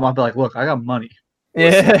 I'll tell them. I'll be like, look, I got money.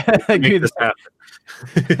 Yeah. Make this happen.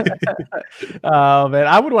 Oh, man.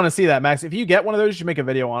 I would want to see that, Max. If you get one of those, you should make a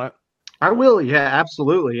video on it. I will. Yeah,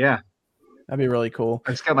 absolutely. Yeah. That'd be really cool.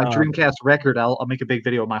 I just got my Dreamcast record. I'll make a big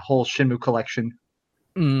video of my whole Shenmue collection.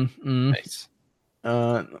 Nice.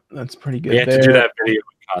 That's pretty good. You have to do that video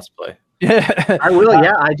with cosplay. Yeah, I will.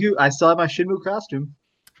 Yeah, I do. I still have my Shenmue costume.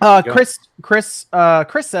 Chris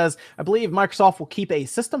says, I believe Microsoft will keep a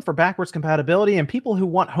system for backwards compatibility and people who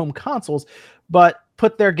want home consoles, but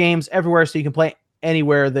put their games everywhere so you can play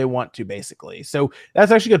anywhere they want to, basically. So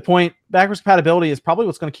that's actually a good point. Backwards compatibility is probably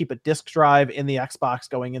what's going to keep a disk drive in the Xbox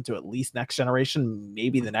going into at least next generation,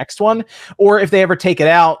 maybe the next one. Or if they ever take it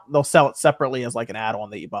out, they'll sell it separately as like an add-on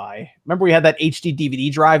that you buy. Remember we had that HD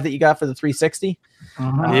DVD drive that you got for the 360?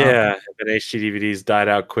 Yeah, but HD DVDs died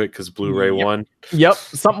out quick because Blu-ray won. Yep,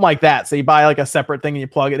 something like that. So you buy like a separate thing and you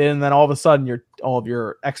plug it in, and then all of a sudden all of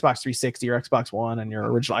your Xbox 360 or Xbox One and your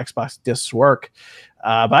original Xbox discs work.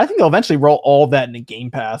 But I think they'll eventually roll all of that into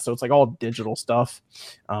Game Pass, so it's like all digital stuff.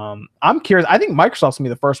 I'm curious. I think Microsoft's gonna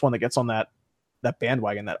be the first one that gets on that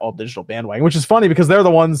bandwagon, that all digital bandwagon, which is funny because they're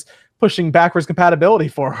the ones pushing backwards compatibility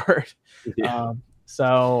forward. Yeah.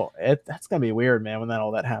 So that's gonna be weird, man, when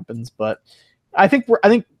all that happens. But I think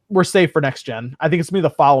we're safe for next gen. I think it's gonna be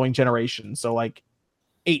the following generation. So like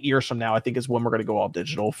 8 years from now, I think is when we're gonna go all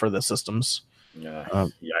digital for the systems. Yeah.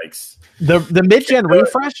 Yikes. The mid-gen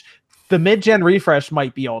refresh. The mid-gen refresh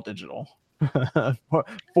might be all digital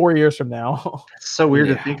 4 years from now. It's so weird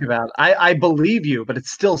to think about. I believe you, but it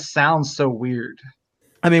still sounds so weird.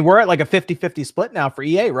 I mean, we're at like a 50-50 split now for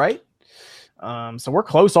EA, right? So we're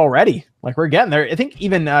close already. Like we're getting there. I think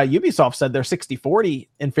even Ubisoft said they're 60-40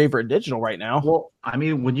 in favor of digital right now. Well, I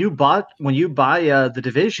mean, when you buy the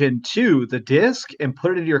Division 2, the disc, and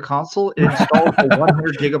put it into your console, it installs a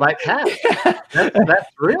 100 gigabyte pack. That's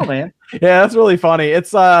real, man. Yeah, that's really funny.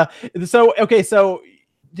 It's So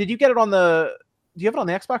did you get it on the? Do you have it on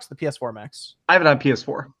the Xbox or the PS4, Max? I have it on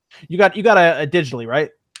PS4. You got a digitally,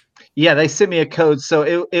 right? Yeah, they sent me a code.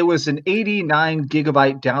 So it was an 89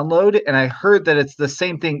 gigabyte download, and I heard that it's the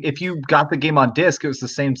same thing. If you got the game on disc, it was the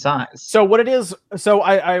same size. So what it is, so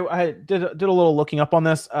I did a little looking up on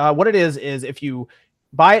this. What it is if you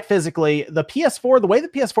buy it physically, the PS4, the way the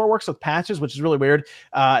PS4 works with patches, which is really weird,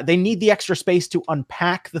 they need the extra space to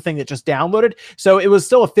unpack the thing that just downloaded. So it was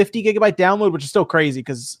still a 50 gigabyte download, which is still crazy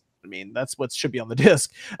because I mean, that's what should be on the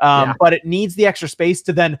disc. But it needs the extra space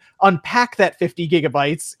to then unpack that 50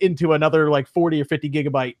 gigabytes into another like 40 or 50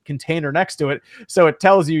 gigabyte container next to it. So it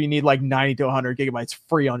tells you need like 90 to 100 gigabytes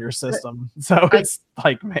free on your system. So it's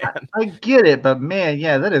like, man. I get it, but man,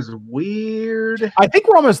 yeah, that is weird. I think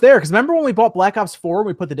we're almost there because remember when we bought Black Ops 4,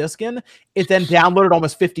 we put the disc in, it then downloaded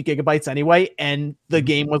almost 50 gigabytes anyway, and the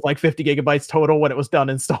game was like 50 gigabytes total when it was done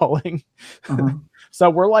installing. So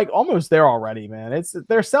we're like almost there already, man.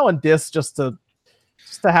 They're selling discs just to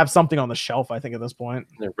have something on the shelf, I think, at this point.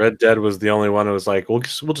 Red Dead was the only one who was like, we'll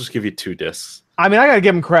just give you 2 discs. I mean, I gotta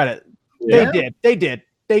give them credit. Yeah. They did.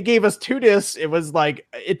 They gave us 2 discs. It was like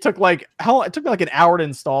it took me like an hour to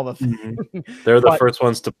install the thing. They're the first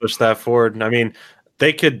ones to push that forward. I mean,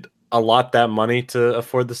 they could allot that money to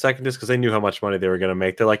afford the second disc because they knew how much money they were going to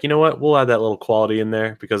make. They're like, you know what? We'll add that little quality in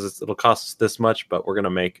there because it'll cost us this much, but we're going to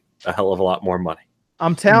make a hell of a lot more money.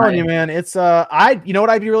 I'm telling you, man, it's you know what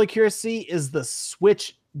I'd be really curious to see is the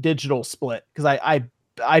Switch digital split, because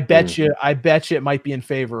I bet you it might be in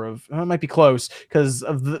favor of, it might be close because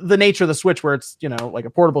of the nature of the Switch, where it's, you know, like a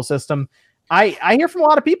portable system. I hear from a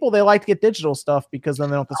lot of people they like to get digital stuff because then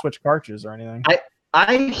they don't have to switch cartridges or anything.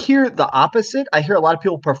 I hear the opposite. I hear a lot of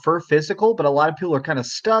people prefer physical, but a lot of people are kind of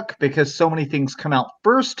stuck because so many things come out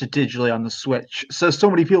first digitally on the Switch. So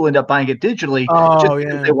many people end up buying it digitally just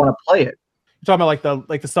because they want to play it. You're talking about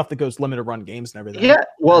like the stuff that goes limited run games and everything. Yeah,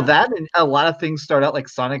 well, that and a lot of things start out like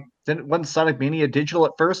Sonic. Wasn't Sonic Mania digital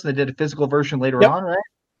at first, and they did a physical version later on, right?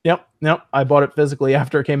 Yep. I bought it physically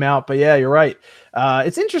after it came out, but yeah, you're right.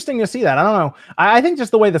 It's interesting to see that. I don't know. I think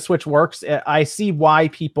just the way the Switch works, I see why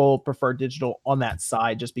people prefer digital on that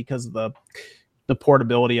side, just because of the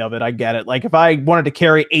portability of it. I get it. Like if I wanted to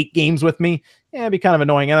carry 8 games with me, it'd be kind of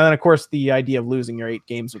annoying. And then of course the idea of losing your 8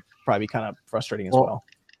 games would probably be kind of frustrating as well.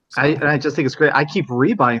 So. I just think it's great. I keep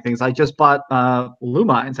rebuying things. I just bought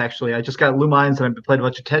Lumines, actually. I just got Lumines and I've played a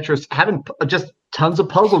bunch of Tetris, having just tons of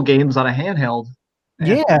puzzle games on a handheld.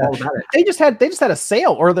 Yeah, they just had a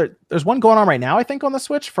sale, or there's one going on right now, I think, on the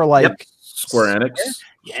Switch for like Square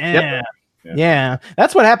Enix. Yeah.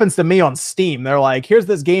 That's what happens to me on Steam. They're like, here's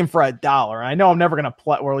this game for $1. I know I'm never gonna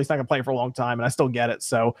play, or at least not gonna play it for a long time, and I still get it.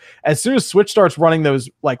 So as soon as Switch starts running those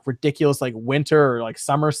like ridiculous like winter or like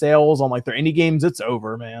summer sales on like their indie games, it's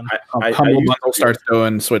over, man. Humble Bundle starts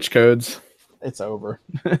doing Switch codes. It's over.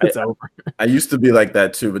 It's over. I used to be like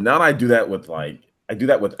that too, but now I do that with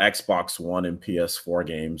Xbox One and PS4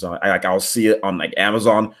 games. I'll see it on like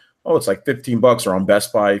Amazon. Oh, it's like $15, or on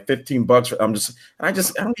Best Buy, $15. I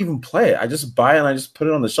don't even play it. I just buy it and I just put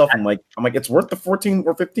it on the shelf. I'm like, it's worth the $14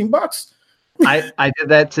 or $15. I did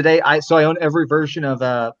that today. I own every version of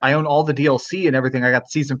I own all the DLC and everything. I got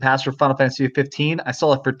the season pass for Final Fantasy 15. I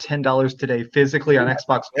saw it for $10 today physically on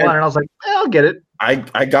Xbox One, and I was like, I'll get it.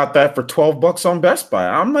 I got that for $12 on Best Buy.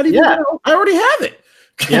 I'm not even. I already have it.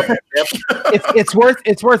 Yep. It's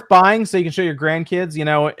worth buying so you can show your grandkids, you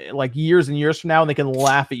know, like years and years from now, and they can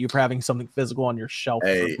laugh at you for having something physical on your shelf.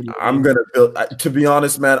 Hey, I'm gonna build. To be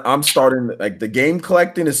honest, man, I'm starting like the game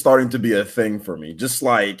collecting is starting to be a thing for me. Just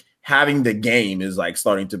like having the game is like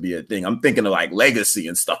starting to be a thing. I'm thinking of like Legacy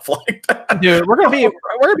and stuff like that. Dude, we're gonna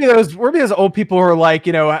be those old people who are like,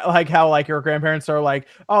 you know, like how like your grandparents are like,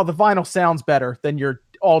 oh, the vinyl sounds better than your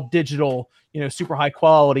all digital, you know, super high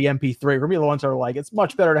quality MP3. We're gonna be the ones that are like, it's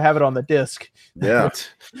much better to have it on the disc. Yeah.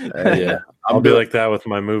 Yeah. I'll be like that with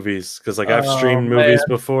my movies, because like I've streamed movies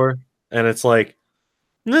before, and it's like,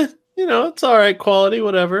 you know, it's all right quality,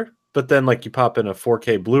 whatever. But then like you pop in a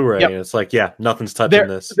 4K Blu-ray and it's like, yeah, nothing's touching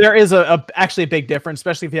this. There is actually a big difference,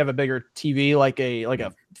 especially if you have a bigger TV, like a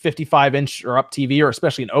 55-inch or up TV, or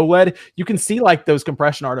especially an OLED. You can see like those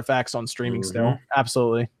compression artifacts on streaming still.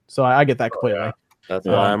 Absolutely. So I get that completely. Yeah. That's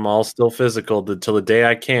why I'm all still physical. Till the day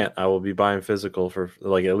I can't, I will be buying physical for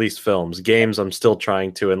like at least films. Games, I'm still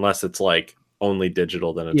trying to, unless it's like only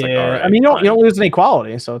digital, then it's like, all right. I mean, you don't lose any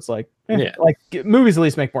quality, so it's like, like movies at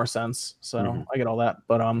least make more sense. So I get all that.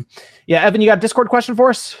 But yeah, Evan, you got a Discord question for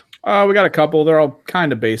us? We got a couple. They're all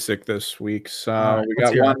kind of basic this week. So we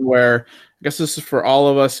got one where I guess this is for all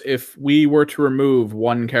of us. If we were to remove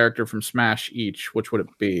one character from Smash each, which would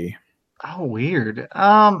it be? Oh, weird.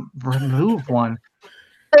 Remove one.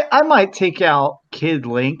 I might take out Kid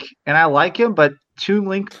Link, and I like him, but Toon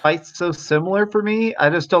Link fights so similar for me.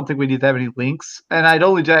 I just don't think we need that many links. And I'd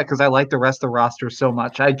only do that because I like the rest of the roster so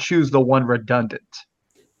much. I'd choose the one redundant.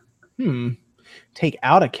 Take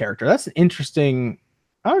out a character. That's an interesting.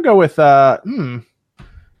 I would go with I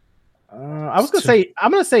was gonna say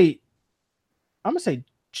I'm gonna say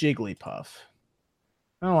Jigglypuff.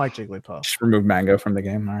 I don't like Jigglypuff. Just remove Mango from the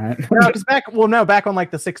game. All right. No, because back on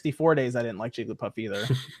like the 64 days, I didn't like Jigglypuff either.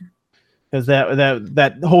 Because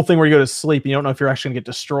that whole thing where you go to sleep, you don't know if you're actually gonna get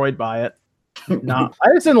destroyed by it. No,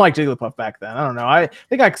 I just didn't like Jigglypuff back then. I don't know. I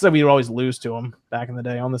think I said we'd always lose to him back in the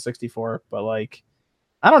day on the 64, but like,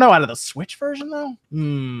 I don't know. Out of the Switch version though,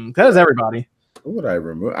 that is everybody. Who would I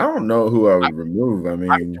remove? I don't know who I would remove. I mean,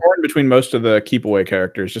 I'm torn between most of the keep away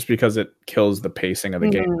characters just because it kills the pacing of the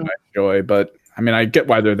game that I enjoy. But I mean, I get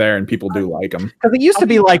why they're there and people do like them. Because it used to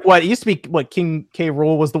be King K.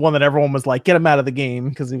 Rool was the one that everyone was like, get him out of the game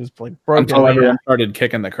because he was like broken. Until everyone started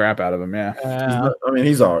kicking the crap out of him. Yeah. I mean,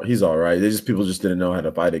 he's all right. People just didn't know how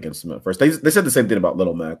to fight against him at first. They said the same thing about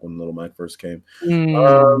Little Mac when Little Mac first came.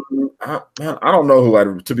 I don't know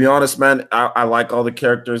who to be honest, man. I like all the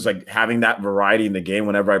characters, like having that variety in the game.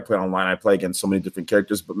 Whenever I play online, I play against so many different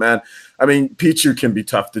characters. But man, I mean, Pichu can be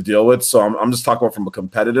tough to deal with. So I'm just talking about from a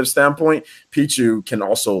competitive standpoint. Pichu can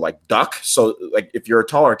also like duck. So like if you're a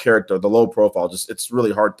taller character, the low profile, it's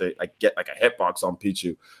really hard to like get like a hitbox on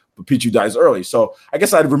Pichu. But Pichu dies early. So I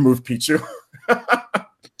guess I'd remove Pichu. Be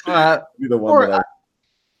the one that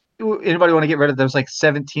anybody want to get rid of those like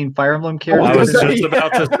 17 Fire Emblem characters? I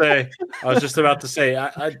was just about to say.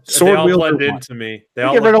 They all blend into me. They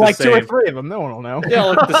all get rid of like same. 2 or 3 of them. No one will know. They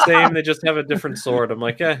all look the same. They just have a different sword. I'm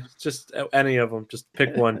like, just any of them. Just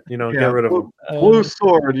pick one. Get rid of them. Blue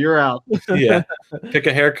sword, you're out. Yeah, pick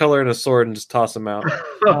a hair color and a sword and just toss them out.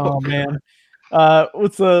 Oh man.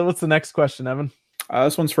 What's the next question, Evan?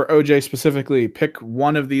 This one's for OJ specifically. Pick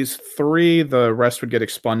one of these 3. The rest would get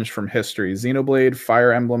expunged from history. Xenoblade,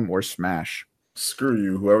 Fire Emblem, or Smash. Screw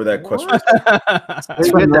you, whoever that question is. It's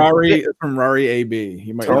from Rory. From Rory AB.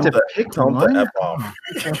 He might tell him to F off.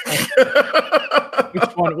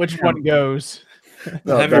 Which one goes?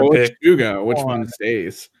 No, which you go? Which one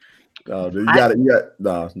stays? No, you got it.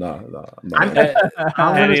 No.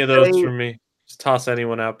 Any of those for me. Just toss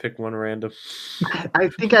anyone out, pick one random. I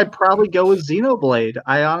think I'd probably go with Xenoblade.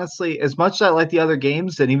 I honestly, as much as I like the other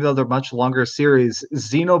games, and even though they're much longer series,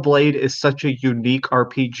 Xenoblade is such a unique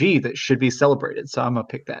RPG that should be celebrated. So I'm gonna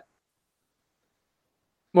pick that.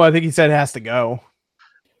 Well, I think he said it has to go.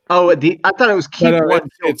 Oh, I thought it was keep one,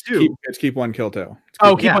 kill two. It's keep one, kill two.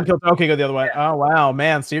 Keep one, kill two. Okay, go the other way. Oh wow,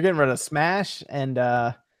 man! So you're getting rid of Smash and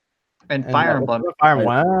Fire Emblem.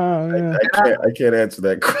 Wow. I can't answer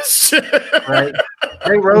that question. Right?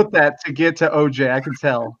 They wrote that to get to OJ. I can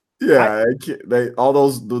tell. Yeah, I can't.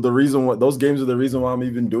 The reason why those games are the reason why I'm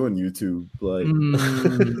even doing YouTube. Like,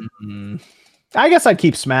 I guess I'd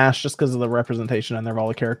keep Smash just because of the representation in there of all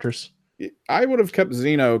the characters. I would have kept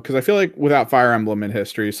Xeno because I feel like without Fire Emblem in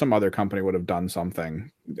history, some other company would have done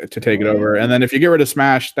something to take it over. And then if you get rid of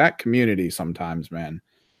Smash, that community sometimes, man,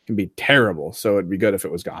 can be terrible. So it'd be good if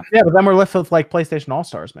it was gone. Yeah, but then we're left with like PlayStation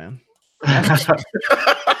All-Stars, man. I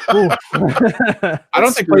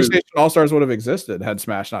don't think PlayStation All-Stars would have existed had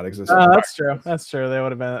Smash not existed. That's true. That's true. They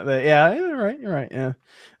would have been. You're right. You're right. Yeah.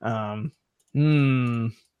 I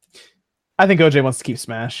think OJ wants to keep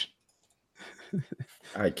Smash.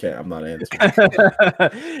 I can't. I'm not answering.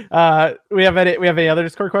 We have any other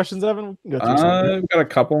Discord questions, Evan? We've got a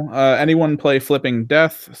couple. Anyone play Flipping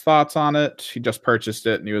Death? Thoughts on it? He just purchased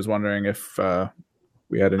it, and he was wondering if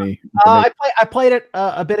we had any. I played it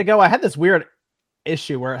a bit ago. I had this weird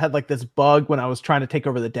issue where it had like this bug when I was trying to take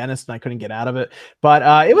over the dentist, and I couldn't get out of it.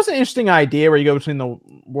 But it was an interesting idea where you go between the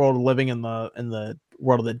world of living and the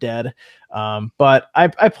world of the dead. But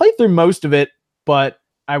I played through most of it, but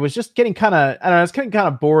I was just getting I was getting kind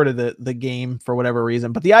of bored of the game for whatever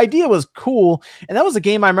reason, but the idea was cool. And that was a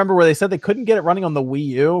game I remember where they said they couldn't get it running on the Wii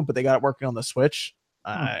U, but they got it working on the Switch.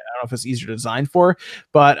 I don't know if it's easier to design for,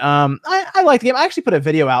 but I like the game. I actually put a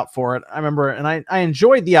video out for it. I remember, and I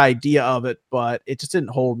enjoyed the idea of it, but it just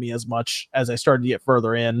didn't hold me as much as I started to get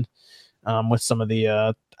further in with some of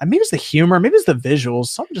the, maybe it's the humor, maybe it's the visuals.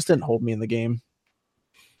 Something just didn't hold me in the game.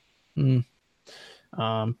 But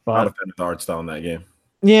not a fan of the art style in that game.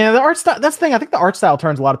 Yeah, the art style. That's the thing. I think the art style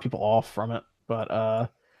turns a lot of people off from it. But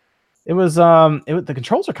the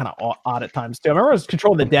controls are kind of odd at times too. I remember I was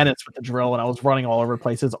controlling the dentist with the drill, and I was running all over the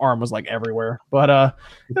place. His arm was like everywhere. But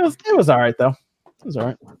it was all right though. It was all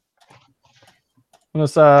right.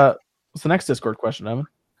 What's the next Discord question, Evan?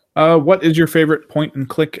 What is your favorite point and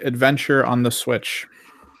click adventure on the Switch?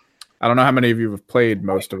 I don't know how many of you have played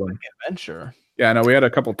most of them. Adventure. Yeah, no, we had a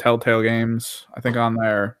couple Telltale games, I think, on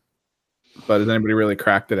there. But has anybody really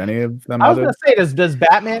cracked at any of them? I was gonna say, does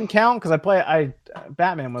Batman count? Because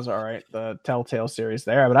Batman was all right, the Telltale series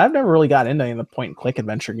there, but I've never really got into any of the point and click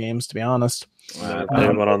adventure games, to be honest. Never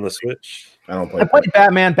played one on the Switch. I played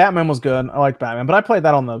Batman. Batman was good. I liked Batman, but I played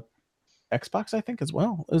that on the Xbox, I think, as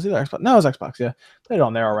well. It was either Xbox. No, it was Xbox. Yeah, played it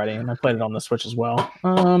on there already, and I played it on the Switch as well.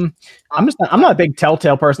 I'm not a big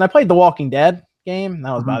Telltale person. I played The Walking Dead game.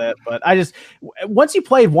 That was about it. But once you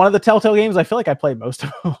played one of the Telltale games, I feel like I played most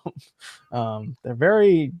of them. They're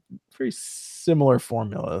very, very similar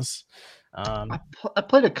formulas. I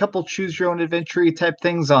played a couple choose your own adventure type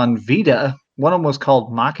things on Vita. One of them was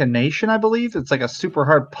called Machination, I believe. It's like a super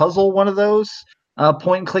hard puzzle, one of those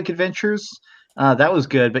point and click adventures. That was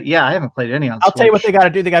good, but yeah, I haven't played any on I'll Switch. tell you what they got to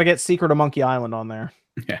do. They got to get Secret of Monkey Island on there.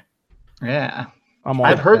 Yeah.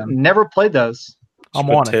 I've heard, never played those. I'm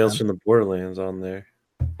on it. Tales from the Borderlands on there.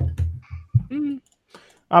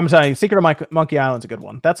 I'm telling you, Secret of Monkey Island's a good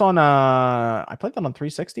one. That's on. I played that on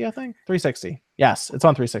 360. I think 360. Yes, it's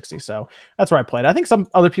on 360. So that's where I played. I think some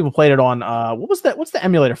other people played it on. What was that? What's the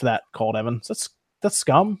emulator for that called, Evan? That's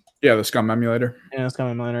Scum. Yeah, the Scum emulator. Yeah, Scum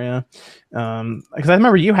emulator. Yeah. Because I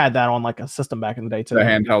remember you had that on like a system back in the day too. The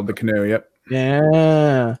handheld, the Canoe. Yep.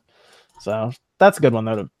 Yeah. So that's a good one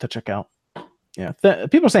though to check out. Yeah.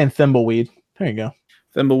 People are saying Thimbleweed. There you go.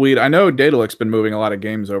 Thimbleweed. I know Daedalus been moving a lot of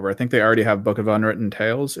games over. I think they already have Book of Unwritten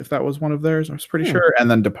Tales, if that was one of theirs. I was pretty sure.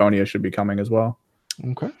 And then Deponia should be coming as well.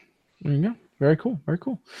 Okay. There you go. Very cool. Very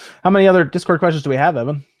cool. How many other Discord questions do we have,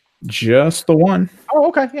 Evan? Just the one. Oh,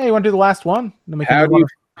 okay. Yeah, you want to do the last one? Then we How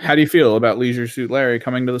do you feel about Leisure Suit Larry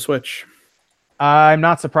coming to the Switch? I'm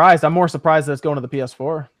not surprised. I'm more surprised that it's going to the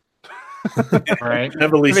PS4. Right.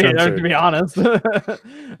 Heavily censored. To be honest.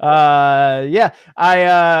 Yeah.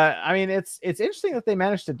 I mean, it's interesting that they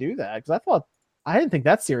managed to do that, because I didn't think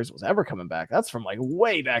that series was ever coming back. That's from like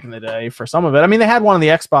way back in the day for some of it. I mean, they had one on the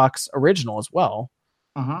Xbox original as well.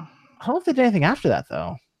 I don't know if they did anything after that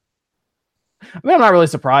though. I mean, I'm not really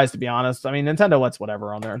surprised, to be honest. I mean, Nintendo lets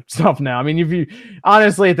whatever on their stuff now. I mean, if you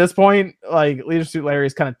honestly at this point, like Leisure Suit Larry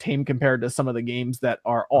is kind of tame compared to some of the games that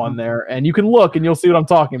are on there, and you can look and you'll see what I'm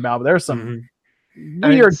talking about. But there's some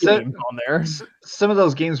weird games on there. Some of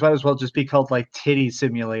those games might as well just be called like Titty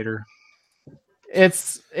Simulator. They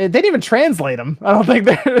didn't even translate them. I don't think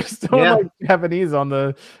they're still like Japanese on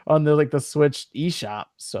the like the Switch eShop.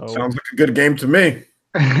 So sounds like a good game to me.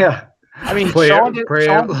 Yeah. I mean, Sean did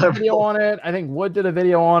a video on it. I think Wood did a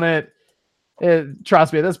video on it.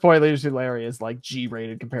 Trust me, at this point, Leisure Suit Larry is like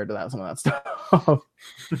G-rated compared to some of that stuff.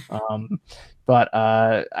 But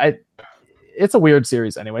it's a weird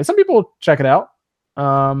series anyway. Some people check it out.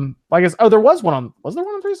 I guess there was there one on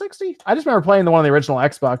 360? I just remember playing the one on the original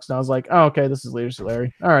Xbox, and I was like, oh, okay, this is Leisure Suit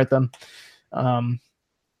Larry. All right then.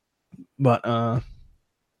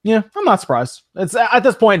 Yeah, I'm not surprised. It's at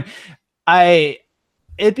this point,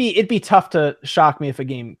 it'd be tough to shock me if a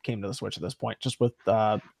game came to the Switch at this point, just with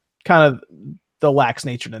kind of the lax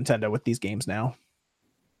nature of Nintendo with those games now.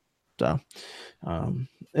 So,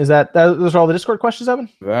 those are all the Discord questions, Evan?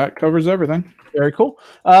 That covers everything. Very cool.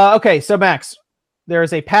 Okay, so Max, there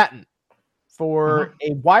is a patent for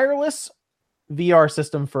a wireless VR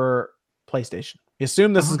system for PlayStation. We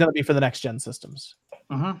assume this is going to be for the next gen systems.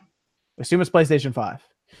 We assume it's PlayStation 5.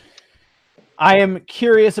 I am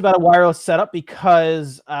curious about a wireless setup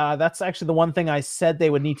because that's actually the one thing I said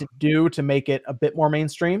they would need to do to make it a bit more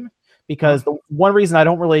mainstream. Because the one reason I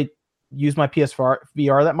don't really use my PS4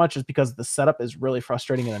 VR that much is because the setup is really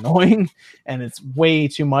frustrating and annoying, and it's way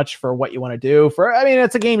too much for what you want to do. I mean,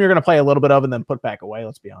 it's a game you're going to play a little bit of and then put back away.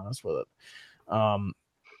 Let's be honest with it.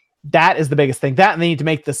 That is the biggest thing. That, and they need to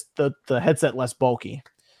make the headset less bulky.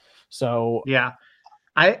 So yeah.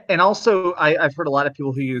 I've heard a lot of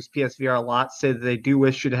people who use PSVR a lot say that they do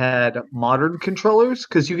wish it had modern controllers,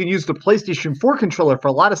 because you can use the PlayStation 4 controller for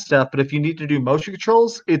a lot of stuff, but if you need to do motion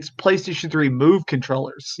controls, it's PlayStation 3 Move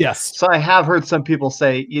controllers. Yes. So I have heard some people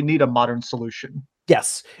say you need a modern solution.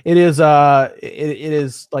 Yes, it is. It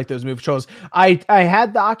is like those Move controllers. I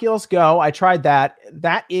had the Oculus Go. I tried that.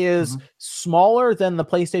 That is smaller than the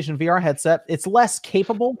PlayStation VR headset. It's less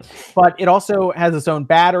capable, but it also has its own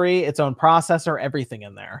battery, its own processor, everything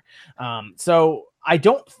in there. So I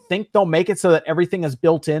don't think they'll make it so that everything is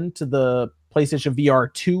built into the PlayStation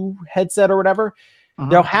VR 2 headset or whatever.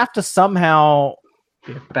 They'll have to somehow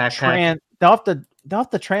they'll have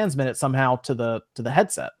to transmit it somehow to the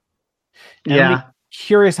headset. And I'm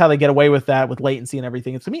curious how they get away with that with latency and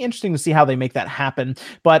everything. It's gonna be interesting to see how they make that happen.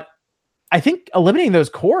 But I think eliminating those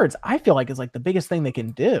cords, I feel like, is like the biggest thing they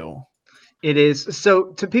can do. It is.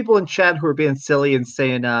 So to people in chat who are being silly and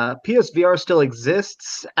saying PSVR still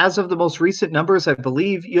exists, as of the most recent numbers, I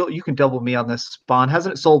believe you can double me on this, Spawn.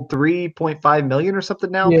 Hasn't it sold 3.5 million or something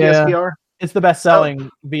now, Yeah. PSVR? It's the best-selling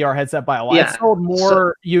VR headset by a lot. Yeah. It sold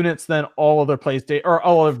more units than all other PlayStation or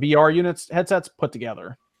all other VR headsets put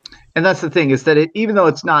together. And that's the thing, is that even though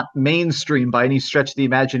it's not mainstream by any stretch of the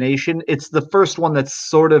imagination, it's the first one that's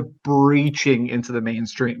sort of breaching into the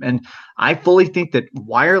mainstream. And I fully think that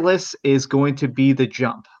wireless is going to be the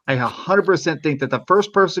jump. I 100% think that the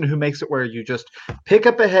first person who makes it where you just pick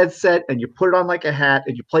up a headset and you put it on like a hat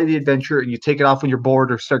and you play the adventure and you take it off when you're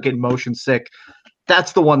bored or start getting motion sick,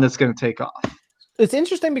 that's the one that's going to take off. It's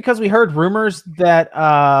interesting because we heard rumors that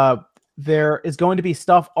there is going to be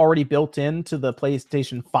stuff already built into the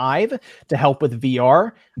PlayStation 5 to help with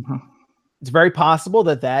VR. Mm-hmm. It's very possible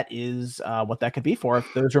that is what that could be for.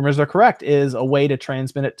 If those rumors are correct, is a way to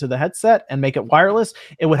transmit it to the headset and make it wireless.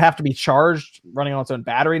 It would have to be charged, running on its own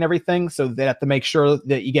battery and everything. So they have to make sure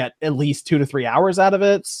that you get at least 2 to 3 hours out of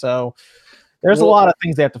it. So there's a lot of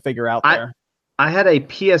things they have to figure out there. I had a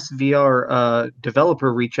PSVR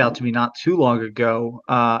developer reach out to me not too long ago,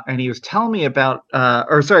 and he was telling me about, not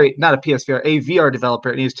a PSVR, a VR developer,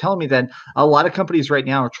 and he was telling me that a lot of companies right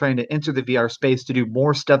now are trying to enter the VR space to do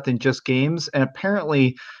more stuff than just games, and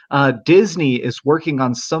apparently Disney is working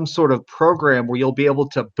on some sort of program where you'll be able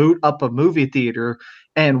to boot up a movie theater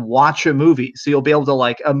and watch a movie. So you'll be able to,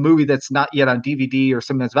 like, a movie that's not yet on DVD or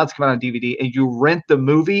something that's about to come out on DVD, and you rent the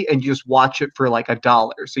movie and you just watch it for like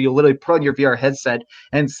 $1. So you'll literally put on your VR headset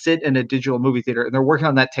and sit in a digital movie theater. And they're working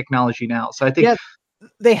on that technology now. So I think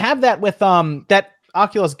they have that with that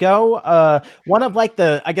Oculus Go. One of like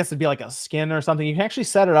I guess it'd be like a skin or something. You can actually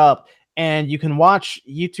set it up and you can watch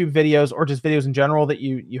YouTube videos or just videos in general that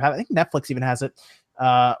you have. I think Netflix even has it,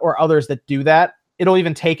 or others that do that. It'll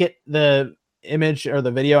even take the image or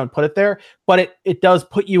the video and put it there, but it does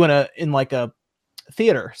put you in like a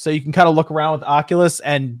theater, so you can kind of look around with Oculus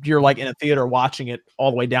and you're like in a theater watching it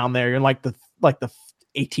all the way down there. You're in like the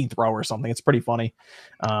 18th row or something. It's pretty funny.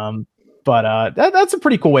 But that's a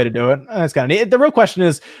pretty cool way to do it. That's kind of neat. The real question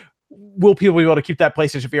is, will people be able to keep that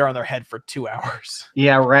PlayStation VR on their head for 2 hours?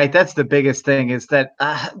 Yeah, right. That's the biggest thing, is that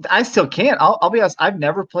I still can't. I'll be honest. I've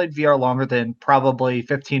never played VR longer than probably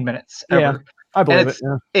 15 minutes ever. Yeah. I believe it.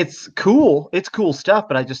 Yeah. It's cool. It's cool stuff,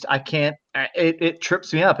 but I can't. It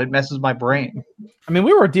trips me up. It messes my brain. I mean,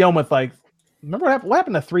 we were dealing with remember what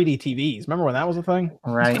happened to 3D TVs? Remember when that was a thing?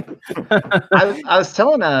 Right. I was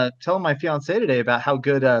telling my fiance today about how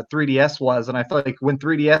good 3DS was, and I felt like when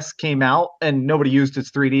 3DS came out and nobody used its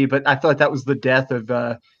 3D, but I felt like that was the death of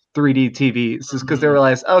 3D TVs, is because they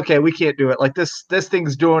realized, okay, we can't do it. Like this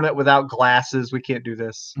thing's doing it without glasses. We can't do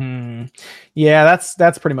this. Yeah,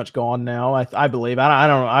 that's pretty much gone now. I believe. I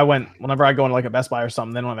don't know. Whenever I go into like a Best Buy or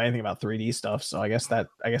something, they don't have anything about 3D stuff. So I guess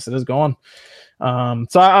it is gone.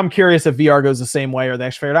 So I'm curious if VR goes the same way or they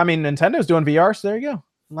actually figured. I mean, Nintendo's doing VR, so there you go.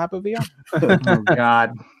 Lap of VR. Oh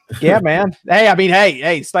God. Yeah, man.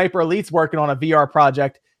 Hey, Sniper Elite's working on a VR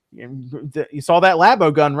project. You saw that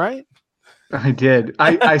Labo gun, right? I did.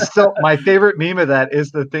 I still, my favorite meme of that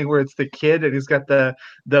is the thing where it's the kid and he's got the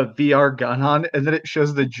VR gun on, and then it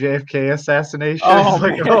shows the JFK assassination. Oh,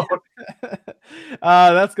 it's like,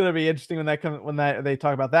 that's gonna be interesting when they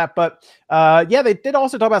talk about that. But yeah, they did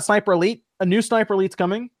also talk about Sniper Elite. A new Sniper Elite's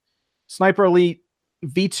coming. Sniper Elite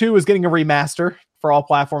V2 is getting a remaster for all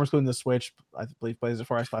platforms, including the Switch. I believe plays it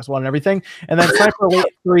for Xbox One and everything. And then Sniper Elite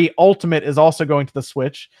 3 Ultimate is also going to the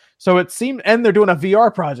Switch. So it seemed, and they're doing a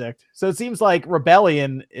VR project. So it seems like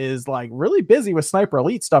Rebellion is like really busy with Sniper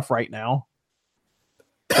Elite stuff right now.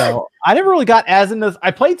 So I never really got as into. I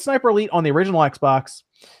played Sniper Elite on the original Xbox.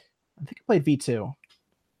 I think I played V2.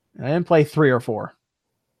 And I didn't play 3 or 4.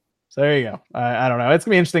 So there you go. I don't know. It's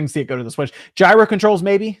gonna be interesting to see it go to the Switch. Gyro controls,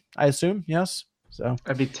 maybe. I assume, yes. So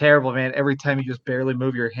that'd be terrible, man. Every time you just barely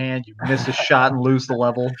move your hand, you miss a shot and lose the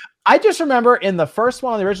level. I just remember in the first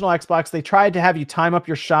one on the original Xbox, they tried to have you time up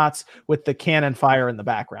your shots with the cannon fire in the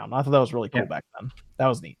background. I thought that was really cool back then. That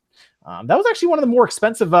was neat. That was actually one of the more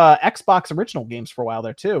expensive Xbox original games for a while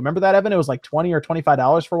there too. Remember that, Evan? It was like $20 or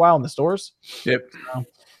 $25 for a while in the stores. Yep.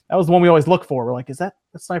 That was the one we always look for. We're like, is that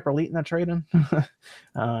Sniper Elite in that trade-in?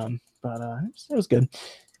 But it was good.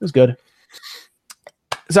 It was good.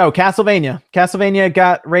 So Castlevania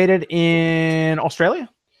got rated in Australia.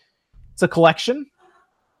 It's a collection.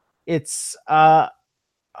 It's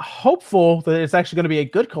hopeful that it's actually going to be a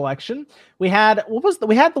good collection. We had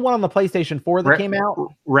the one on the PlayStation 4 that came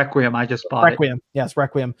out. Requiem. I just bought Requiem. It. Yes,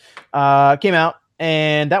 Requiem. Came out,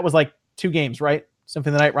 and that was like 2 games, right?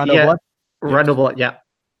 Symphony of the Night, Rondo of Blood. Rondo of Blood. Yeah.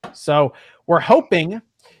 So we're hoping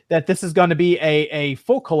that this is going to be a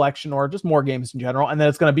full collection or just more games in general, and that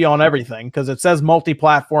it's going to be on everything because it says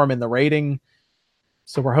multi-platform in the rating.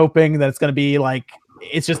 So we're hoping that it's going to be like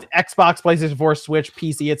it's just Xbox, PlayStation 4, Switch,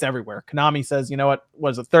 PC. It's everywhere. Konami says, you know what?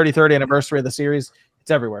 Was it 33rd anniversary of the series?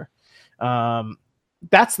 It's everywhere.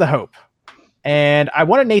 That's the hope. And I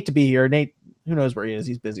wanted Nate to be here. Nate, who knows where he is?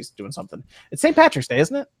 He's busy doing something. It's St. Patrick's Day,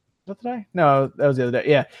 isn't it? Is that today? No, that was the other day.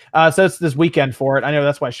 Yeah. So it's this weekend for it. I know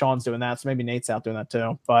that's why Sean's doing that. So maybe Nate's out doing that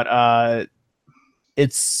too. But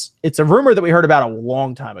it's a rumor that we heard about a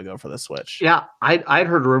long time ago for the Switch. Yeah, I'd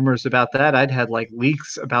heard rumors about that. I'd had like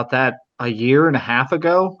leaks about that a year and a half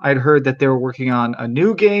ago. I'd heard that they were working on a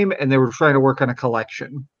new game and they were trying to work on a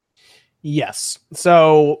collection. Yes.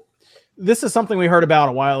 So this is something we heard about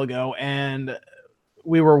a while ago, and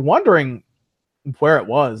we were wondering where it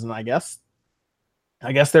was, and I guess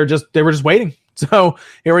they were just waiting. So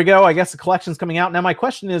here we go. I guess the collection's coming out. Now my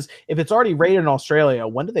question is, if it's already rated in Australia,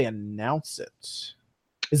 when do they announce it?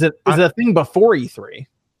 Is it a thing before E3?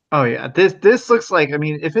 Oh yeah. This looks like, I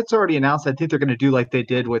mean, if it's already announced, I think they're gonna do like they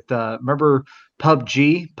did with remember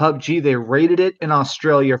PUBG? PUBG, they rated it in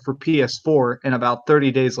Australia for PS4, and about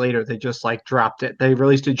 30 days later they just like dropped it. They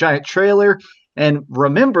released a giant trailer, and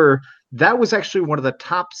remember that was actually one of the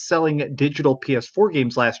top selling digital PS4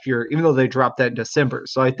 games last year, even though they dropped that in December.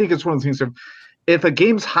 So I think it's one of the things of, if a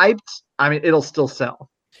game's hyped, I mean, it'll still sell.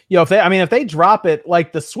 If they drop it,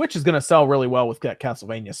 like the Switch is going to sell really well with that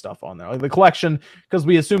Castlevania stuff on there, like the collection, because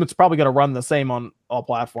we assume it's probably going to run the same on all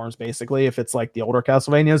platforms, basically, if it's like the older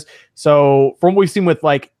Castlevanias. So from what we've seen with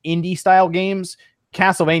like indie style games,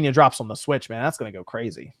 Castlevania drops on the Switch, man, that's going to go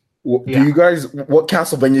crazy. What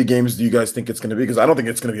Castlevania games do you guys think it's going to be? Because I don't think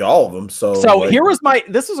it's going to be all of them. So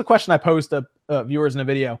this was a question I posed to viewers in a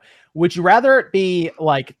video. Would you rather it be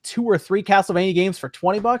like 2 or 3 Castlevania games for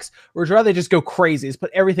 $20, or would you rather just go crazy? Just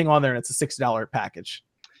put everything on there and it's a $60 package.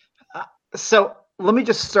 So let me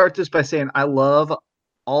just start this by saying I love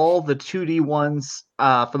all the 2D ones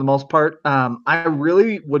for the most part. I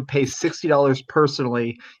really would pay $60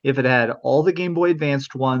 personally if it had all the Game Boy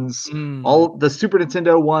Advanced ones, all the Super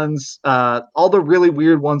Nintendo ones, all the really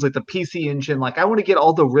weird ones like the PC Engine. Like I want to get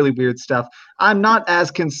all the really weird stuff. I'm not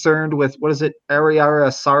as concerned with, what is it,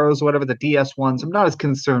 Ariara Sorrows, whatever, the DS ones. I'm not as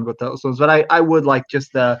concerned with those ones, but I would like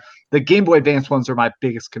just the Game Boy Advance ones are my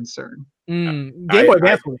biggest concern. Game Boy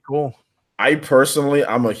Advance would be cool. I personally,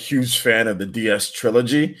 I'm a huge fan of the DS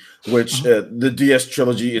trilogy, which the DS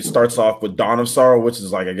trilogy, it starts off with Dawn of Sorrow, which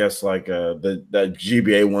is like, I guess, like the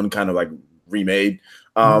GBA one kind of like remade.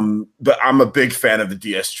 But I'm a big fan of the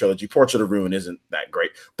DS trilogy. Portrait of Ruin isn't that great,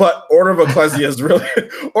 but Order of Ecclesia is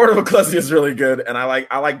really good, and I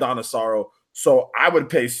like Dawn of Sorrow. So I would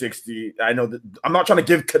pay $60. I know that I'm not trying to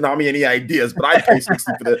give Konami any ideas, but I'd pay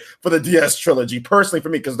 $60 for the DS trilogy personally for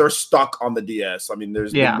me, because they're stuck on the DS. I mean,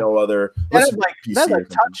 there's no other. That's like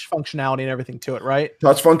touch functionality and everything to it, right?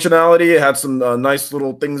 Touch functionality. It had some nice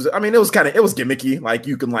little things. I mean, it was gimmicky. Like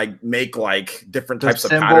you can like make like different types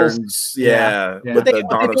of patterns. Yeah. With the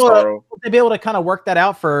Dawn of Sorrow. Would they be able to kind of work that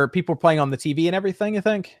out for people playing on the TV and everything? You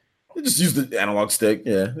think? Just use the analog stick.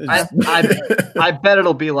 Yeah. I bet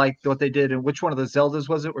it'll be like what they did in which one of the Zeldas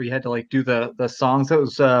was it, where you had to like do the songs? That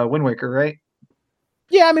was Wind Waker, right?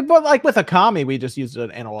 Yeah, I mean, but like with Akami, we just used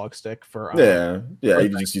an analog stick for you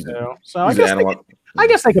can just use it. So I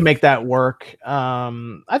guess they can make that work.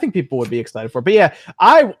 I think people would be excited for it. But yeah,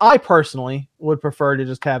 I personally would prefer to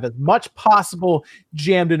just have as much possible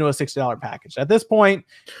jammed into a $60 package. At this point,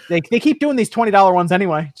 they keep doing these $20 ones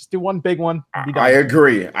anyway. Just do one big one. I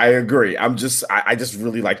agree. I just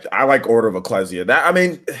really like Order of Ecclesia. That, I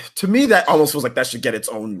mean, to me, that almost feels like that should get its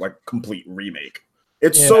own like complete remake.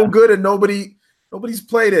 It's so good and nobody's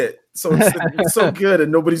played it. So it's so good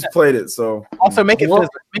and nobody's played it. So also make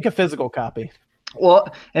a physical copy.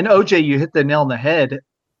 Well, and OJ, you hit the nail on the head.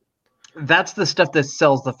 That's the stuff that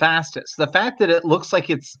sells the fastest. The fact that it looks like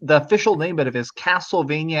it's the official name of it is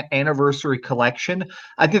Castlevania Anniversary Collection.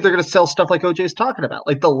 I think they're going to sell stuff like OJ's talking about.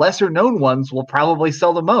 Like the lesser known ones will probably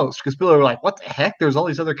sell the most because people are like, what the heck? There's all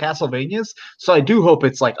these other Castlevanias. So I do hope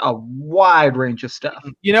it's like a wide range of stuff.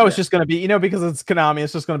 It's just going to be, because it's Konami,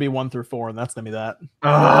 it's just going to be 1 through 4, and that's going to be that.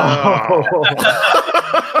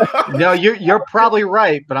 No, you're probably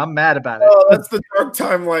right, but I'm mad about it. Oh, that's the dark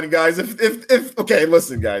timeline, guys. If okay,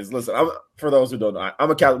 listen. For those who don't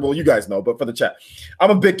know, you guys know, but for the chat, I'm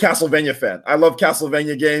a big Castlevania fan. I love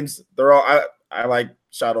Castlevania games. They're all I like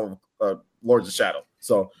Lords of Shadow.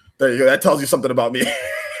 So there you go. That tells you something about me.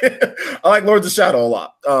 I like Lords of Shadow a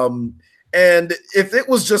lot. And if it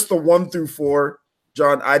was just the 1 through 4,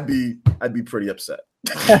 John, I'd be pretty upset.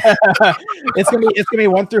 It's gonna be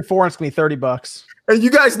 1 through 4, and it's gonna be $30. And you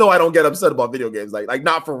guys know I don't get upset about video games, like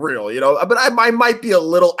not for real, you know. But I might be a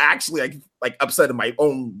little actually like upset in my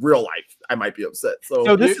own real life. I might be upset.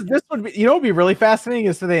 So this would be, what would be really fascinating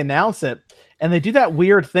is that they announce it and they do that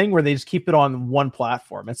weird thing where they just keep it on one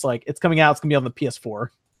platform. It's like it's coming out, it's gonna be on the PS4.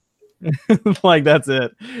 Like that's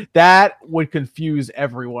it. That would confuse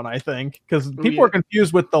everyone, I think, because people are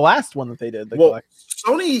confused with the last one that they did.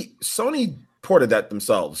 Sony ported that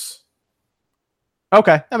themselves.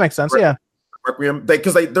 Okay, that makes sense. Yeah. Requiem,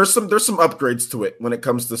 because there's some upgrades to it when it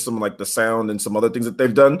comes to some like the sound and some other things that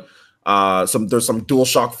they've done. There's some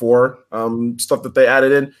DualShock 4 stuff that they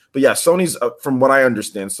added in. But yeah, Sony's from what I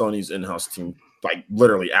understand, Sony's in-house team like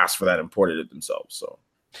literally asked for that and ported it themselves. So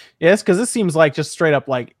yes, because this seems like just straight up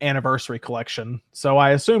like anniversary collection. So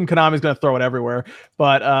I assume Konami's going to throw it everywhere.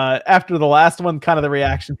 But after the last one, kind of the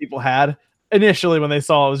reaction people had initially when they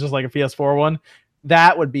saw it was just like a PS4 one,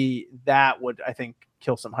 that would I think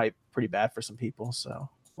kill some hype pretty bad for some people. So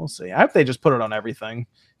we'll see. I hope they just put it on everything.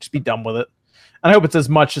 Just be done with it. And I hope it's as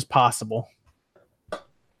much as possible.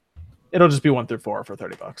 It'll just be 1 through 4 for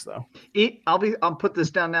 $30 though. I'll put this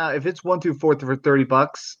down now. If it's 1 through 4 for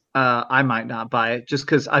 $30, I might not buy it just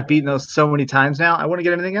because I've beaten those so many times now. I want to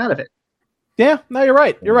get anything out of it. Yeah, no, you're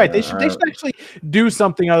right. You're right. They should actually do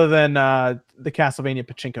something other than the Castlevania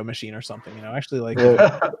pachinko machine or something. You know, actually like.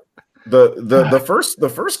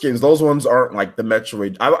 The first games, those ones aren't like the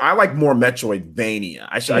Metroid. I like more Metroidvania.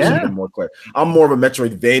 I should be more clear. I'm more of a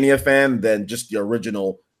Metroidvania fan than just the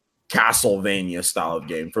original Castlevania style of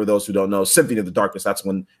game. For those who don't know, Symphony of the Darkness, that's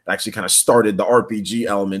when it actually kind of started the RPG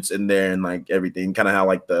elements in there and like everything, kind of how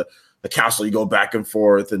like the castle you go back and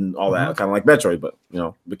forth and all that, kind of like Metroid, but you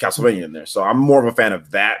know, the Castlevania in there. So I'm more of a fan of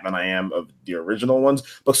that than I am of the original ones.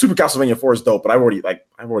 But Super Castlevania 4 is dope, but I've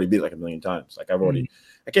already beat it like a million times. Like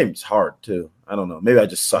that game's hard too. I don't know. Maybe I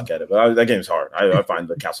just suck at it, but that game's hard. I find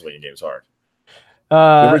the Castlevania games hard.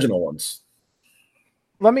 The original ones.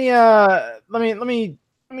 Let me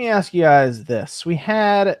ask you guys this. We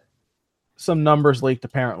had some numbers leaked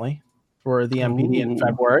apparently for the MPD in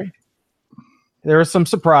February. There was some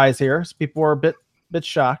surprise here. So people were a bit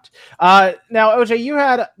shocked. Now, OJ, you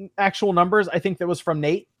had actual numbers. I think that was from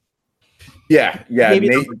Nate. Yeah, Maybe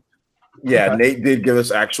Nate. Yeah, okay. Nate did give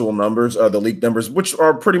us actual numbers, the leaked numbers, which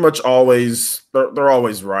are pretty much always they're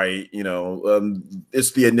always right. You know,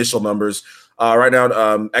 it's the initial numbers. Right now,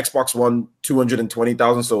 Xbox One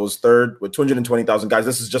 220,000, so it was third with 220,000 guys.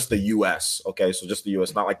 This is just the U.S. Okay, so just the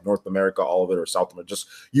U.S., not like North America, all of it, or South America, just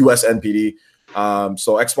U.S. NPD.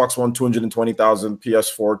 So Xbox One 220,000,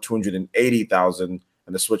 PS4 280,000,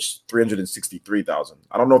 and the Switch 363,000.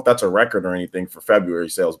 I don't know if that's a record or anything for February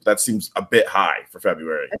sales, but that seems a bit high for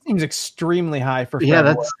February. That seems extremely high for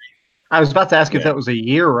February. I was about to ask if that was a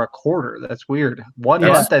year or a quarter. That's weird. One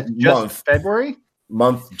month. That's just February.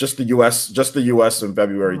 Month, just the U.S. in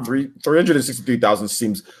February. 363,000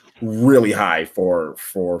 seems really high for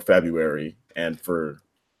February and for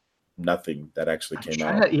nothing that actually came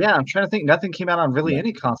out. I'm trying to think. Nothing came out on really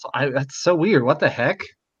any console. That's so weird. What the heck?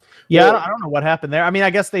 Yeah, I don't know what happened there. I mean, I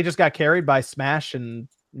guess they just got carried by Smash and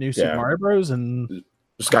New Super Mario Bros. And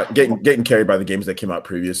just got getting carried by the games that came out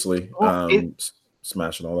previously,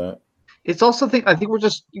 Smash and all that. It's also I think we're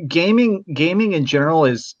just gaming in general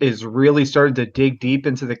is really starting to dig deep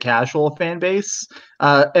into the casual fan base.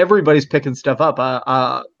 Everybody's picking stuff up.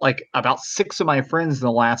 Like about 6 of my friends in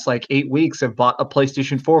the last 8 weeks have bought a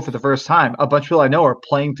PlayStation 4 for the first time. A bunch of people I know are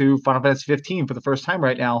playing through Final Fantasy 15 for the first time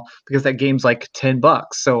right now because that game's like $10.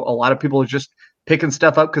 So a lot of people are just picking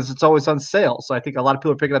stuff up because it's always on sale. So I think a lot of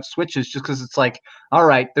people are picking up Switches just because it's like, all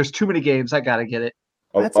right, there's too many games. I got to get it.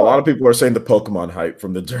 A lot of people are saying the Pokemon hype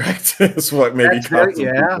from the Direct is what maybe caught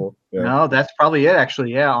some people. Yeah. No, that's probably it,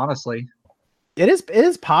 actually. Yeah, honestly. It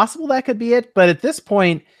is possible that could be it, but at this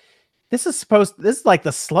point, this is like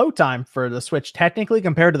the slow time for the Switch technically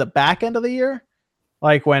compared to the back end of the year,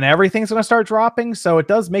 like when everything's going to start dropping. So it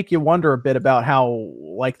does make you wonder a bit about how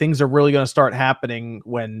things are really going to start happening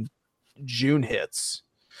when June hits.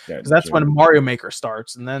 Because that's when Mario Maker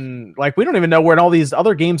starts, and then we don't even know where all these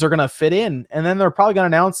other games are going to fit in, and then they're probably going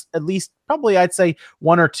to announce at least I'd say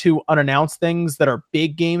 1 or 2 unannounced things that are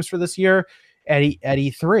big games for this year at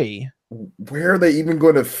E3. Where are they even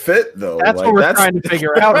going to fit though? That's what we're trying to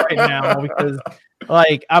figure out right now, because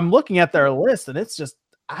I'm looking at their list and it's just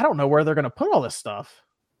I don't know where they're going to put all this stuff.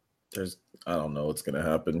 I don't know what's going to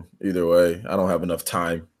happen either way. I don't have enough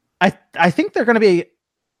time. I think they're going to be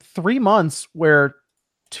 3 months where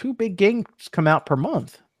 2 big games come out per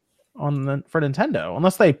month for Nintendo,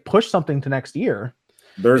 unless they push something to next year.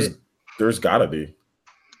 There's gotta be.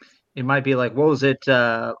 It might be what was it?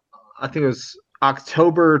 I think it was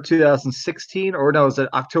October 2016, or no, was it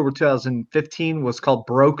October 2015? Was called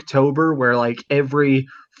Broketober, where like every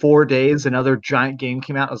 4 days another giant game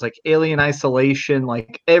came out. It was like Alien Isolation,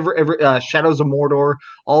 like every Shadows of Mordor.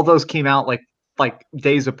 All those came out like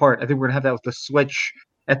days apart. I think we're gonna have that with the Switch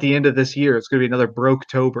at the end of this year. It's gonna be another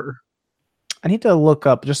Broketober. I need to look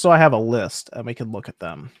up just so I have a list and we can look at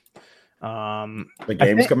them. The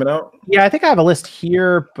games coming out? Yeah, I think I have a list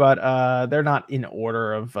here, but they're not in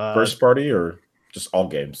order of First party or just all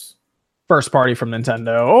games? First party from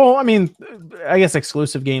Nintendo. Oh, I mean, I guess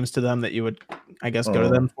exclusive games to them that you would, I guess, go to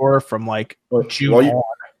them for from like June on.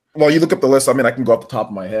 Well, you look up the list. I mean, I can go off the top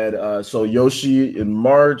of my head. So Yoshi in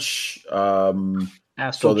March.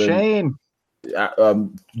 Astral Chain.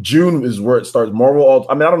 June is where it starts. I don't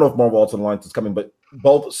know if Marvel Ultimate Alliance is coming, but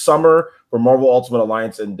both summer for Marvel Ultimate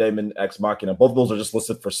Alliance and Daemon X Machina. Both of those are just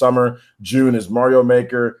listed for summer. June is Mario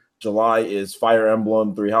Maker. July is Fire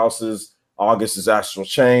Emblem Three Houses. August is Astral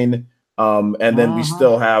Chain. And then we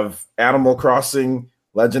still have Animal Crossing,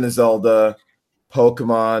 Legend of Zelda,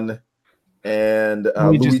 Pokemon, and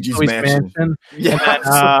Luigi's Mansion.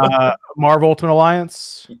 Yeah. Marvel Ultimate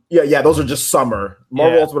Alliance. Yeah, those are just summer.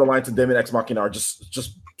 Marvel Ultimate Alliance and Daemon X Machina are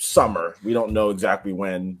just summer. We don't know exactly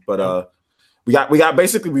when, but we got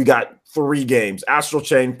 3 games: Astral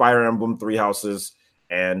Chain, Fire Emblem, Three Houses,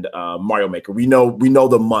 and Mario Maker. We know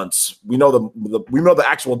the months. We know the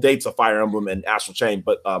actual dates of Fire Emblem and Astral Chain,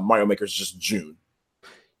 but Mario Maker is just June.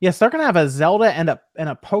 Yes, they're gonna have a Zelda and a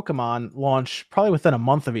Pokemon launch probably within a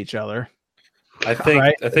month of each other. I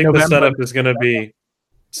think the setup is going to be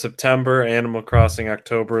September Animal Crossing,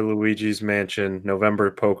 October Luigi's Mansion, November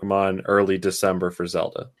Pokemon, early December for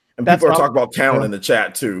Zelda. And people are talking about Town in the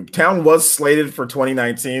chat too. Town was slated for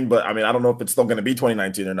 2019, but I mean, I don't know if it's still going to be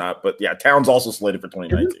 2019 or not. But yeah, Town's also slated for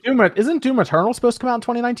 2019. Isn't Doom Eternal supposed to come out in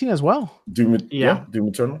 2019 as well? Doom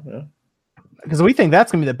Eternal, yeah. Because we think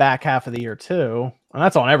that's going to be the back half of the year too, and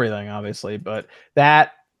that's on everything, obviously. But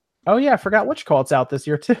that. Oh yeah, I forgot which call it's out this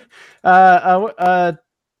year too. Crash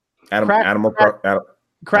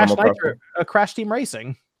Team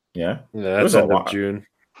Racing. Yeah, that's end of June.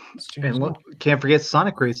 And look, can't forget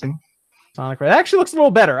Sonic Racing. It actually looks a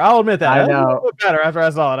little better. I'll admit that. I know. A little bit better after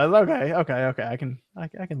I saw it. I was okay. I can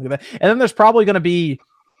look at that. And then there's probably going to be,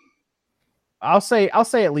 I'll say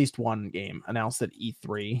at least one game announced at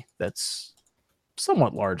E3 that's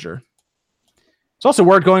somewhat larger. There's also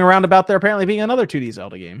word going around about there apparently being another 2D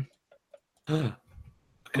Zelda game.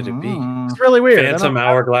 Could it be? It's really weird. Phantom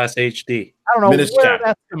Hourglass HD. I don't know where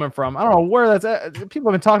that's coming from. I don't know where that's at.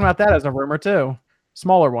 People have been talking about that as a rumor too.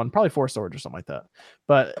 Smaller one, probably 4 Swords or something like that.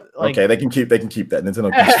 But like, okay, they can keep that.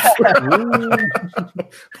 Nintendo.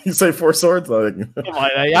 You say 4 Swords?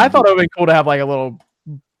 I thought it would be cool to have like a little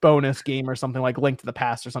bonus game or something like Link to the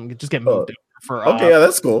Past or something. Just get moved for. Okay, yeah,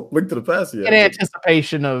 that's cool. Link to the Past. Yeah. In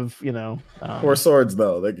anticipation of 4 Swords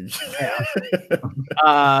though. They can...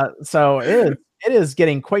 So it is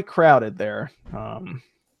getting quite crowded there.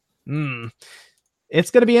 It's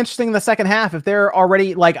going to be interesting in the second half if they're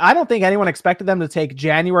already like, I don't think anyone expected them to take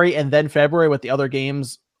January and then February with the other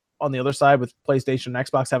games on the other side with PlayStation and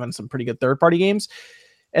Xbox having some pretty good third-party games.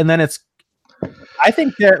 And then I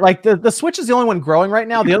think they're like the Switch is the only one growing right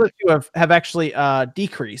now. The other two have actually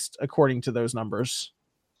decreased according to those numbers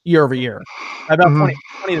year over year, about 20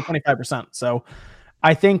 to 25%. So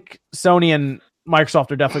I think Sony and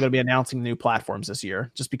Microsoft are definitely going to be announcing new platforms this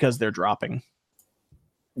year just because they're dropping.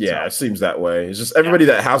 Yeah, it seems that way. It's just everybody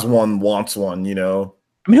that has one wants one, I mean,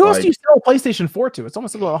 who else do you sell a PlayStation 4 to? It's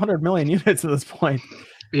almost about 100 million units at this point.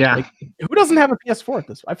 Yeah. Like, who doesn't have a PS4 at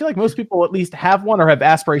this point? I feel like most people at least have one or have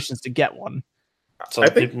aspirations to get one. So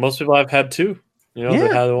most people have had 2. They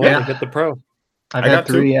had one to get the Pro. I've had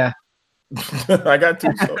 3, yeah. I got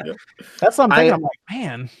 2. So, yeah. That's something I'm like,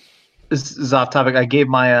 man. This is off topic. I gave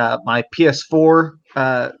my my PS4,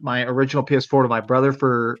 my original PS4 to my brother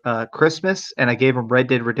for Christmas, and I gave him Red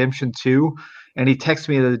Dead Redemption 2. And he texted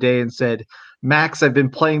me the other day and said, "Max, I've been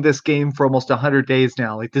playing this game for almost 100 days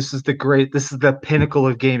now. Like this is the pinnacle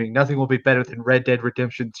of gaming. Nothing will be better than Red Dead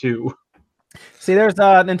Redemption 2." See, there's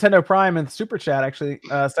Nintendo Prime in the Super Chat actually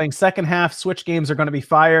saying second half Switch games are going to be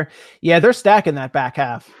fire. Yeah, they're stacking that back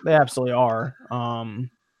half. They absolutely are.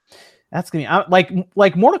 That's gonna be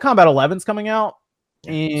like Mortal Kombat 11's coming out,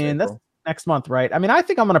 and that's next month, right? I mean, I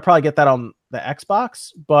think I'm gonna probably get that on the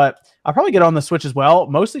Xbox, but I'll probably get it on the Switch as well,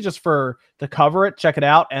 mostly just to cover it, check it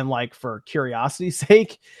out, and like for curiosity's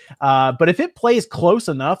sake. But if it plays close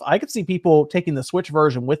enough, I could see people taking the Switch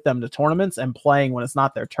version with them to tournaments and playing when it's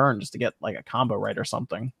not their turn, just to get like a combo right or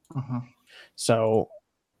something. So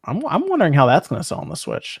I'm wondering how that's gonna sell on the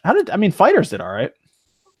Switch. Fighters did all right.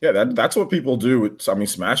 Yeah, that's what people do with, I mean,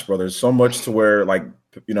 Smash Brothers, so much to where, like,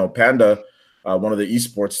 Panda, one of the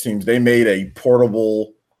esports teams, they made a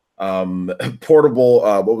portable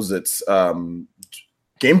what was it?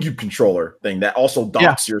 GameCube controller thing that also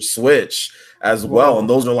docks your Switch as well. And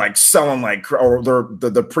those are like selling like, or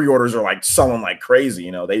the pre-orders are like selling like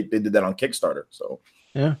crazy. They did that on Kickstarter. So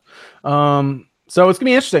yeah. So it's gonna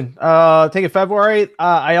be interesting. Take it February.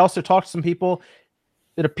 I also talked to some people.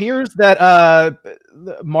 It appears that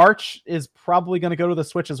March is probably going to go to the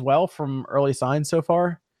Switch as well from early signs so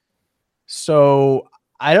far. So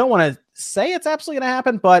I don't want to say it's absolutely going to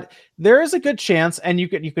happen, but there is a good chance. And you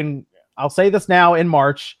can, I'll say this now in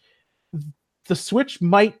March, the Switch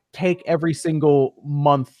might take every single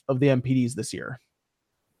month of the MPDs this year.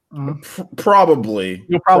 Probably.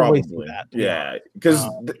 You'll probably see that. Yeah. Because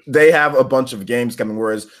they have a bunch of games coming,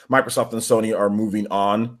 whereas Microsoft and Sony are moving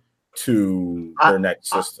on to their next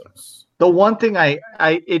systems. The one thing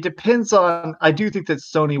it depends on, I do think that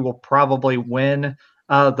Sony will probably win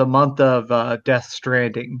the month of Death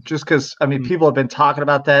Stranding, just because, I mean, people have been talking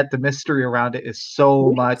about that. The mystery around it is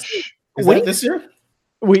so much. Is that this year?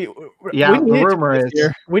 The rumor is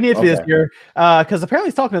we need it to be this year because apparently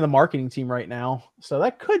he's talking to the marketing team right now, so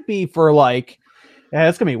that could be for like. Yeah,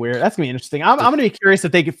 that's gonna be weird. That's gonna be interesting. I'm gonna be curious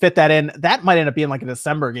if they could fit that in. That might end up being like a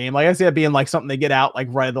December game. Like I see it being like something they get out like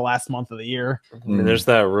right at the last month of the year. I mean, there's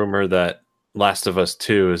that rumor that Last of Us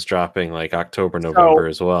 2 is dropping like October, November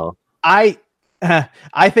as well. I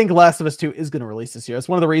think Last of Us 2 is gonna release this year. It's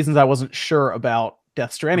one of the reasons I wasn't sure about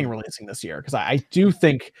Death Stranding releasing this year, because I do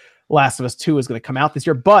think Last of Us 2 is gonna come out this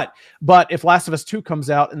year. But if Last of Us 2 comes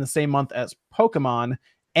out in the same month as Pokemon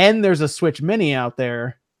and there's a Switch Mini out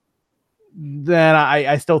there, then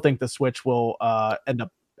I still think the Switch will end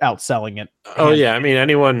up outselling it. Oh yeah, I mean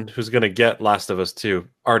anyone who's going to get Last of Us 2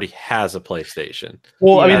 already has a PlayStation.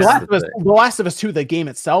 Well, I mean, The Last of Us 2, the game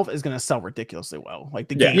itself is going to sell ridiculously well. Like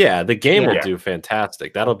the game, the game will do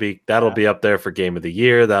fantastic. That'll be up there for Game of the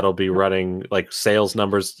Year. That'll be running like sales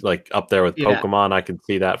numbers like up there with Pokemon. I can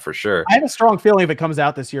see that for sure. I have a strong feeling if it comes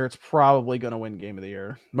out this year, it's probably going to win Game of the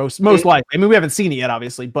Year. Most likely. I mean, we haven't seen it yet,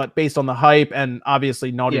 obviously, but based on the hype and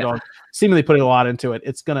obviously Naughty Dog seemingly putting a lot into it,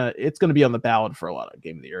 it's gonna be on the ballot for a lot of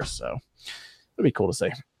Game of the Year. So it'd be cool to see.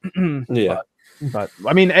 But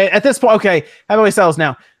I mean, at this point, okay, how about we settle this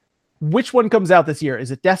now? Which one comes out this year? Is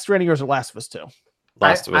it Death Stranding or is it Last of Us 2?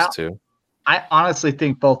 Last of Us 2. I honestly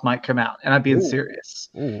think both might come out, and I'm being serious.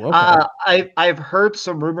 Ooh, okay. I've heard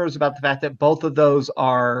some rumors about the fact that both of those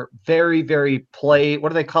are very, very what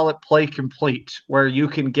do they call it? Play complete, where you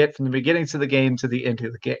can get from the beginning to the game to the end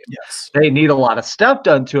of the game. Yes. They need a lot of stuff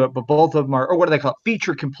done to it, but both of them are, or what do they call it?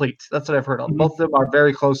 Feature complete. That's what I've heard of. Mm-hmm. Both of them are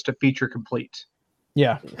very close to feature complete.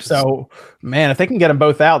 Yeah. So, man, if they can get them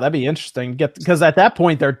both out, that'd be interesting. Because at that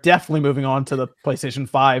point, they're definitely moving on to the PlayStation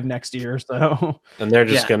 5 next year. So, and they're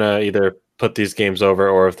just gonna either put these games over,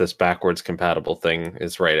 or if this backwards compatible thing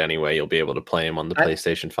is right anyway, you'll be able to play them on the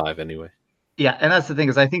PlayStation 5 anyway. Yeah, and that's the thing,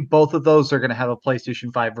 is I think both of those are going to have a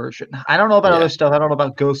PlayStation 5 version. I don't know about other stuff. I don't know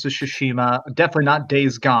about Ghost of Tsushima. Definitely not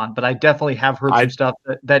Days Gone, but I definitely have heard some stuff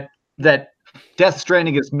that Death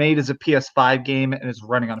Stranding is made as a PS5 game and is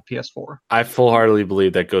running on a PS4. I full-heartedly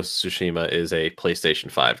believe that Ghost of Tsushima is a PlayStation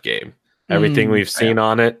 5 game. Everything we've seen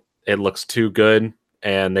on it looks too good,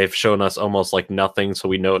 and they've shown us almost like nothing, so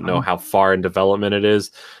we don't know how far in development it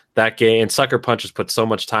is. That game, and Sucker Punch has put so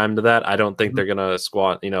much time to that. I don't think they're gonna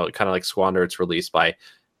squander its release by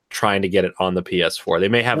trying to get it on the PS4. They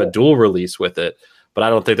may have a dual release with it, but I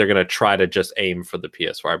don't think they're gonna try to just aim for the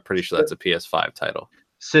PS4. I'm pretty sure that's a PS5 title.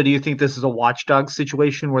 So do you think this is a Watch Dogs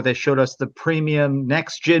situation where they showed us the premium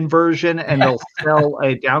next gen version and they'll sell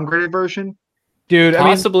a downgraded version? Dude,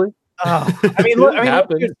 possibly.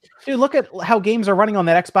 Look at how games are running on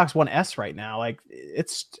that Xbox One S right now. Like,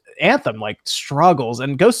 it's Anthem like struggles,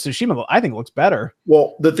 and Ghost of Tsushima I think looks better.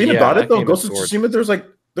 Well, the thing about it though, Ghost of Tsushima,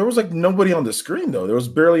 there was nobody on the screen though. There was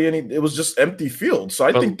barely any. It was just empty field. So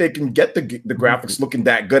I think they can get the graphics looking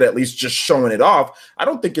that good, at least just showing it off. I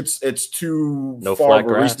don't think it's too far of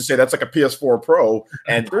a reach to say that's like a PS4 Pro,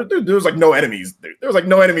 and there's like no enemies. There was like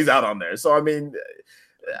no enemies out on there. So I mean.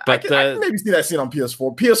 But I can maybe see that scene on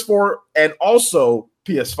PS4, and also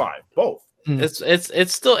PS5, both.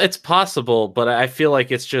 It's possible, but I feel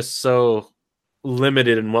like it's just so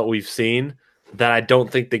limited in what we've seen that I don't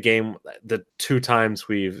think the two times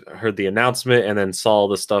we've heard the announcement and then saw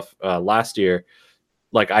the stuff last year,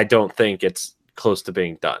 like I don't think it's close to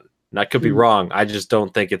being done. And I could be wrong. I just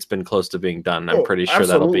don't think it's been close to being done. I'm pretty sure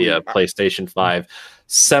that'll be a PlayStation 5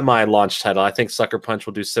 semi-launch title. I think Sucker Punch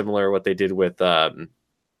will do similar to what they did with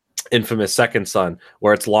Infamous Second Son,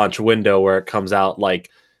 where it's launch window, where it comes out like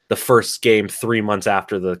the first game 3 months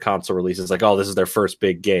after the console release. It's like, oh, this is their first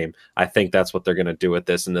big game. I think that's what they're going to do with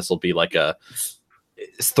this, and this will be like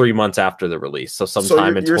it's 3 months after the release, so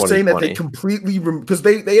sometime in 2020. You're saying that they completely because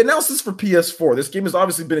they announced this for PS4. This game has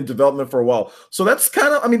obviously been in development for a while, so that's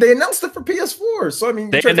kind of, I mean, they announced it for PS4. So I mean,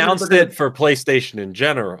 they announced it for PlayStation in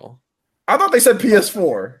general. I thought they said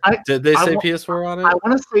PS4. Did they say PS4 on it? I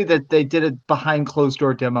want to say that they did a behind closed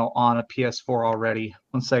door demo on a PS4 already.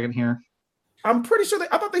 1 second here. I'm pretty sure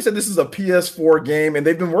I thought they said this is a PS4 game, and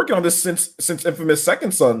they've been working on this since Infamous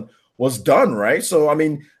Second Son was done, right? So I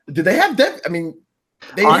mean, did they have I mean,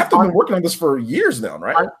 they have to have been working on this for years now,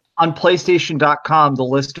 right? On PlayStation.com, the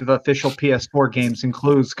list of official PS4 games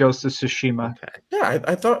includes Ghost of Tsushima. Okay. Yeah,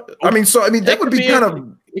 I thought. I mean, that would be kind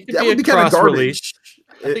of garbage.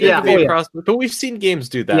 But we've seen games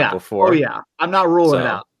do that before. Oh yeah, I'm not ruling it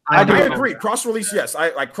out. I agree. Cross release, yes. I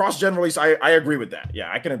like cross gen release. I agree with that.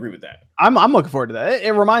 Yeah, I can agree with that. I'm looking forward to that.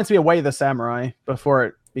 It reminds me of Way of the Samurai before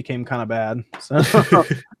it became kind of bad. So I'm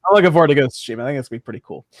looking forward to Ghost of Tsushima. I think it's gonna be pretty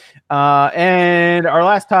cool. And our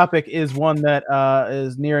last topic is one that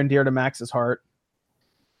is near and dear to Max's heart.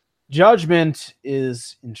 Judgment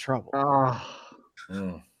is in trouble.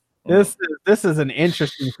 This is an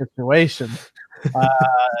interesting situation.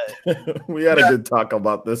 We had a good talk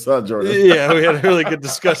about this, huh, Jordan? Yeah, we had a really good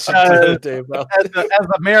discussion the other day about as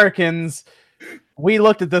Americans, we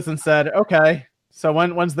looked at this and said, okay, so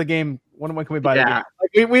when's the game? When can we buy the game?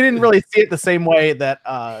 Like, we didn't really see it the same way that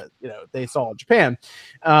they saw in Japan.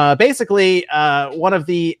 Basically, one of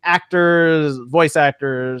the voice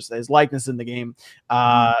actors, his likeness in the game,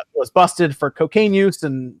 was busted for cocaine use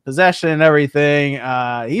and possession and everything.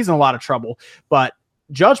 He's in a lot of trouble, but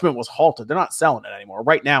Judgment was halted. They're not selling it anymore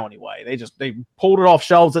right now. Anyway, they pulled it off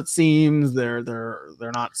shelves. It seems they're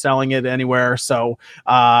not selling it anywhere. So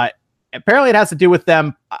apparently it has to do with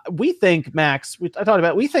them. We think, Max, we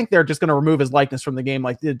think they're just going to remove his likeness from the game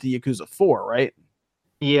like they did to Yakuza 4, right?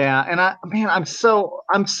 Yeah, and I'm so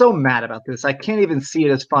mad about this. I can't even see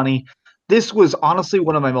it as funny. This was honestly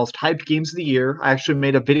one of my most hyped games of the year. I actually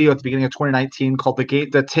made a video at the beginning of 2019 called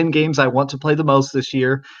the 10 games I want to play the most this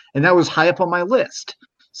year, and that was high up on my list.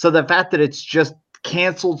 So the fact that it's just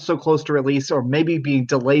canceled so close to release, or maybe being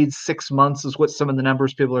delayed 6 months, is what some of the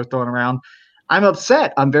numbers people are throwing around. I'm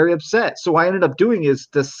upset. I'm very upset. So what I ended up doing is,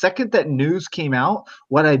 the second that news came out,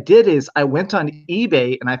 what I did is I went on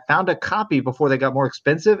eBay and I found a copy before they got more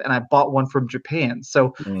expensive, and I bought one from Japan.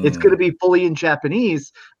 So it's going to be fully in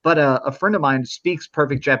Japanese, but a friend of mine speaks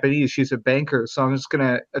perfect Japanese. She's a banker. So I'm just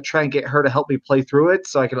going to try and get her to help me play through it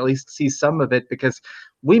so I can at least see some of it, because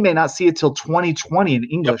we may not see it till 2020 in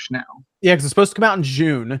English now. Yeah, because it's supposed to come out in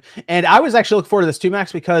June. And I was actually looking forward to this too,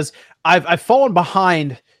 Max, because I've fallen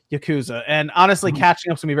behind Yakuza, and honestly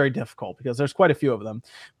catching up is gonna be very difficult because there's quite a few of them,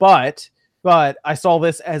 but I saw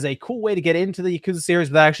this as a cool way to get into the Yakuza series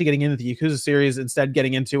without actually getting into the Yakuza series, instead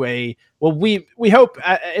getting into we hope,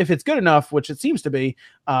 if it's good enough, which it seems to be,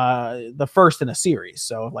 the first in a series.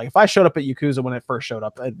 So like if I showed up at Yakuza when it first showed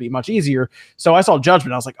up, it'd be much easier. So I saw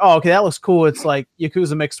Judgment, I was like, oh, okay, that looks cool. It's like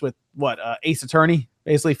Yakuza mixed with Ace Attorney,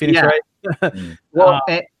 basically Phoenix Wright. Well,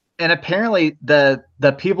 and apparently the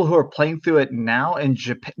people who are playing through it now in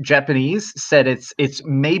Japanese said it's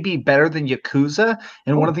maybe better than Yakuza.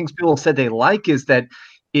 And one of the things people said they like is that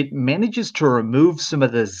it manages to remove some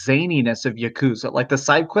of the zaniness of Yakuza. Like the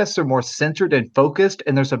side quests are more centered and focused,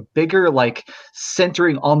 and there's a bigger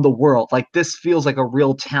centering on the world. Like this feels like a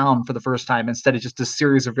real town for the first time instead of just a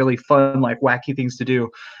series of really fun, wacky things to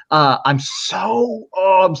do. I'm so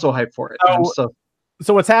hyped for it.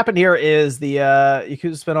 So what's happened here is the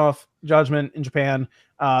Yakuza spinoff Judgment in Japan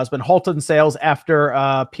has been halted in sales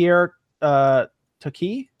after Pierre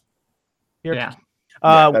Taki. That's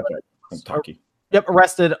right. Taki. Yep,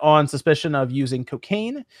 arrested on suspicion of using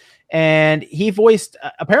cocaine, and he voiced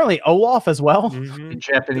apparently Olaf as well. In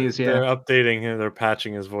Japanese. Yeah, they're updating him. They're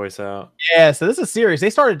patching his voice out. Yeah, so this is serious.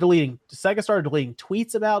 Sega started deleting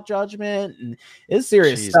tweets about Judgment, and it's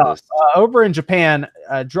serious stuff. Over in Japan,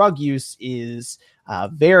 drug use is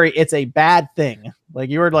it's a bad thing. Like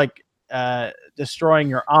you were destroying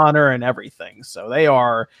your honor and everything. So they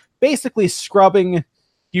are basically scrubbing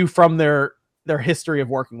you from their history of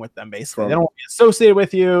working with them. Basically, they don't want to be associated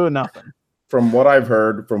with you. Nothing. From what I've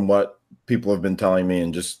heard, from what people have been telling me,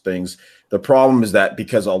 and just things, the problem is that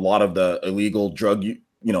because a lot of the illegal drug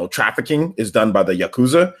trafficking is done by the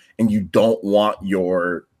Yakuza, and you don't want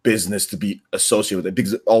your business to be associated with it,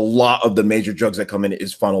 because a lot of the major drugs that come in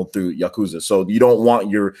is funneled through Yakuza. So you don't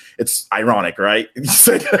want it's ironic, right?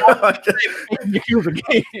 Yakuza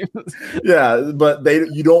games. Yeah, but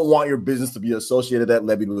you don't want your business to be associated, that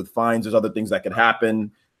levied with fines. There's other things that could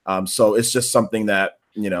happen. So it's just something that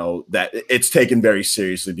that it's taken very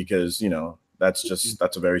seriously because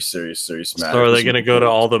that's a very serious matter. So are they going to go to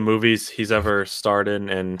all the movies he's ever starred in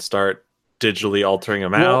and start digitally altering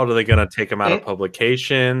them out? Are they going to take them out of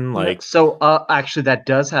publication? Actually, that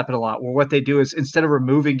does happen a lot. Where what they do is instead of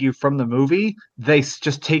removing you from the movie, they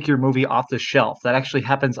just take your movie off the shelf. That actually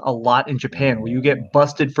happens a lot in Japan, where you get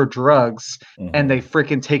busted for drugs and they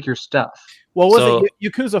freaking take your stuff. Well, was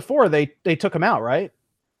it Yakuza 4? They took him out, right?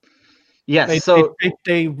 Yes.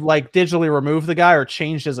 They like digitally removed the guy or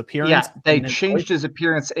changed his appearance. Yeah, they changed his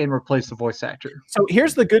appearance and replaced the voice actor. So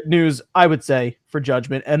here's the good news, I would say, for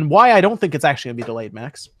Judgment, and why I don't think it's actually going to be delayed,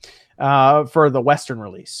 Max, for the Western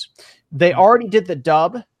release. They already did the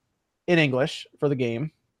dub in English for the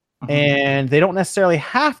game, and they don't necessarily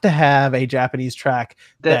have to have a Japanese track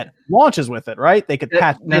that launches with it, right? They could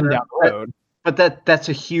patch down the road. But that's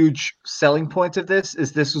a huge selling point of this.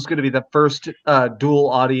 This was going to be the first dual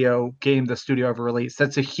audio game the studio ever released.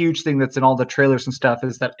 That's a huge thing that's in all the trailers and stuff,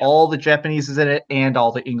 is that all the Japanese is in it and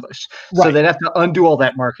all the English. Right. So they'd have to undo all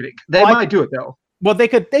that marketing. They might do it though. Well, they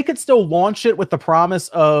could still launch it with the promise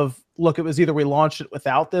of, look, it was either we launched it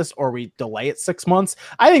without this or we delay it 6 months.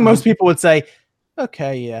 I think most people would say,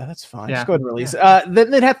 okay, yeah, that's fine. Just go ahead and release it.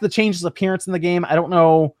 Then they'd have to change his appearance in the game. I don't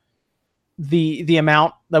know the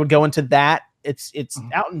amount that would go into that. It's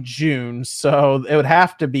out in June, so it would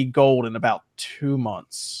have to be gold in about 2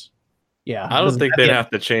 months. Yeah, I don't think they'd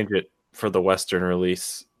have to change it for the Western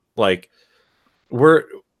release. Like, when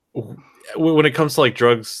it comes to like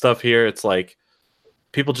drug stuff here, it's like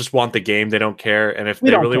people just want the game; they don't care. And if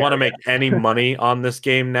they really want to make any money on this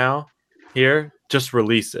game now, here, just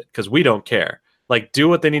release it because we don't care. Like, do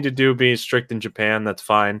what they need to do. Being strict in Japan, that's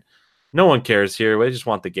fine. No one cares here. They just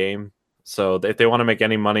want the game. So if they want to make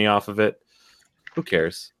any money off of it, who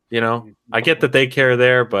cares? I get that they care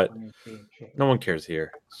there, but no one cares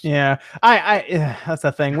here. Yeah, I that's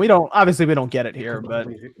the thing. We don't get it here, but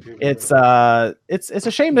it's a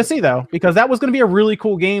shame to see though, because that was going to be a really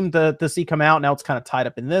cool game to see come out. Now it's kind of tied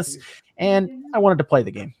up in this, and I wanted to play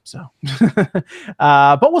the game. So,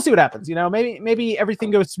 but we'll see what happens. Maybe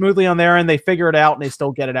everything goes smoothly on there, and they figure it out, and they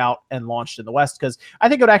still get it out and launched in the West, because I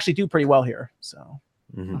think it would actually do pretty well here. So,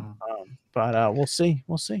 but we'll see.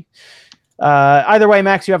 Either way,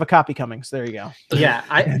 Max, you have a copy coming, so there you go. Yeah,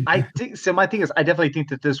 I think so. My thing is, I definitely think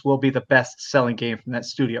that this will be the best-selling game from that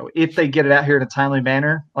studio if they get it out here in a timely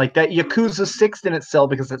manner. Like that Yakuza 6 didn't sell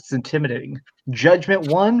because it's intimidating. Judgment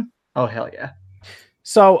 1, oh hell yeah.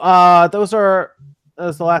 So that was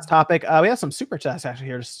the last topic. We have some super chats actually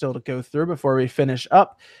here still to go through before we finish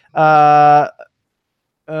up.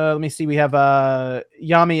 Let me see. We have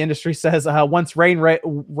Yami Industry says, once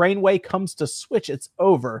Rainway comes to Switch, it's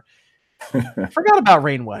over. I forgot about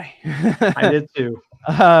Rainway. I did too.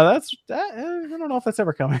 I don't know if that's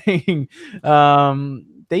ever coming.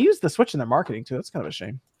 They use the Switch in their marketing too. That's kind of a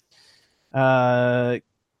shame.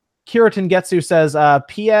 Kiratin Getsu says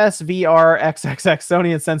PSVR XXX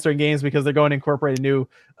Sony is censoring games because they're going to incorporate a new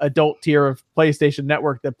adult tier of PlayStation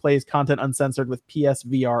Network that plays content uncensored with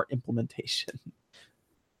PSVR implementation.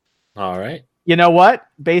 All right. You know what?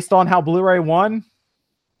 Based on how Blu-ray won,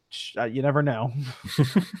 you never know.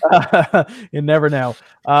 You never know.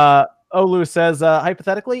 Olu says,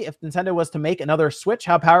 hypothetically, if Nintendo was to make another Switch,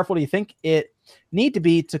 how powerful do you think it need to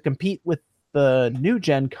be to compete with the new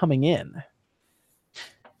gen coming in?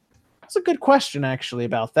 That's a good question, actually,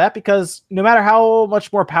 about that, because no matter how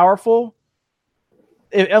much more powerful,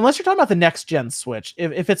 unless you're talking about the next gen Switch,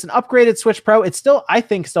 if it's an upgraded Switch Pro, it still, I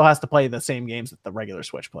think, still has to play the same games that the regular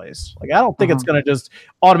Switch plays. Like, I don't think it's going to just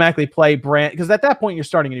automatically play brand, because at that point you're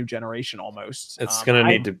starting a new generation almost. It's going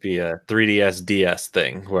to need to be a 3DS DS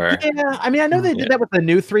thing where. Yeah, I mean, I know they did that with the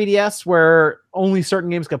new 3DS where only certain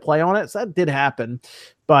games could play on it, so that did happen.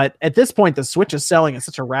 But at this point, the Switch is selling at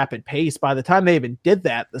such a rapid pace. By the time they even did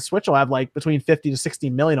that, the Switch will have like between 50 to 60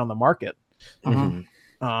 million on the market.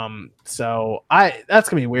 So that's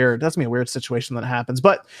gonna be weird. That's gonna be a weird situation that happens.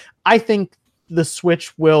 But I think the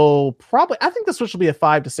Switch will be a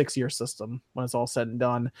 5 to 6 year system when it's all said and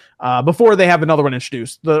done. Before they have another one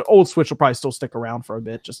introduced, the old Switch will probably still stick around for a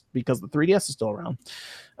bit, just because the 3DS is still around.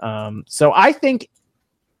 So I think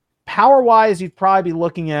power wise, you'd probably be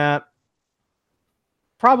looking at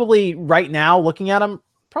right now, looking at them,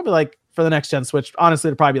 probably like for the next gen Switch. Honestly,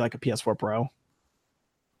 it'd probably be like a PS4 Pro.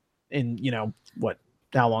 In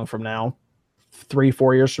how long from now?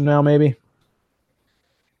 3-4 years from now, maybe.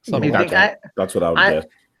 Something like that. That's what I would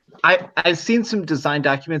guess. I've seen some design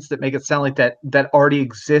documents that make it sound like that already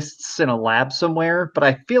exists in a lab somewhere, but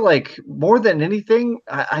I feel like more than anything,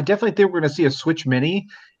 I definitely think we're going to see a Switch Mini.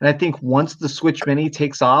 And I think once the Switch Mini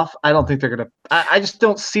takes off, I don't think they're going to. I just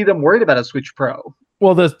don't see them worried about a Switch Pro.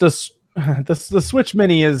 Well, the Switch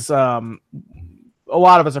Mini is a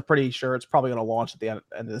lot of us are pretty sure it's probably going to launch at the end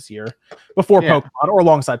of this year, before Pokemon or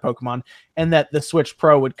alongside Pokemon, and that the Switch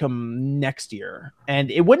Pro would come next year. And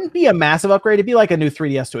it wouldn't be a massive upgrade; it'd be like a new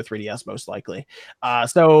 3DS to a 3DS, most likely.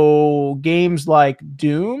 So games like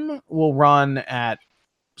Doom will run at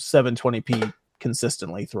 720p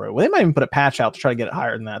consistently through. Well, they might even put a patch out to try to get it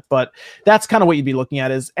higher than that, but that's kind of what you'd be looking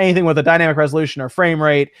at, is anything with a dynamic resolution or frame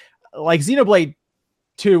rate. Like Xenoblade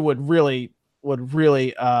 2 would really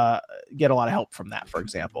get a lot of help from that, for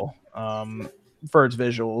example, for its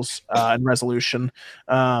visuals and resolution.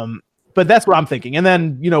 But that's what I'm thinking. And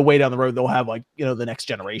then, way down the road, they'll have the next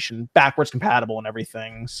generation backwards compatible and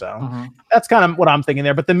everything. So that's kind of what I'm thinking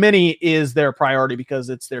there. But the Mini is their priority because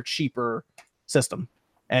it's their cheaper system,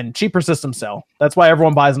 and cheaper systems sell. That's why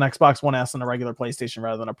everyone buys an Xbox One S and a regular PlayStation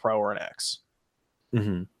rather than a Pro or an X.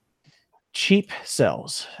 Cheap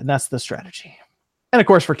sells, and that's the strategy. And of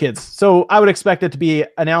course for kids. So I would expect it to be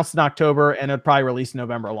announced in October, and it'd probably release in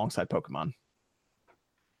November alongside Pokemon.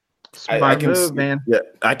 I can see, man. Yeah,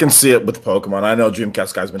 I can see it with Pokemon. I know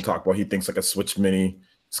Dreamcast guy's been talking about, he thinks like a Switch Mini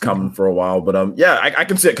is coming for a while, but I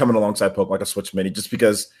can see it coming alongside Pokemon, like a Switch Mini, just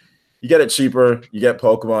because you get it cheaper, you get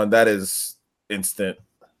Pokemon, that is instant.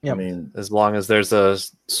 Yep. I mean, as long as there's a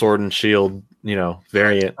Sword and Shield,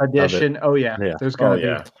 variant edition. Oh yeah, there's gonna be.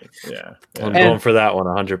 I'm going for that one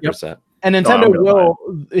 100%. And Nintendo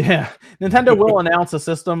Nintendo will announce a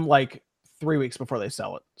system like 3 weeks before they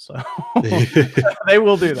sell it. So they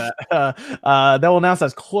will do that. They'll announce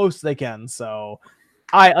as close as they can. So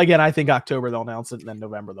I think October they'll announce it, and then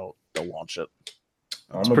November they'll launch it.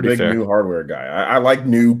 I'm a big new hardware guy. I like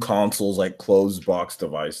new consoles, like closed box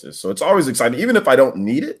devices. So it's always exciting. Even if I don't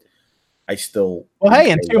need it, I still. Well,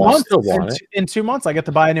 hey, in 2 months, I get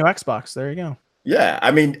to buy a new Xbox. There you go. Yeah, I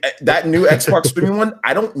mean that new Xbox streaming one.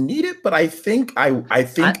 I don't need it, but I think I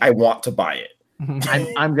want to buy it.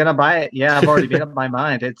 I'm gonna buy it. Yeah, I've already made up my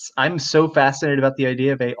mind. I'm so fascinated about the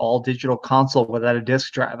idea of a all digital console without a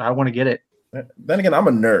disc drive. I want to get it. Then again, I'm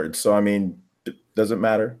a nerd, so I mean, does it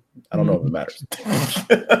matter? I don't know if it matters.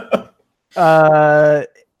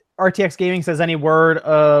 RTX Gaming says, any word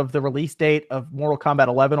of the release date of Mortal Kombat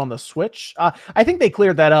 11 on the Switch? I think they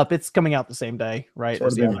cleared that up. It's coming out the same day, right?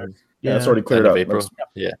 It's already cleared up. April.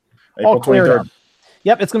 Yeah, April 23rd.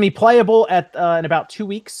 Yep, it's going to be playable in about 2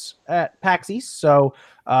 weeks at PAX East. So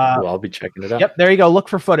I'll be checking it out. Yep, there you go. Look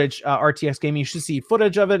for footage. RTX Gaming. You should see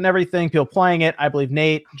footage of it and everything. People playing it. I believe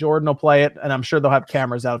Nate, Jordan will play it, and I'm sure they'll have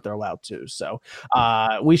cameras out if they're allowed to. So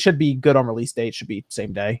we should be good on release date. Should be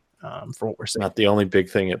same day for what we're seeing. Not the only big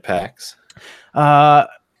thing at PAX.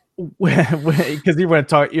 Because you're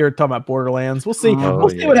talking about Borderlands. We'll see. We'll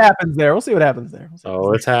see what happens there. It's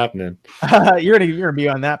happening. You're gonna be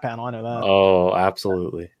on that panel. I know that. Oh,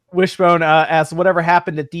 absolutely. Wishbone asks, whatever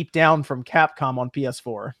happened to Deep Down from Capcom on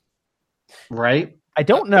PS4? Right. I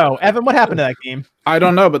don't know. Evan, what happened to that game? I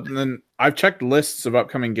don't know, but then I've checked lists of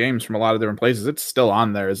upcoming games from a lot of different places. It's still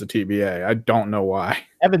on there as a TBA. I don't know why.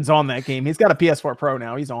 Evan's on that game. He's got a PS4 Pro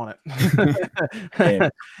now. He's on it.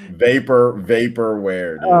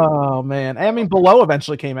 Vaporware. Dude. Oh man. I mean, Below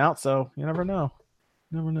eventually came out, so you never know.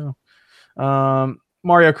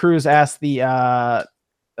 Mario Cruz asked the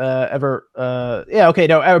Mario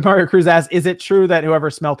Cruz asked, is it true that whoever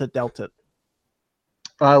smelt it dealt it?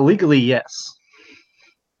 Legally, yes.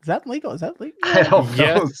 Is that legal? I don't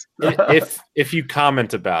know. if you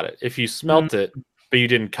comment about it, if you smelt it, but you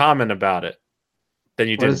didn't comment about it, then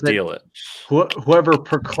you didn't deal it. Whoever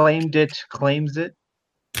proclaimed it claims it.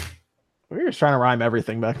 We were just trying to rhyme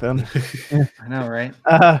everything back then. I know, right?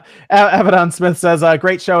 Abaddon Smith says,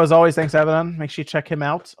 great show as always. Thanks, Abaddon. Make sure you check him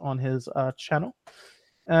out on his channel.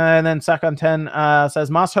 And then Sakon 10 says,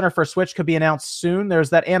 Monster Hunter for Switch could be announced soon. There's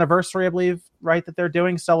that anniversary, I believe, right, that they're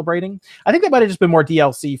doing, celebrating. I think that might have just been more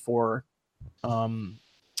DLC for Monster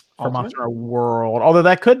Hunter World. Although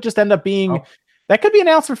that could just end up being, that could be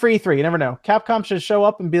announced for free E3. You never know. Capcom should show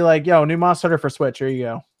up and be like, yo, new Monster Hunter for Switch. Here you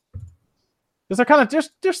go. Because they're kind of,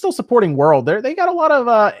 they're still supporting World. They got a lot of,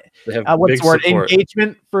 what's the word,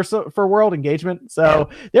 engagement for World engagement. So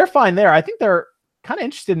they're fine there. I think they're kind of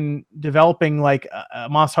interested in developing like a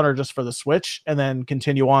Monster Hunter just for the Switch and then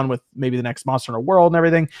continue on with maybe the next Monster Hunter World and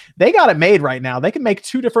everything. They got it made right now. They can make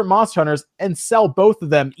 2 different Monster Hunters and sell both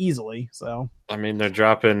of them easily. So I mean, they're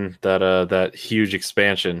dropping that huge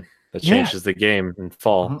expansion that changes the game in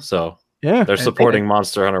fall. So they're supporting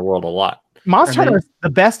Monster Hunter World a lot. Monster Hunter is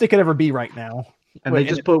the best it could ever be right now. And they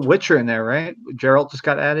just put Witcher in there, right? Geralt just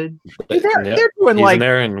got added. They're doing He's in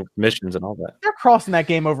there and missions and all that. They're crossing that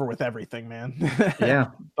game over with everything, man. Yeah,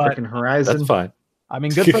 freaking Horizon. That's fine. I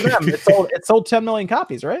mean, good for them. It sold 10 million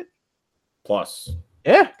copies, right? Plus.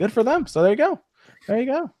 Yeah, good for them. So there you go. There you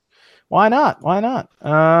go. Why not? Why not?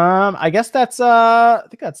 I guess that's I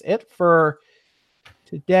think that's it for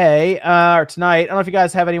today or tonight. I don't know if you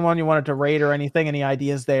guys have anyone you wanted to rate or anything, any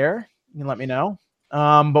ideas there, you can let me know.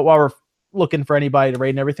 But while we're looking for anybody to rate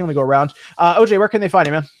and everything, we go around. OJ, where can they find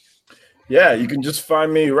you, man? Yeah, you can just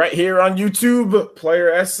find me right here on YouTube,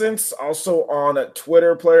 Player Essence. Also on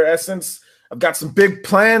Twitter, Player Essence. I've got some big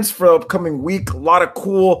plans for the upcoming week. A lot of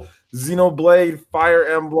cool Xenoblade, Fire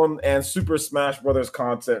Emblem, and Super Smash Brothers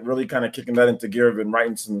content. Really kind of kicking that into gear. I've been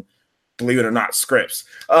writing some, believe it or not, scripts.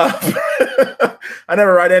 I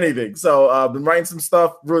never write anything. So I've been writing some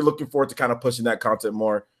stuff. Really looking forward to kind of pushing that content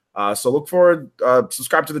more. So look forward.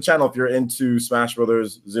 Subscribe to the channel if you're into Smash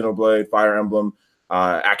Brothers, Xenoblade, Fire Emblem,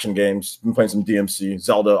 action games. Been playing some DMC,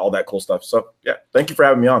 Zelda, all that cool stuff. So yeah, thank you for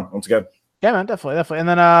having me on once again. Yeah, man, definitely. And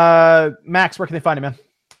then Max, where can they find you, man?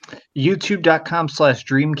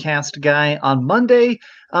 YouTube.com/Dreamcast guy. On Monday,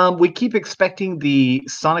 we keep expecting the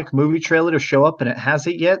Sonic movie trailer to show up, and it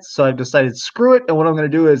hasn't yet. So I've decided, screw it. And what I'm going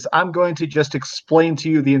to do is I'm going to just explain to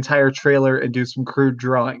you the entire trailer and do some crude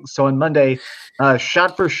drawings. So on Monday,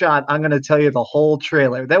 shot for shot, I'm going to tell you the whole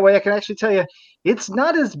trailer. That way I can actually tell you it's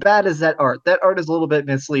not as bad as that art. That art is a little bit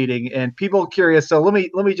misleading, and people are curious. So let me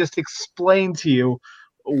just explain to you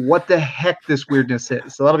what the heck this weirdness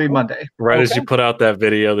is. So that'll be Monday. Right as you put out that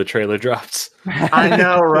video, the trailer drops. I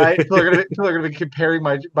know, right? People are gonna be comparing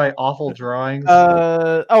my awful drawings.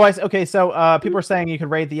 I see. Okay, so people are saying you can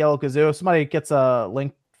raid the Yellow Kazoo. If somebody gets a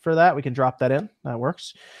link for that, we can drop that in. That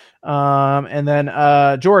works. And then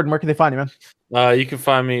Jordan, where can they find you, man? You can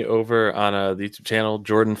find me over on the YouTube channel,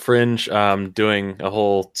 Jordan Fringe. Doing a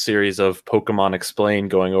whole series of Pokemon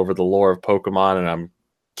Explained, going over the lore of Pokemon, and I'm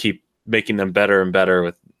keep making them better and better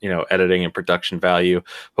with, editing and production value.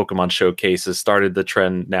 Pokemon Showcases started the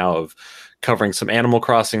trend now of covering some Animal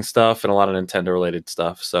Crossing stuff and a lot of Nintendo related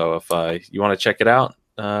stuff. So if you want to check it out,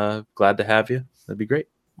 glad to have you. That'd be great.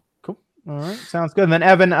 Cool. All right, sounds good. And then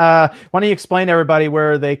Evan, why don't you explain to everybody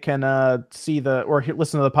where they can see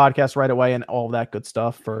listen to the podcast right away and all that good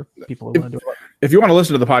stuff for people who want to do it. If you want to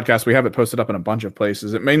listen to the podcast, we have it posted up in a bunch of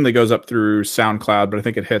places. It mainly goes up through SoundCloud, but I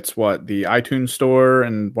think it hits the iTunes store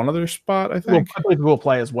and one other spot, I think. I believe Google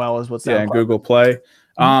Play as well as what's Google Play.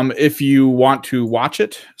 If you want to watch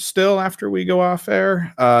it still after we go off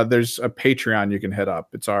air, there's a Patreon you can hit up.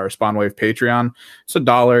 It's our Spawnwave Patreon. It's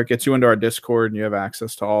 $1. It gets you into our Discord, and you have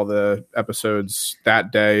access to all the episodes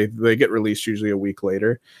that day. They get released usually a week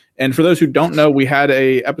later. And for those who don't know, we had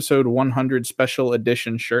a episode 100 special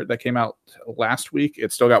edition shirt that came out last week.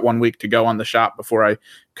 It's still got 1 week to go on the shop before I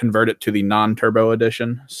convert it to the non-turbo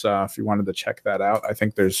edition. So if you wanted to check that out, I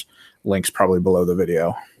think there's links probably below the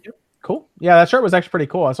video. Yep. Cool. Yeah, that shirt was actually pretty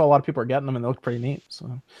cool. I saw a lot of people are getting them, and they look pretty neat.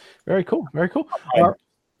 So very cool. Very cool.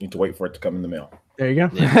 Need to wait for it to come in the mail. There you go.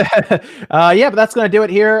 But that's going to do it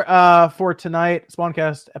here for tonight.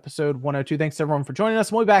 Spawncast episode 102. Thanks everyone for joining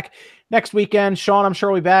us. We'll be back next weekend. Sean, I'm sure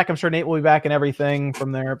will be back. I'm sure Nate will be back and everything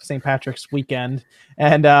from there. St. Patrick's weekend.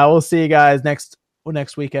 And we'll see you guys next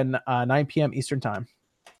weekend, 9 p.m. Eastern time.